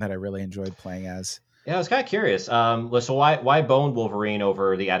was one that I really enjoyed playing as. Yeah, I was kind of curious. So why Bone Wolverine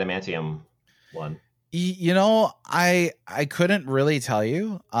over the Adamantium one? I couldn't really tell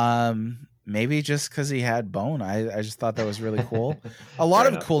you. Maybe just because he had Bone. I just thought that was really cool. A lot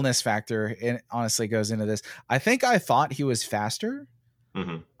of coolness factor honestly goes into this. I think I thought he was faster.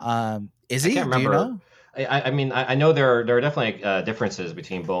 Mm-hmm. Is he? I can't remember. Do you know? I know there are definitely differences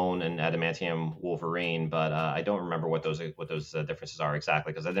between Bone and Adamantium Wolverine, but I don't remember what those differences are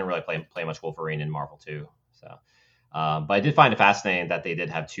exactly because I didn't really play much Wolverine in Marvel 2. So. But I did find it fascinating that they did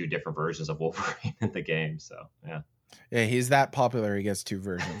have 2 different versions of Wolverine in the game. So, yeah. Yeah, he's that popular. He gets 2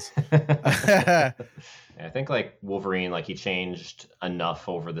 versions. I think like Wolverine, like he changed enough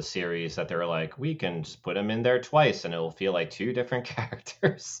over the series that they're like, we can just put him in there twice and it'll feel like 2 different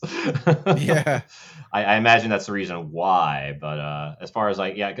characters. Yeah. I imagine that's the reason why. But as far as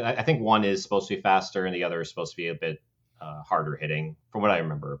I think one is supposed to be faster and the other is supposed to be a bit harder hitting from what I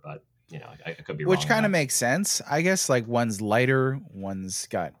remember. But I could be wrong. Which kind of makes sense. I guess like one's lighter, one's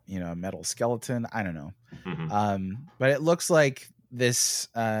got, a metal skeleton. I don't know. Mm-hmm. But it looks like this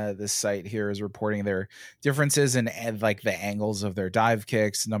site here is reporting their differences in like the angles of their dive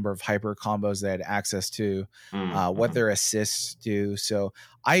kicks, number of hyper combos they had access to, what their assists do. So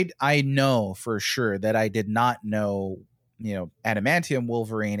I know for sure that I did not know, Adamantium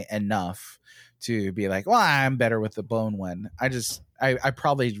Wolverine enough to be like, well, I'm better with the Bone one. I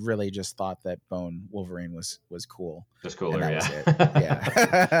probably really just thought that Bone Wolverine was cool. Just cooler,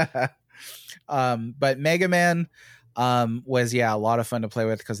 yeah. But Mega Man was a lot of fun to play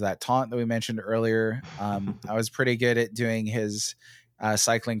with because of that taunt that we mentioned earlier. I was pretty good at doing his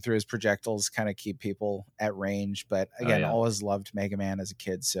cycling through his projectiles, kind of keep people at range. But again, always loved Mega Man as a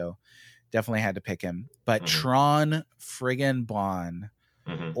kid, so definitely had to pick him. But Tron friggin' Bonne.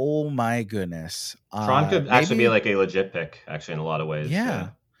 Mm-hmm. Oh my goodness. Tron could actually be like a legit pick, actually, in a lot of ways. Yeah.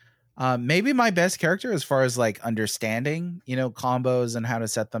 Maybe my best character as far as like understanding, combos and how to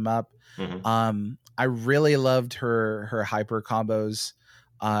set them up. Mm-hmm. I really loved her hyper combos.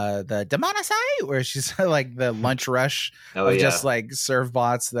 The Damanasai, where she's like the lunch rush of just like serve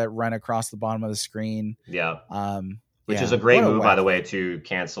bots that run across the bottom of the screen. Yeah. Which is a great move, by the way, to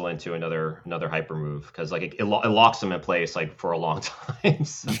cancel into another hyper move because like it locks them in place like for a long time.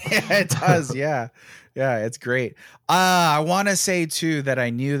 So. Yeah, it does. Yeah, it's great. I want to say too that I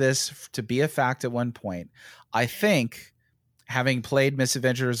knew this to be a fact at one point. I think, having played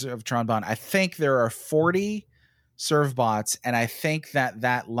Misadventures of Tron Bonne, I think there are 40 serve bots, and I think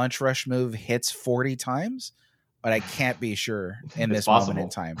that lunch rush move hits 40 times. But I can't be sure in this moment in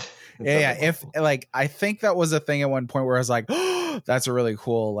time. If like, I think that was a thing at one point where I was like, oh, that's a really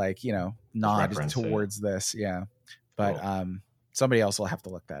cool, like, nod towards this. Yeah. But, somebody else will have to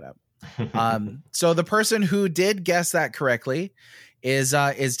look that up. So the person who did guess that correctly is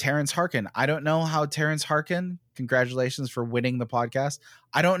Terrence Harkin. I don't know how Terrence Harkin, congratulations for winning the podcast.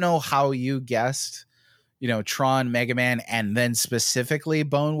 I don't know how you guessed, Tron, Mega Man, and then specifically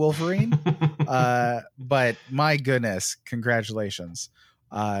Bone Wolverine. But my goodness, congratulations.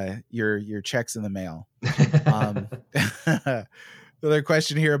 Your check's in the mail. The other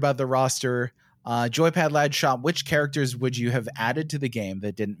question here about the roster. Joypad Lad Shop, which characters would you have added to the game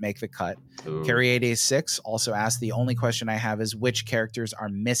that didn't make the cut? Carry 886 also asked, the only question I have is which characters are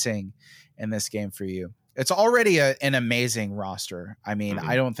missing in this game for you? It's already an amazing roster. I mean,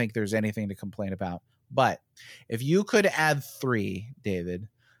 I don't think there's anything to complain about. But if you could add 3, David,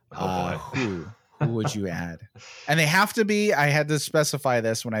 who would you add? And they have to be, I had to specify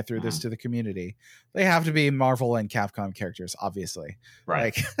this when I threw this to the community. They have to be Marvel and Capcom characters, obviously.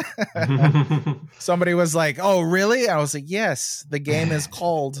 Right. Like, somebody was like, oh, really? I was like, yes, the game is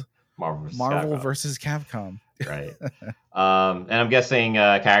called Marvel versus Capcom. Right. And I'm guessing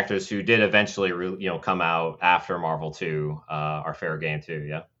characters who did eventually, come out after Marvel 2 are fair game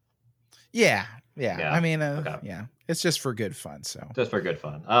too. Yeah. Yeah. I mean, yeah, it's just for good fun. So just for good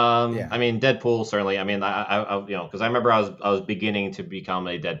fun. I mean, Deadpool certainly. I mean, I because I remember I was beginning to become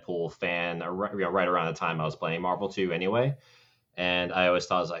a Deadpool fan, right around the time I was playing Marvel 2 anyway. And I always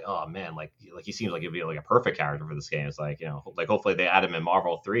thought, I was like, oh man, like he seems like he'd be like a perfect character for this game. It's like, like hopefully they add him in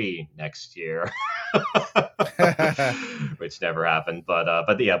Marvel 3 next year, which never happened. But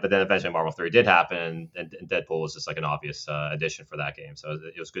then eventually Marvel 3 did happen, and Deadpool was just like an obvious addition for that game. So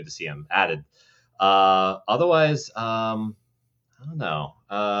it was good to see him added. Otherwise, I don't know.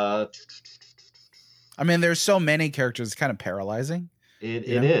 I mean, there's so many characters, it's kind of paralyzing. It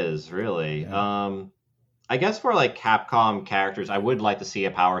is really. Yeah. I guess for like Capcom characters, I would like to see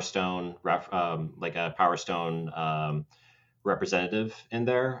a Power Stone, representative in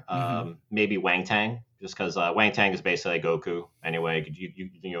there. Maybe Wang Tang, just because Wang Tang is basically a Goku anyway.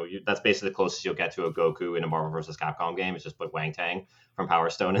 That's basically the closest you'll get to a Goku in a Marvel vs. Capcom game. Is just put Wang Tang from Power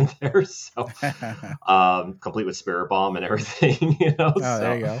Stone in there, so complete with Spirit Bomb and everything. Oh, so,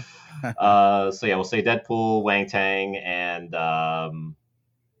 there you go. So yeah, we'll say Deadpool, Wang Tang, and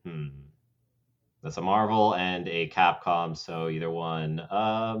that's a Marvel and a Capcom, so either one.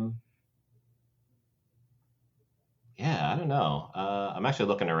 Yeah, I don't know. I'm actually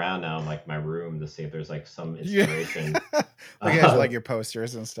looking around now in like my room to see if there's like some inspiration. Like your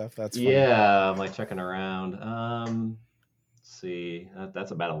posters and stuff. That's funny. Yeah, I'm like checking around. Let's see.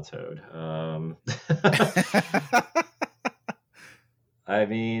 That's a Battletoad. I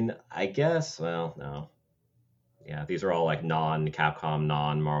mean, I guess. Well, no. Yeah, these are all like non-Capcom,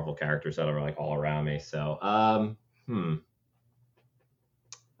 non-Marvel characters that are like all around me. So, I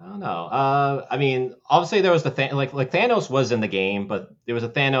don't know. I mean, obviously there was the like Thanos was in the game, but there was a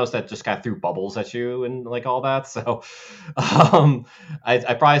Thanos that just kind of threw bubbles at you and like all that. So,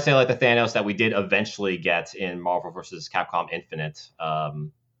 I'd probably say like the Thanos that we did eventually get in Marvel vs. Capcom Infinite.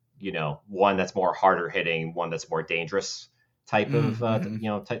 One that's more harder hitting, one that's more dangerous type of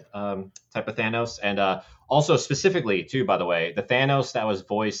type of Thanos, and also specifically too, by the way, the Thanos that was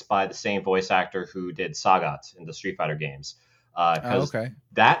voiced by the same voice actor who did Sagat in the Street Fighter games.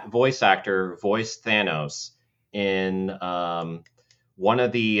 That voice actor voiced Thanos in one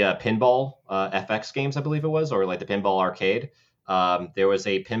of the pinball FX games, I believe it was, or like the Pinball Arcade. There was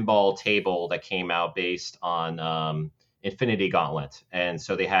a pinball table that came out based on Infinity Gauntlet, and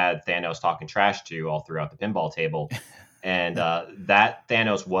so they had Thanos talking trash to you all throughout the pinball table. And that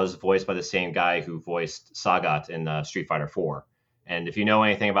Thanos was voiced by the same guy who voiced Sagat in Street Fighter 4. And if you know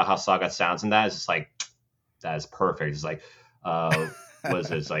anything about how Sagat sounds in that, it's just like, that is perfect. It's like,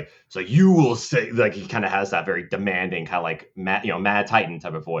 it's like you will say, like, he kind of has that very demanding kind of like Mad Titan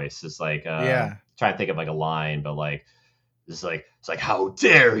type of voice. It's like trying to think of like a line, but like it's like how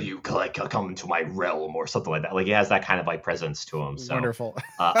dare you like come into my realm or something like that. Like he has that kind of like presence to him. So wonderful.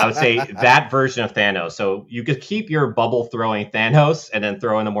 I would say that version of Thanos. So you could keep your bubble throwing Thanos and then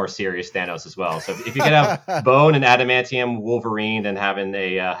throw in a more serious Thanos as well. So if you could have Bone and Adamantium Wolverine and having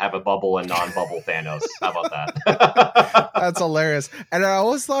have a bubble and non-bubble Thanos, how about that? That's hilarious. And I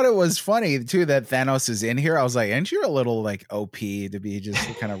always thought it was funny too that Thanos is in here. I was like, aren't you a little like OP to be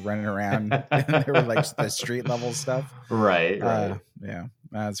just kind of running around? There were like the street level stuff. Right. Yeah,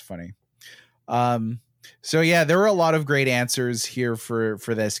 that's funny. So yeah, there were a lot of great answers here for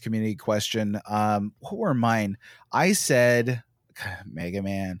this community question. What were mine? I said Mega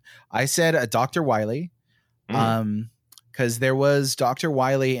Man. I said Dr. Wily. Because there was Dr.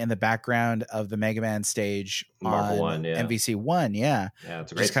 Wily in the background of the Mega Man stage Marvel on 1, yeah. MVC 1, yeah. Yeah,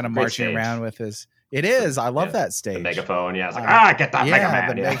 it's a great, just kind of marching around with his It is. I love that stage. The megaphone. Yeah, it's like, get that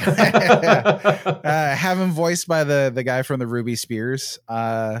Mega Man. Have him voiced by the guy from the Ruby Spears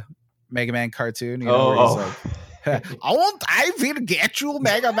Mega Man cartoon. You know, where he's like, I will get you,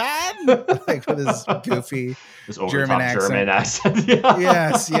 Mega Man. Like with his goofy German accent.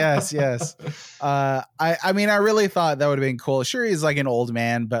 Yes. I mean, I really thought that would have been cool. Sure, he's like an old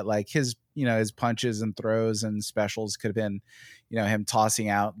man, but like his punches and throws and specials could have been, him tossing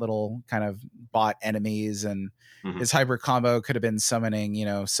out little kind of bot enemies, and his hyper combo could have been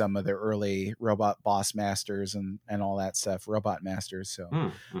summoning, some of the early robot boss masters and all that stuff, robot masters.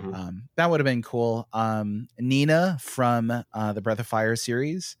 So that would have been cool. Nina from the Breath of Fire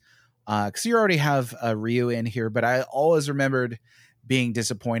series, because you already have Ryu in here, but I always remembered being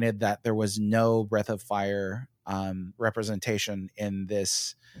disappointed that there was no Breath of Fire representation in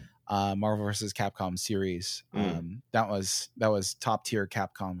this Marvel vs. Capcom series. That was top tier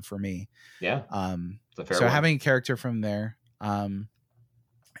Capcom for me. Yeah. So having a character from there. And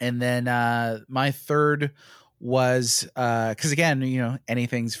then my third was because again,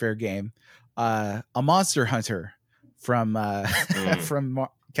 anything's fair game. A Monster Hunter from from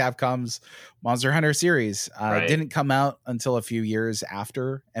Capcom's Monster Hunter series. Didn't come out until a few years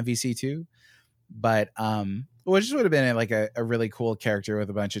after MVC2, but which would have been like a really cool character with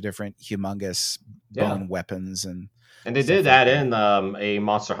a bunch of different humongous bone weapons. And they did add in a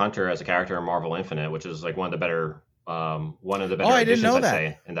Monster Hunter as a character in Marvel Infinite, which is like one of the better additions, I'd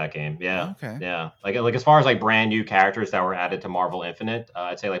say, in that game. Yeah. Okay. Yeah. Like as far as like brand new characters that were added to Marvel Infinite,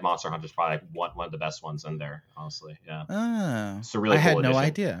 I'd say like Monster Hunter is probably like one of the best ones in there, honestly. Yeah. Oh, it's a really cool addition. I had no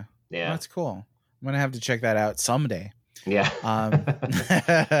idea. Yeah. Oh, that's cool. I'm going to have to check that out someday. Yeah.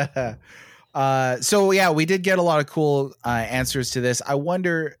 So yeah, we did get a lot of cool answers to this. I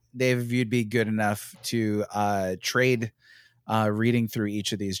wonder, Dave, if you'd be good enough to trade reading through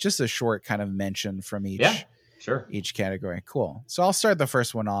each of these, just a short kind of mention from each. Yeah, sure. Each category. Cool. So I'll start the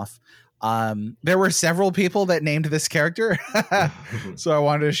first one off. There were several people that named this character, so I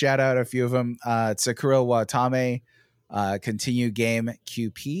wanted to shout out a few of them. Sakura Watame, Continue Game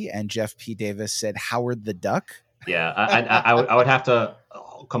QP, and Jeff P. Davis said Howard the Duck. Yeah, I would have to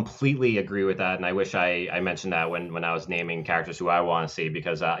completely agree with that, and I wish I mentioned that when I was naming characters who I want to see,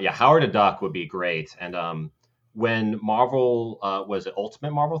 because Howard the Duck would be great. And when Marvel was it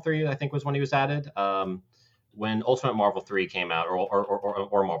Ultimate Marvel 3, I think was when he was added. When Ultimate Marvel 3 came out,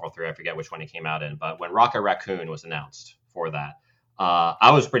 or Marvel 3, I forget which one he came out in, but when Rocket Raccoon was announced for that, I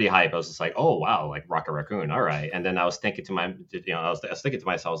was pretty hyped. I was just like, oh wow, like Rocket Raccoon, all right. And then I was thinking to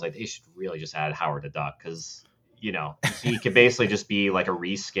myself, I was like, they should really just add Howard the Duck, because he could basically just be like a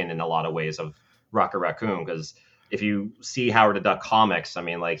reskin in a lot of ways of Rocket Raccoon. Because if you see Howard the Duck comics, I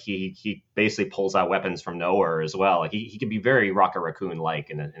mean, like he basically pulls out weapons from nowhere as well. Like he can be very Rocket Raccoon like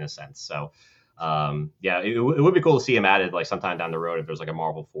in a sense. So it would be cool to see him added like sometime down the road if there's like a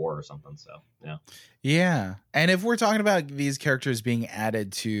Marvel 4 or something. So yeah. And if we're talking about these characters being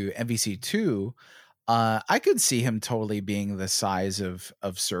added to MVC2, I could see him totally being the size of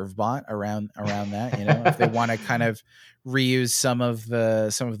Servbot around that, if they want to kind of reuse some of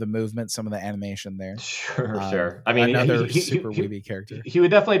the movement, some of the animation there. Sure. I mean, another super weeby character. He would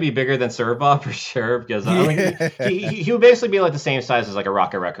definitely be bigger than Servbot for sure, because he would basically be like the same size as like a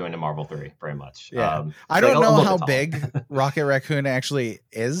Rocket Raccoon in Marvel 3, very much. Yeah. I don't know how big Rocket Raccoon actually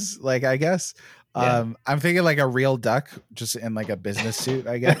is. Like, I guess. I'm thinking like a real duck, just in like a business suit,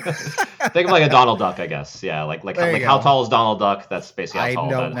 I guess. Think of like a Donald Duck, I guess. Yeah, like how tall is Donald Duck? That's basically how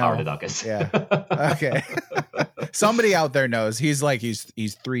tall Howard the Duck is. Yeah. Okay. Somebody out there knows. He's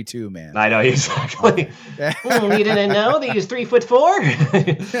 3'2", man. I know, exactly. You didn't know that he's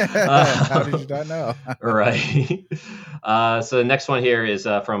 3'4"? How did you not know? Right. So the next one here is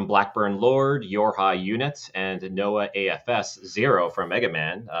from Blackburn Lord, Yorha Unit, and Noah AFS 0 from Mega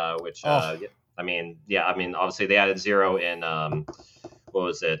Man, which I mean, obviously they added 0 in what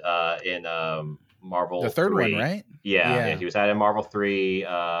was it? In Marvel. The third 3. one, right? Yeah, he was added in Marvel 3.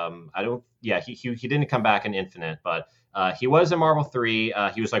 He didn't come back in Infinite, but he was in Marvel 3.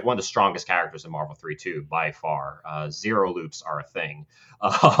 He was like one of the strongest characters in Marvel 3 too, by far. 0 loops are a thing.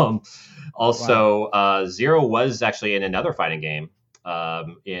 Zero was actually in another fighting game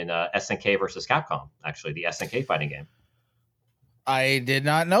in SNK versus Capcom, actually, the SNK fighting game. I did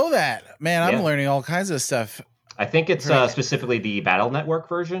not know that. Man, I'm learning all kinds of stuff. I think it's specifically the Battle Network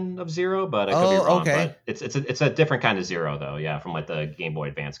version of 0, but I could be wrong. Okay. But it's a different kind of 0 though. Yeah, from like the Game Boy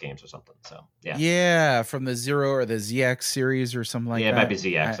Advance games or something. So yeah, from the 0 or the ZX series or something like that. Yeah, it might be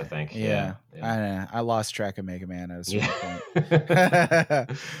ZX. I think. Yeah. I don't know. I lost track of Mega Man at a certain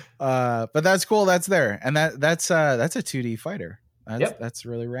point. But that's cool. That's there, and that's a 2D fighter. That's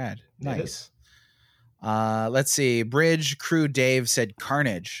really rad. Nice. Let's see. Bridge Crew Dave said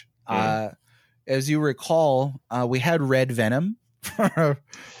Carnage. As you recall, we had Red Venom from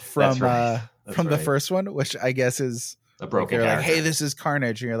the first one, which I guess is a broken character. Like, hey, this is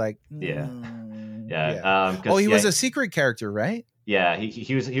Carnage, and you're like, yeah. He was a secret character, right? Yeah,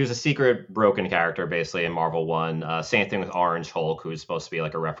 he was a secret broken character basically in Marvel 1. Same thing with Orange Hulk, who's supposed to be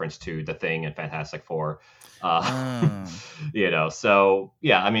like a reference to The Thing and Fantastic Four. So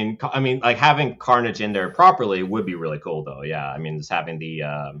yeah, I mean, like having Carnage in there properly would be really cool, though. Yeah, I mean, just having the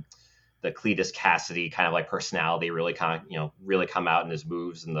Cletus Cassidy kind of like personality really really come out in his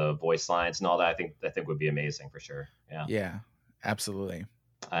moves and the voice lines and all that. I think would be amazing for sure. Yeah, absolutely.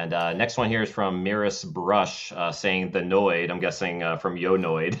 And next one here is from Miris Brush saying the Noid. I'm guessing from Yo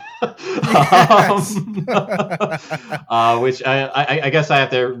Noid. Which I guess I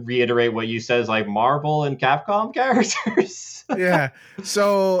have to reiterate what you said is like Marvel and Capcom characters. Yeah.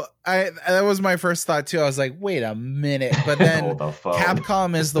 So that was my first thought too. I was like, wait a minute. But then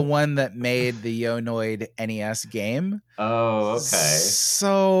Capcom is the one that made the Yo Noid NES game. Oh, okay.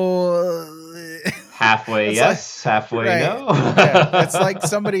 So halfway yes, like, halfway right. no. Yeah. It's like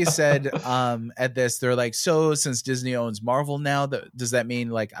somebody said at this, they're like, so since Disney owns Marvel now, does that mean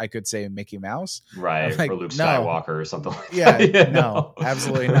like I could say Mickey Mouse? Right. Like, or Luke Skywalker or something like that. Yeah, no,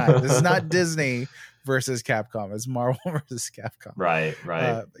 absolutely not. This is not Disney versus Capcom. It's Marvel versus Capcom. Right.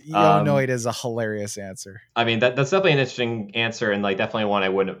 Yo Noid is a hilarious answer. I mean, that's definitely an interesting answer, and like definitely one I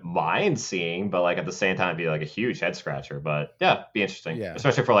wouldn't mind seeing, but like at the same time, it'd be like a huge head scratcher. But yeah, be interesting,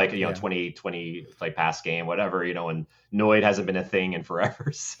 especially for like 2020 like past game, whatever, and Noid hasn't been a thing in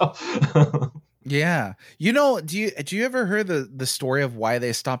forever. So yeah, do you ever hear the story of why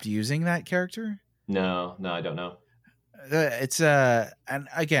they stopped using that character? No, I don't know. It's and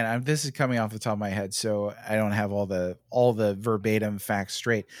again, this is coming off the top of my head, so I don't have all the verbatim facts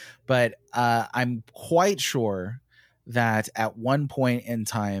straight, but I'm quite sure that at one point in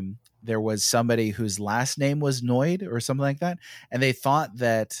time there was somebody whose last name was Noid or something like that, and they thought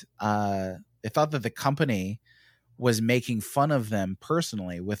that the company was making fun of them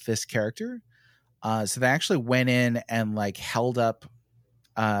personally with this character, so they actually went in and like held up.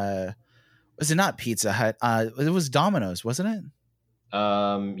 Was it not Pizza Hut? It was Domino's, wasn't it?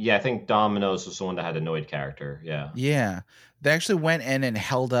 Yeah, I think Domino's was the one that had a Noid character. Yeah. Yeah. They actually went in and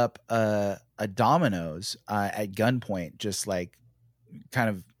held up a Domino's at gunpoint, just like kind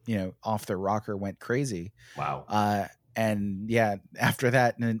of, off their rocker, went crazy. Wow. And yeah, after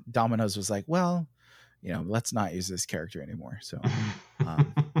that, and Domino's was like, well, let's not use this character anymore. So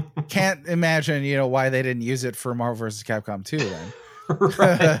can't imagine, why they didn't use it for Marvel vs. Capcom 2 then.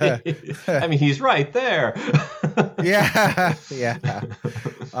 Right. I mean, he's right there. Yeah.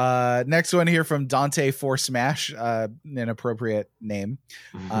 Next one here from Dante for Smash, an appropriate name,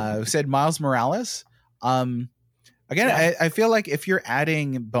 who said Miles Morales. Again, yeah. I feel like if you're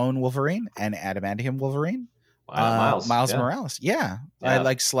adding Bone Wolverine and Adamantium Wolverine, Miles Morales. Yeah. I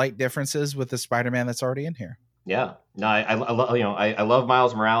like slight differences with the Spider-Man that's already in here. Yeah, no, I love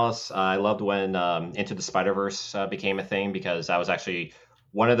Miles Morales. I loved when Into the Spider-Verse became a thing, because I was actually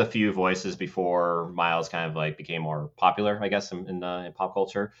one of the few voices before Miles kind of like became more popular, I guess, in pop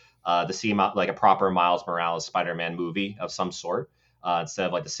culture. To see like a proper Miles Morales Spider-Man movie of some sort, instead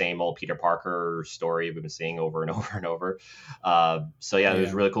of like the same old Peter Parker story we've been seeing over and over and over. So yeah, it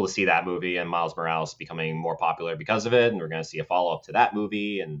was really cool to see that movie and Miles Morales becoming more popular because of it, and we're going to see a follow-up to that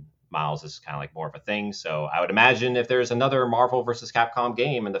movie, and Miles is kind of like more of a thing. So I would imagine if there's another Marvel versus Capcom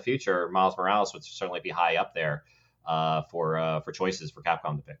game in the future, Miles Morales would certainly be high up there for choices for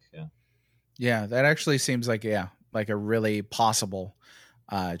Capcom to pick. Yeah, that actually seems like a really possible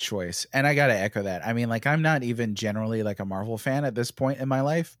choice. And I got to echo that. I mean, like, I'm not even generally like a Marvel fan at this point in my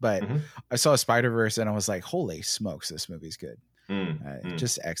life, but I saw Spider-Verse and I was like, holy smokes, this movie's good.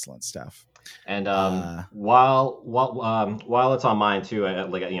 Just excellent stuff. And while it's on mine too,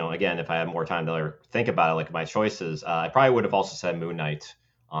 again, if I had more time to think about it, like my choices, I probably would have also said Moon Knight,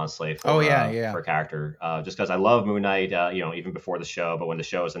 honestly. For a character, just because I love Moon Knight, even before the show. But when the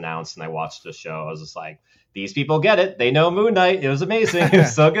show was announced and I watched the show, I was just like, these people get it. They know Moon Knight. It was amazing. It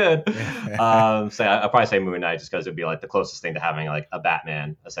was so good. So I'll probably say Moon Knight, just because it'd be like the closest thing to having like a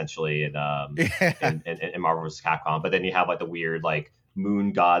Batman essentially in Marvel vs. Capcom. But then you have like the weird like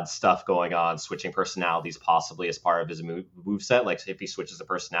moon god stuff going on, switching personalities possibly as part of his moveset. Like if he switches the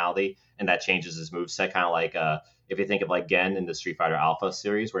personality and that changes his moveset, kind of like if you think of like Gen in the Street Fighter Alpha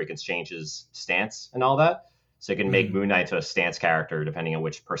series, where he can change his stance and all that. So you can make Moon Knight to a stance character depending on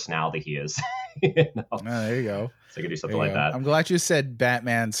which personality he is. There you go. So you can do something like that. I'm glad you said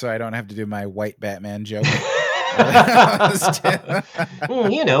Batman, so I don't have to do my white Batman joke.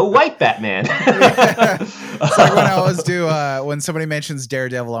 White Batman. It's like when I always do when somebody mentions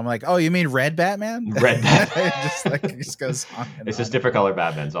Daredevil, I'm like, oh, you mean Red Batman? Red Batman. It just goes on. It's just different colored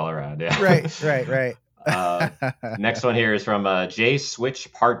Batmans all around. Yeah. Right. Next one here is from J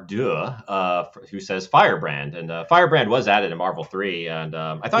Switch Part 2, who says Firebrand, and Firebrand was added in Marvel 3, and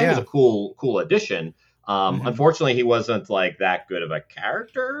I thought he was a cool addition. Unfortunately, he wasn't like that good of a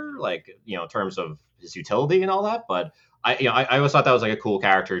character, like in terms of his utility and all that. But I always thought that was like a cool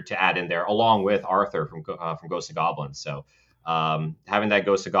character to add in there, along with Arthur from Ghosts and Goblins. So having that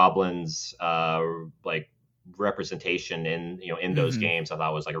Ghosts and Goblins like representation in those games, I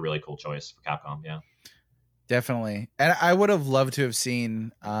thought was like a really cool choice for Capcom. Yeah. Definitely. And I would have loved to have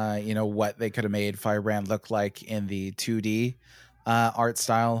seen, what they could have made Firebrand look like in the 2D art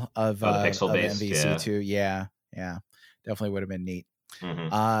style of pixel-based, MVC2. Yeah. Definitely would have been neat.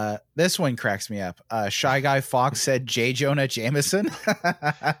 Mm-hmm. This one cracks me up. Shy Guy Fox said J. Jonah Jameson.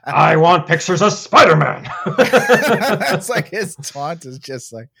 I want pictures of Spider-Man. That's like his taunt is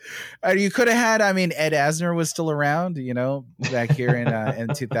just like, you could have had, Ed Asner was still around, back here in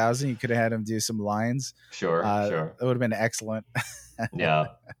 2000. You could have had him do some lines. Sure. That would have been excellent. Yeah.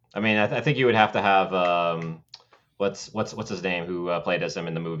 I think you would have to have, what's his name who played as him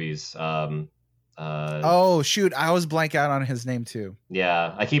in the movies? Oh shoot, I always blank out on his name too.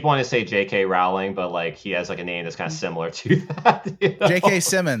 Yeah, I keep wanting to say J.K. Rowling, but like he has like a name that's kind of similar to that. J.K.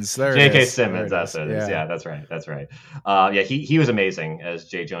 Simmons. J.K. Simmons. That's it. Yeah, that's right. He was amazing as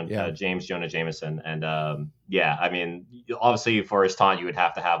James Jonah Jameson, and obviously for his taunt, you would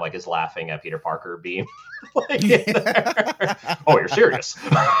have to have like his laughing at Peter Parker beam. Oh, you're serious?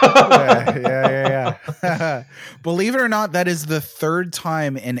 Yeah. Believe it or not, that is the third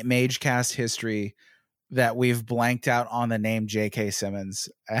time in MageCast history that we've blanked out on the name J.K. Simmons.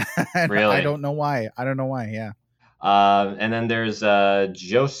 Really? I don't know why. Yeah. And then there's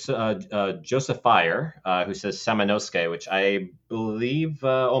Joseph Fire, who says Samanosuke, which I believe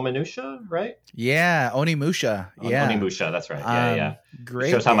Onimusha, right? Yeah, Onimusha. Yeah, Onimusha. That's right. Yeah. Great.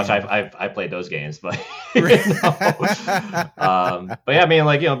 It shows how much I've played those games, but but yeah,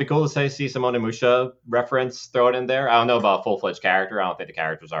 it'd be cool to see some Onimusha reference thrown in there. I don't know about full-fledged character. I don't think the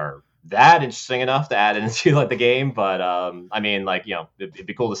characters are that interesting enough to add into like the game, but it'd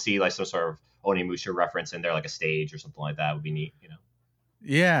be cool to see like some sort of Onimusha reference in there, like a stage or something like that would be neat,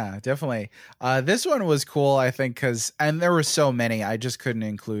 Yeah, definitely. This one was cool, I think, and there were so many, I just couldn't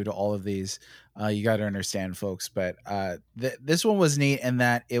include all of these. You got to understand, folks, but this one was neat in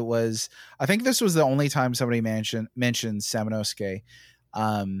that I think this was the only time somebody mentioned Samanosuke,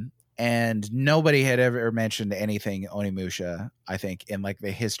 and nobody had ever mentioned anything Onimusha, I think, in like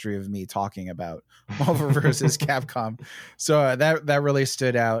the history of me talking about Marvel versus Capcom. So that really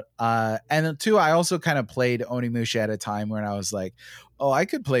stood out. And then two, I also kind of played Onimusha at a time when I was like, oh, I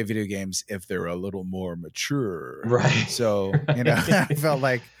could play video games if they're a little more mature. Right. So, I felt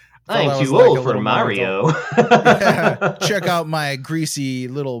like I'm too old for Mario. Check out my greasy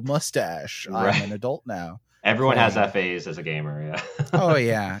little mustache. Right. I'm an adult now. Everyone has that phase as a gamer, yeah. Oh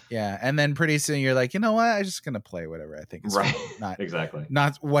yeah. And then pretty soon you're like, you know what? I'm just gonna play whatever I think is right. Not exactly.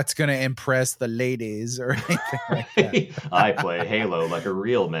 Not what's gonna impress the ladies or anything like that. I play Halo like a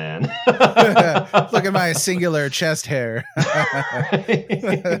real man. Look at my singular chest hair.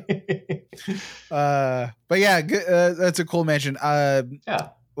 But yeah, that's a cool mention. Yeah.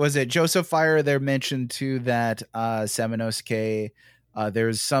 Was it Joseph Fire? There mentioned too that Samanosuke.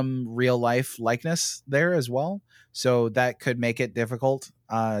 There's some real life likeness there as well, so that could make it difficult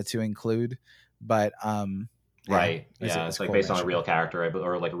to include. But right, it's like cool based on a real character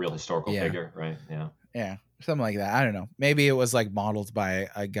or like a real historical figure, right? Yeah, something like that. I don't know. Maybe it was like modeled by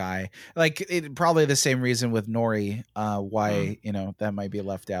a guy. Like probably the same reason with Nori. Why that might be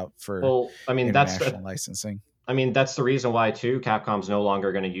left out for international licensing. That's the reason why too Capcom's no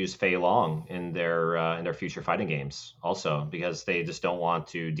longer going to use Fei Long in their future fighting games, also because they just don't want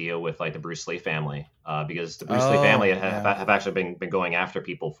to deal with like the Bruce Lee family, because the Bruce Lee family have actually been going after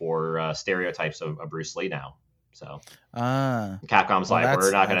people for stereotypes of Bruce Lee now. So Capcom's like,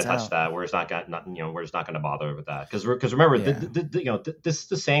 we're not going to touch that. We're just not going to bother with that because remember this is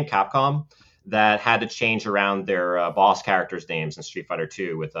the same Capcom that had to change around their boss characters' names in Street Fighter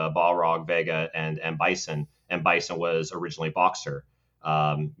 2 with Balrog, Vega, and Bison. And Bison was originally Boxer,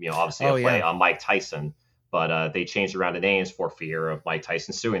 obviously a play on Mike Tyson, but they changed around the names for fear of Mike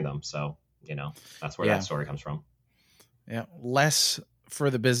Tyson suing them. So, that's where that story comes from. Yeah, less for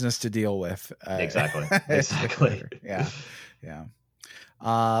the business to deal with. Exactly. Yeah.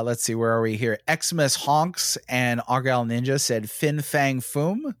 Let's see, where are we here? Xmas Honks and Argyle Ninja said Fin Fang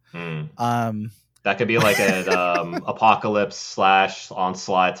Foom. That could be like an apocalypse /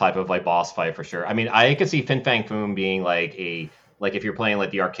 onslaught type of like boss fight for sure. I mean, I could see Fin Fang Foom being like if you're playing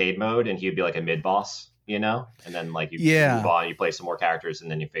like the arcade mode and he'd be like a mid boss, and then like you move on, you play some more characters, and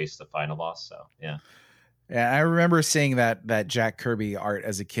then you face the final boss. So yeah. Yeah, I remember seeing that Jack Kirby art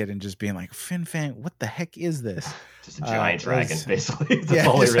as a kid and just being like, Fin Fang, what the heck is this? Just a giant dragon, basically. That's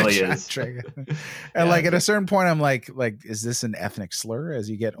all it really is. And like at a certain point, I'm like, is this an ethnic slur as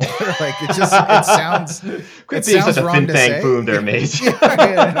you get older? Like it sounds it sounds wrong to say. Boom, they're amazing.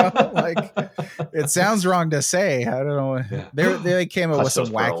 Like it sounds wrong to say. I don't know. Yeah. They came up with some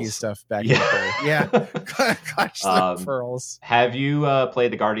wacky stuff back in the day. Yeah, clutch the pearls. Have you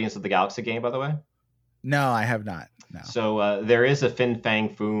played the Guardians of the Galaxy game, by the way? No, I have not. No. So there is a Fin Fang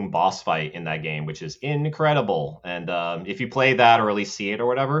Foom boss fight in that game, which is incredible. And if you play that or at least see it or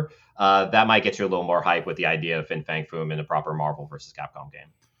whatever, that might get you a little more hype with the idea of Fin Fang Foom in a proper Marvel versus Capcom game.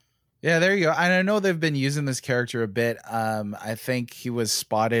 Yeah, there you go. And I know they've been using this character a bit. I think he was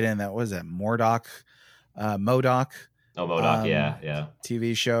spotted in MODOK. Oh, MODOK, yeah.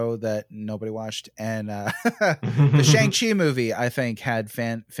 TV show that nobody watched. And the Shang-Chi movie, I think, had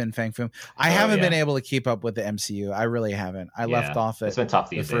Fin Fang Foom. I haven't been able to keep up with the MCU. I really haven't. I left off at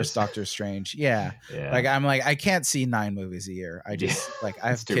the first Doctor Strange. Yeah. I'm like, I can't see 9 movies a year. I just, I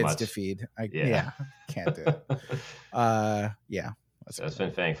have kids to feed. Can't do it. That's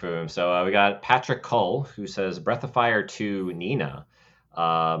Fin Fang Foom. So we got Patrick Cull, who says Breath of Fire 2 Nina.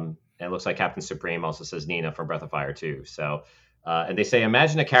 And it looks like Captain Supreme also says Nina from Breath of Fire 2. So, and they say,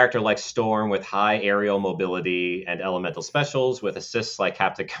 imagine a character like Storm with high aerial mobility and elemental specials with assists like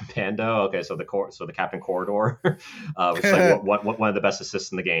Captain Commando. Okay, so the Captain Corridor, which is like one of the best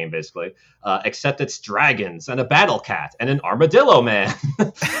assists in the game, basically. Except it's dragons and a battle cat and an armadillo man.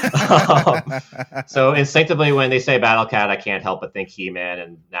 So instinctively, when they say battle cat, I can't help but think He-Man,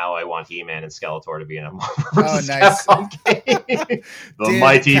 and now I want He-Man and Skeletor to be in a Marvel nice game. The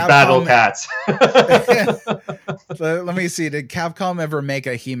mighty Capcom, battle cats. Let me see. Did Capcom ever make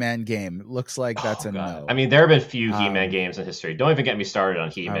a He-Man game? Looks like that's a no. I mean, there have been few He-Man games in history. Don't even get me started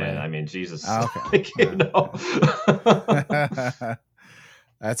on He-Man. Right. I mean, Jesus. Okay.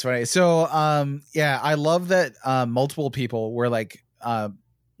 That's right. So, I love that multiple people were like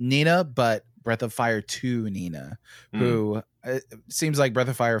Nina, but Breath of Fire 2 Nina, who seems like Breath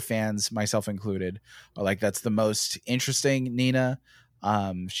of Fire fans, myself included, are like, that's the most interesting Nina.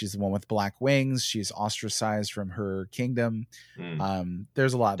 She's the one with black wings. She's ostracized from her kingdom.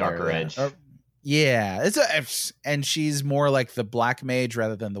 There's a lot darker there. edge. And she's more like the black mage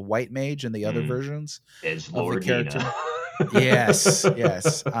rather than the white mage in the other versions Edgelord of the character. Nina.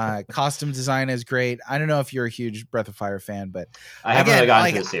 Yes. Costume design is great. I don't know if you're a huge Breath of Fire fan, but I haven't really gotten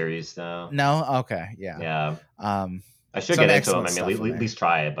into the series. No. Okay. Yeah. I should get into them. I mean, at least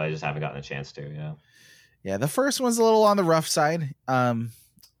try it, but I just haven't gotten a chance to. Yeah. Yeah, the first one's a little on the rough side, and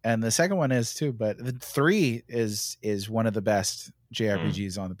the second one is too. But the 3 is one of the best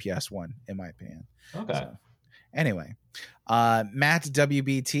JRPGs on the PS1, in my opinion. Okay. So, anyway, Matt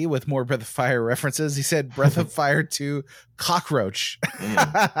WBT with more Breath of Fire references. He said Breath of Fire 2 Cockroach.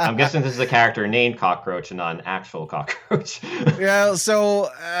 I'm guessing this is a character named Cockroach and not an actual cockroach. Yeah.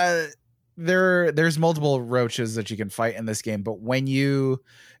 So there's multiple roaches that you can fight in this game, but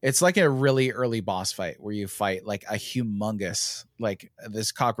it's like a really early boss fight where you fight like a humongous, like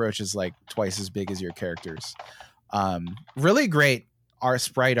this cockroach is like twice as big as your characters. Really great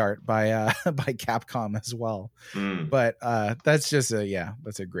sprite art by Capcom as well. But that's just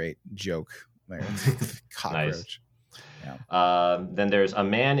that's a great joke there. Cockroach. Nice. Yeah. Then there's a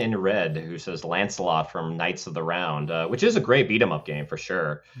man in red who says Lancelot from Knights of the Round, which is a great beat 'em up game for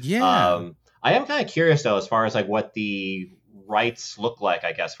sure. Yeah. I am kind of curious though, as far as like what the rights look like,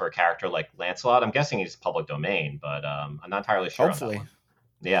 I guess, for a character like Lancelot. I'm guessing he's public domain, but I'm not entirely sure. Hopefully. On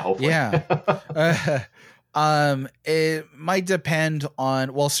that one. Yeah, hopefully. Yeah. It might depend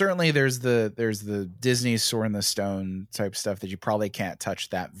on, well, certainly there's the Disney Sword in the Stone type stuff that you probably can't touch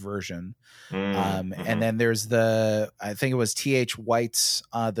that version. And then there's I think it was T.H. White's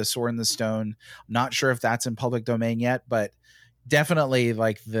the Sword in the Stone. I'm not sure if that's in public domain yet, but definitely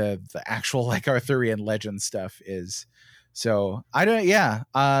like the actual like Arthurian legend stuff is. So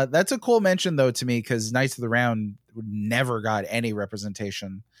that's a cool mention though to me, because Knights of the Round never got any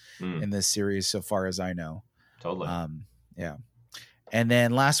representation in this series so far as I know. Totally. Yeah. And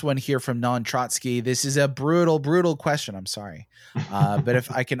then last one here from Non Trotsky. This is a brutal question. I'm sorry. But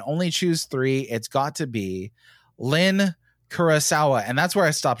if I can only choose 3, it's got to be Lin Kurosawa. And that's where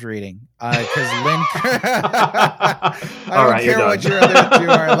I stopped reading. Because Lin I don't care what your other 2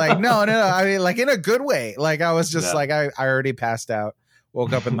 are. Like, no. I mean, like in a good way. Like I was just like, I already passed out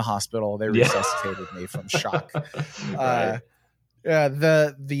woke up in the hospital. They Yeah. resuscitated me from shock. Right. Yeah,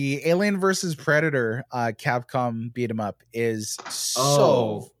 the Alien versus Predator Capcom beat 'em up is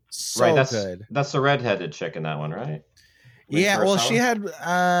so Right, good. that's the redheaded chick in that one, right? Yeah, well, she Kurosawa?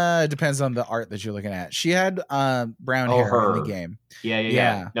 had depends on the art that you're looking at. She had brown hair in the game.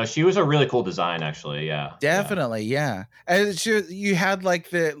 Yeah. No, she was a really cool design, actually. Yeah, Definitely, yeah. And you had like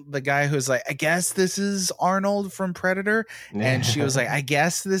the guy who's like, I guess this is Arnold from Predator, and she was like, I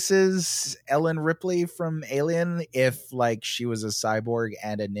guess this is Ellen Ripley from Alien, if like she was a cyborg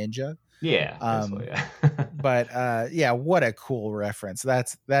and a ninja. Yeah, basically, yeah. But yeah, what a cool reference.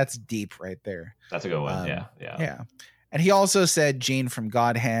 That's deep right there. That's a good one. Yeah. And he also said Gene from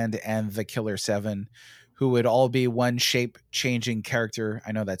God Hand and the Killer 7, who would all be one shape-changing character.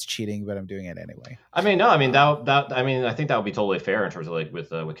 I know that's cheating, but I'm doing it anyway. I mean, no, I mean I think that would be totally fair in terms of like with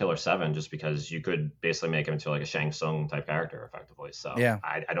Killer 7, just because you could basically make him into like a Shang Tsung type character effectively. So yeah,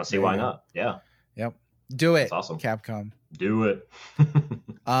 I don't see why not. Yeah. Yep. Do it. That's awesome. Capcom. Do it.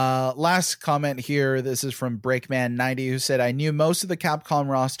 Last comment here. This is from Breakman90, who said, I knew most of the Capcom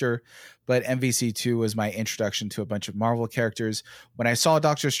roster, but MVC2 was my introduction to a bunch of Marvel characters. When I saw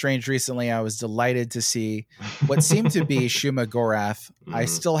Doctor Strange recently, I was delighted to see what seemed to be Shuma Gorath. I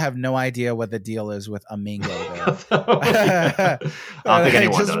still have no idea what the deal is with Amingo there. I don't think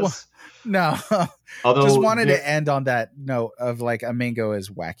anyone does. No. Although just wanted to end on that note of like Amingo is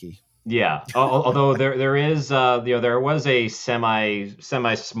wacky. Yeah, although there is there was a semi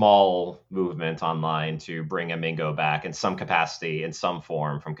small movement online to bring Amingo back in some capacity, in some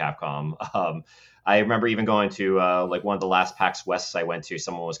form, from Capcom. I remember even going to like one of the last PAX Wests I went to.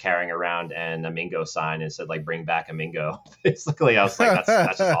 Someone was carrying around an Amingo sign and said like "Bring back Amingo." Basically, I was like,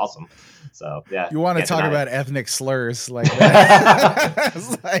 that's just awesome. So yeah, you want to talk about ethnic slurs like that?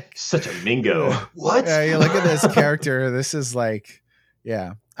 It's like such a Mingo. What? Yeah, you look at this character. This is like,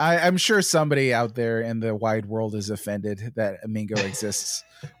 yeah. I'm sure somebody out there in the wide world is offended that Amingo exists,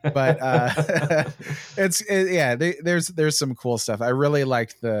 but there's some cool stuff. I really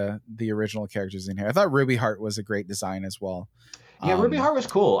liked the original characters in here. I thought Ruby Heart was a great design as well. Yeah, Ruby Heart was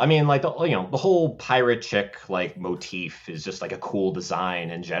cool. I mean, like the whole pirate chick like motif is just like a cool design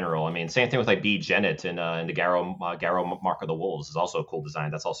in general. I mean, same thing with like B. Jennett in the Garrow Mark of the Wolves is also a cool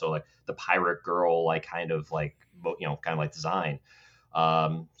design. That's also like the pirate girl like kind of like design.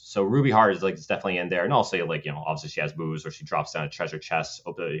 So Ruby Heart is like it's definitely in there, and also like obviously she has moves where she drops down a treasure chest,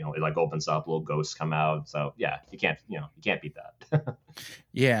 it like opens up, little ghosts come out. So yeah, you can't beat that.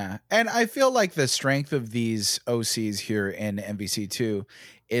 Yeah, and I feel like the strength of these OCs here in MVC2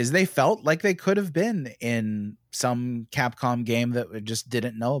 is they felt like they could have been in some Capcom game that we just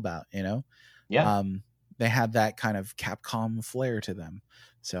didn't know about. Yeah, they had that kind of Capcom flair to them.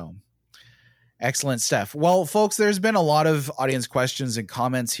 So. Excellent stuff. Well, folks, there's been a lot of audience questions and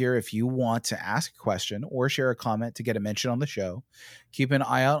comments here. If you want to ask a question or share a comment to get a mention on the show, keep an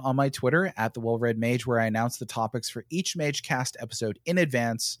eye out on my Twitter at the Well-Read Mage, where I announce the topics for each MageCast episode in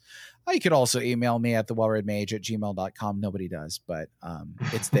advance. You could also email me at thewellreadmage@gmail.com. Nobody does, but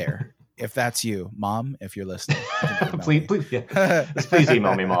it's there. If that's you, Mom, if you're listening, please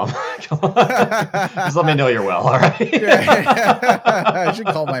email me, Mom. Just let me know you're well. All right. I should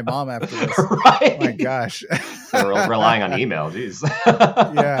call my mom after this. Right. Oh my gosh. We're relying on email. Jeez.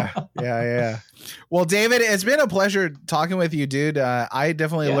 Yeah. Well, David, it's been a pleasure talking with you, dude. I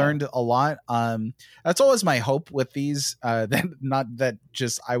definitely learned a lot. That's always my hope with these. Not that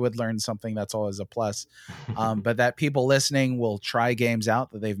just I would learn something. That's always a plus. But that people listening will try games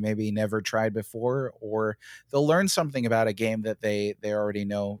out that they've maybe never tried before, or they'll learn something about a game that they already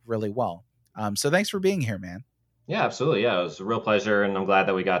know really well. So thanks for being here, man. Yeah, absolutely. Yeah, it was a real pleasure, and I'm glad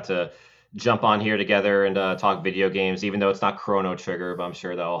that we got to jump on here together and talk video games, even though it's not Chrono Trigger, but I'm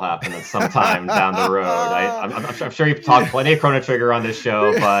sure that will happen at some time down the road. I'm sure you've talked plenty of Chrono Trigger on this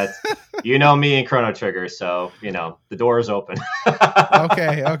show, but you know me and Chrono Trigger, so the door is open.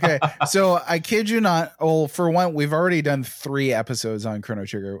 Okay. So I kid you not. Well, for one, we've already done 3 episodes on Chrono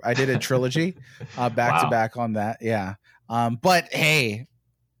Trigger. I did a trilogy back to back on that. Yeah. But hey,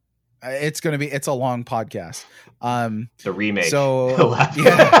 it's a long podcast. The remake. So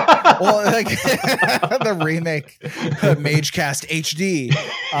yeah, well, like the remake, MageCast HD.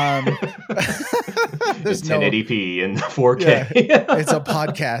 There's 1080p and 4K. Yeah, it's a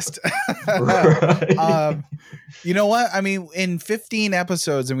podcast. Right. You know what? I mean, in 15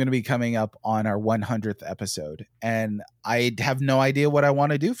 episodes, I'm going to be coming up on our 100th episode, and I have no idea what I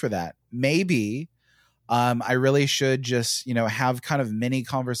want to do for that. Maybe I really should just, have kind of mini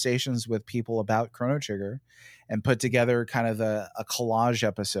conversations with people about Chrono Trigger and put together kind of a collage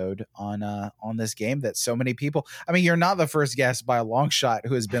episode on this game that so many people, I mean, you're not the first guest by a long shot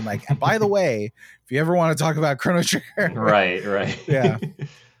who has been like, and by the way, if you ever want to talk about Chrono Trigger. Right. Yeah.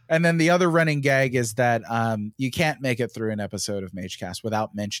 And then the other running gag is that you can't make it through an episode of MageCast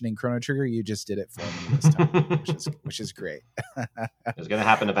without mentioning Chrono Trigger. You just did it for me this time, which is great. It's going to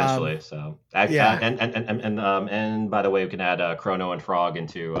happen eventually. And by the way, we can add Chrono and Frog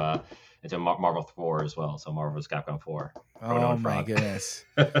into Marvel 4 as well. So Marvel vs. Capcom 4. Chrono oh and my Frog. Goodness!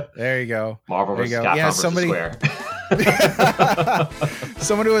 There you go. Marvel vs. Capcom versus Square.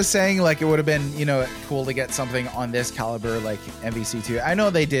 Somebody was saying like it would have been cool to get something on this caliber like MVC2. I know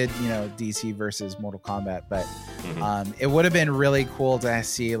they did DC versus Mortal Kombat, but it would have been really cool to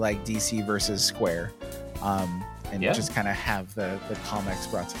see like DC versus Square, and just kind of have the comics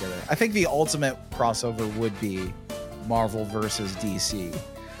brought together. I think the ultimate crossover would be Marvel versus DC,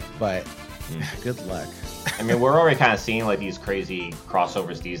 but good luck. I mean, we're already kind of seeing like these crazy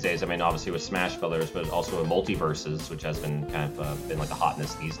crossovers these days. I mean, obviously with Smash Brothers, but also with multiverses, which has been kind of been like a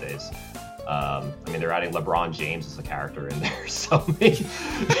hotness these days. I mean, they're adding LeBron James as a character in there, so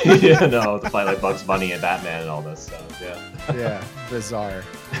to play like Bugs Bunny and Batman and all this. So yeah, bizarre.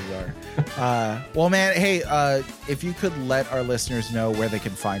 Well, man, hey, if you could let our listeners know where they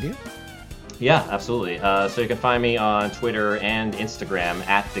can find you. Yeah, absolutely. So you can find me on Twitter and Instagram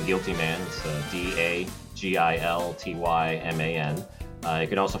at The Guilty Man. It's DAGILTYMAN. You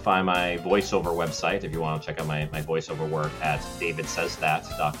can also find my voiceover website if you want to check out my voiceover work at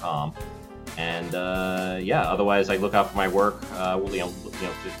davidsaysthat.com. And otherwise, I look out for my work.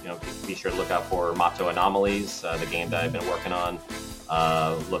 Be sure to look out for Mato Anomalies, the game that I've been working on.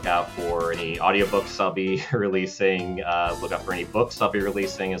 Look out for any audiobooks I'll be releasing. Look out for any books I'll be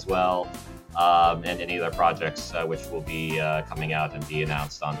releasing as well. And any other projects which will be coming out and be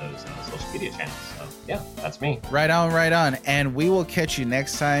announced on those social media channels. So, yeah, that's me. Right on. And we will catch you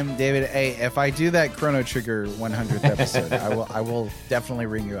next time, David. Hey, if I do that Chrono Trigger 100th episode, I will definitely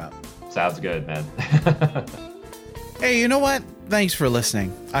ring you up. Sounds good, man. Hey, you know what? Thanks for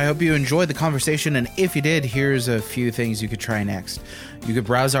listening. I hope you enjoyed the conversation, and if you did, here's a few things you could try next. You could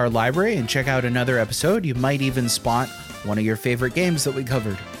browse our library and check out another episode. You might even spot one of your favorite games that we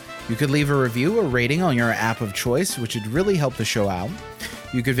covered. You could leave a review or rating on your app of choice, which would really help the show out.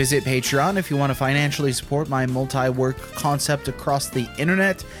 You could visit Patreon if you want to financially support my multi-work concept across the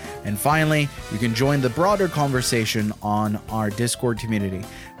internet. And finally, you can join the broader conversation on our Discord community.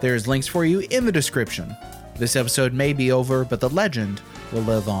 There's links for you in the description. This episode may be over, but the legend will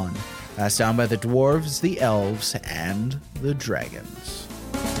live on. Passed down by the dwarves, the elves, and the dragons.